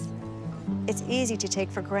lives. It's easy to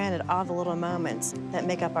take for granted all the little moments that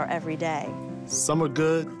make up our everyday. Some are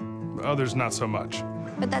good, others not so much.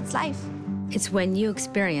 But that's life. It's when you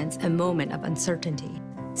experience a moment of uncertainty.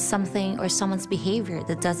 Something or someone's behavior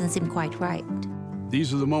that doesn't seem quite right.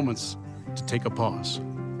 These are the moments to take a pause.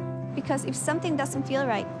 Because if something doesn't feel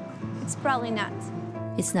right, it's probably not.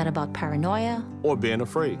 It's not about paranoia or being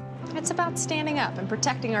afraid. It's about standing up and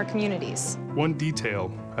protecting our communities. One detail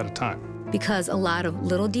at a time. Because a lot of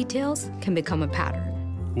little details can become a pattern.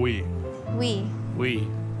 We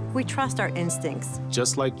trust our instincts.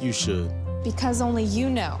 Just like you should. Because only you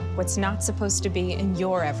know what's not supposed to be in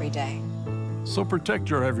your everyday. So protect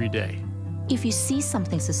your everyday. If you see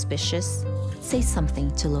something suspicious, say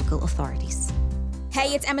something to local authorities.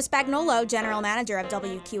 Hey, it's Emma Spagnolo, General Manager of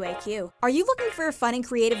WQAQ. Are you looking for a fun and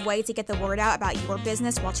creative way to get the word out about your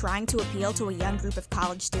business while trying to appeal to a young group of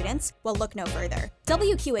college students? Well, look no further.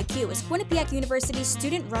 WQAQ is Quinnipiac University's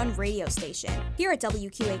student-run radio station. Here at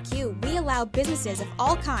WQAQ, we allow businesses of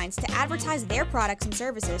all kinds to advertise their products and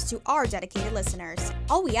services to our dedicated listeners.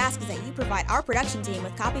 All we ask is that you provide our production team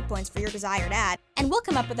with copy points for your desired ad, and we'll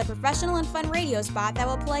come up with a professional and fun radio spot that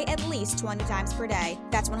will play at least 20 times per day.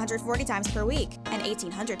 That's 140 times per week, and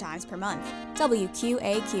 1,800 times per month.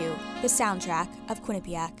 WQAQ, the soundtrack of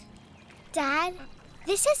Quinnipiac. Dad,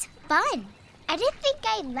 this is fun. I didn't think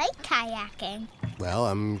I'd like kayaking. Well,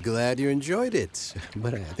 I'm glad you enjoyed it,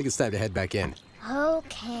 but I think it's time to head back in.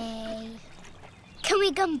 Okay. Can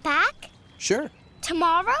we come back? Sure.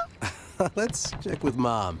 Tomorrow? Let's check with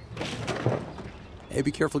Mom. Hey,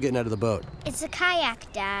 be careful getting out of the boat. It's a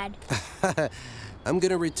kayak, Dad. I'm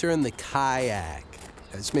gonna return the kayak.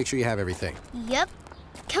 Just make sure you have everything. Yep.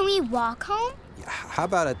 Can we walk home? How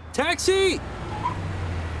about a taxi?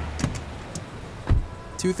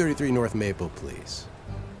 233 North Maple, please.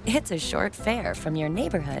 It's a short fare from your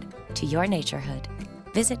neighborhood to your naturehood.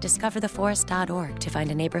 Visit discovertheforest.org to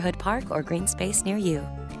find a neighborhood park or green space near you.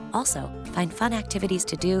 Also, find fun activities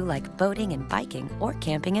to do like boating and biking or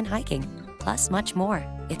camping and hiking, plus much more.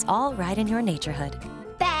 It's all right in your naturehood.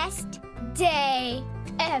 Best day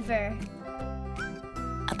ever.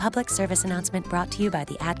 A public service announcement brought to you by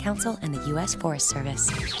the Ad Council and the U.S. Forest Service.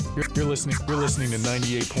 You're listening to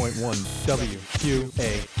 98.1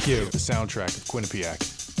 WQAQ, the soundtrack of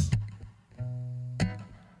Quinnipiac.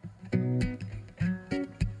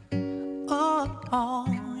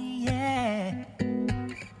 Oh.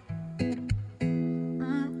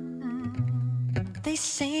 They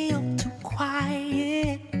say I'm too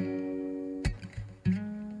quiet.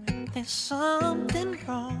 There's something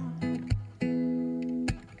wrong,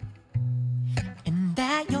 and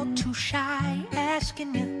that you're too shy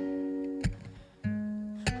asking you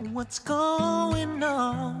what's going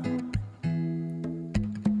on.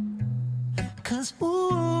 'Cause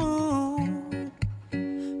ooh,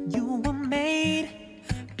 you were made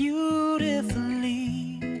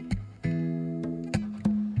beautifully.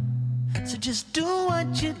 So just do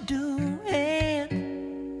what you do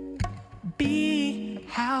and be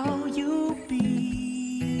how you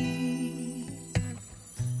be.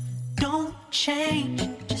 Don't change,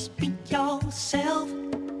 just be yourself.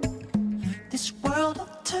 This world will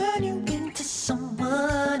turn you into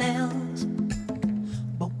someone else.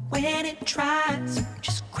 But when it tries,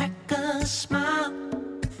 just crack a smile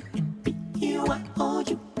and be you, I owe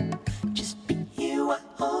you. Just be you, I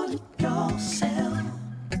owe you yourself.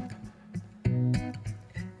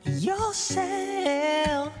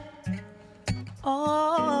 Yourself.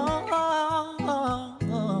 Oh.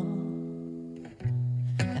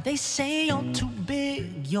 They say you're too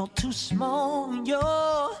big, you're too small,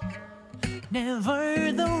 you're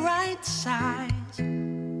never the right size.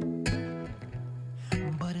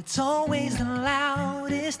 But it's always the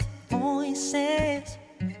loudest voices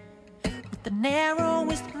with the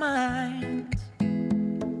narrowest minds.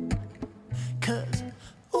 'Cause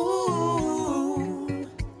ooh,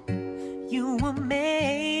 you were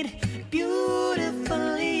made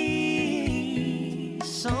beautifully.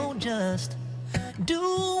 So just do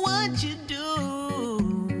what you do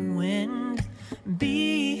and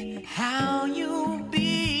be how you be.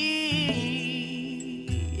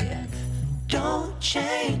 Don't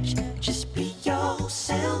change, just be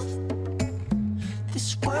yourself.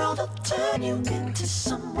 This world will turn you into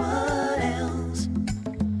someone else.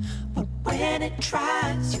 But when it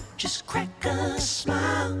tries, you just crack a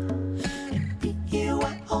smile and be you,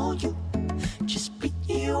 I owe you. Just be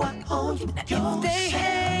you, I owe you. Now if they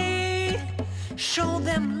hate, show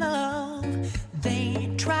them love. They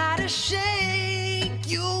try to shake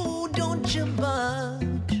you, don't you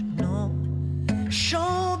budge, no.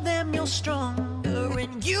 Show them you're stronger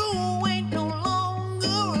and you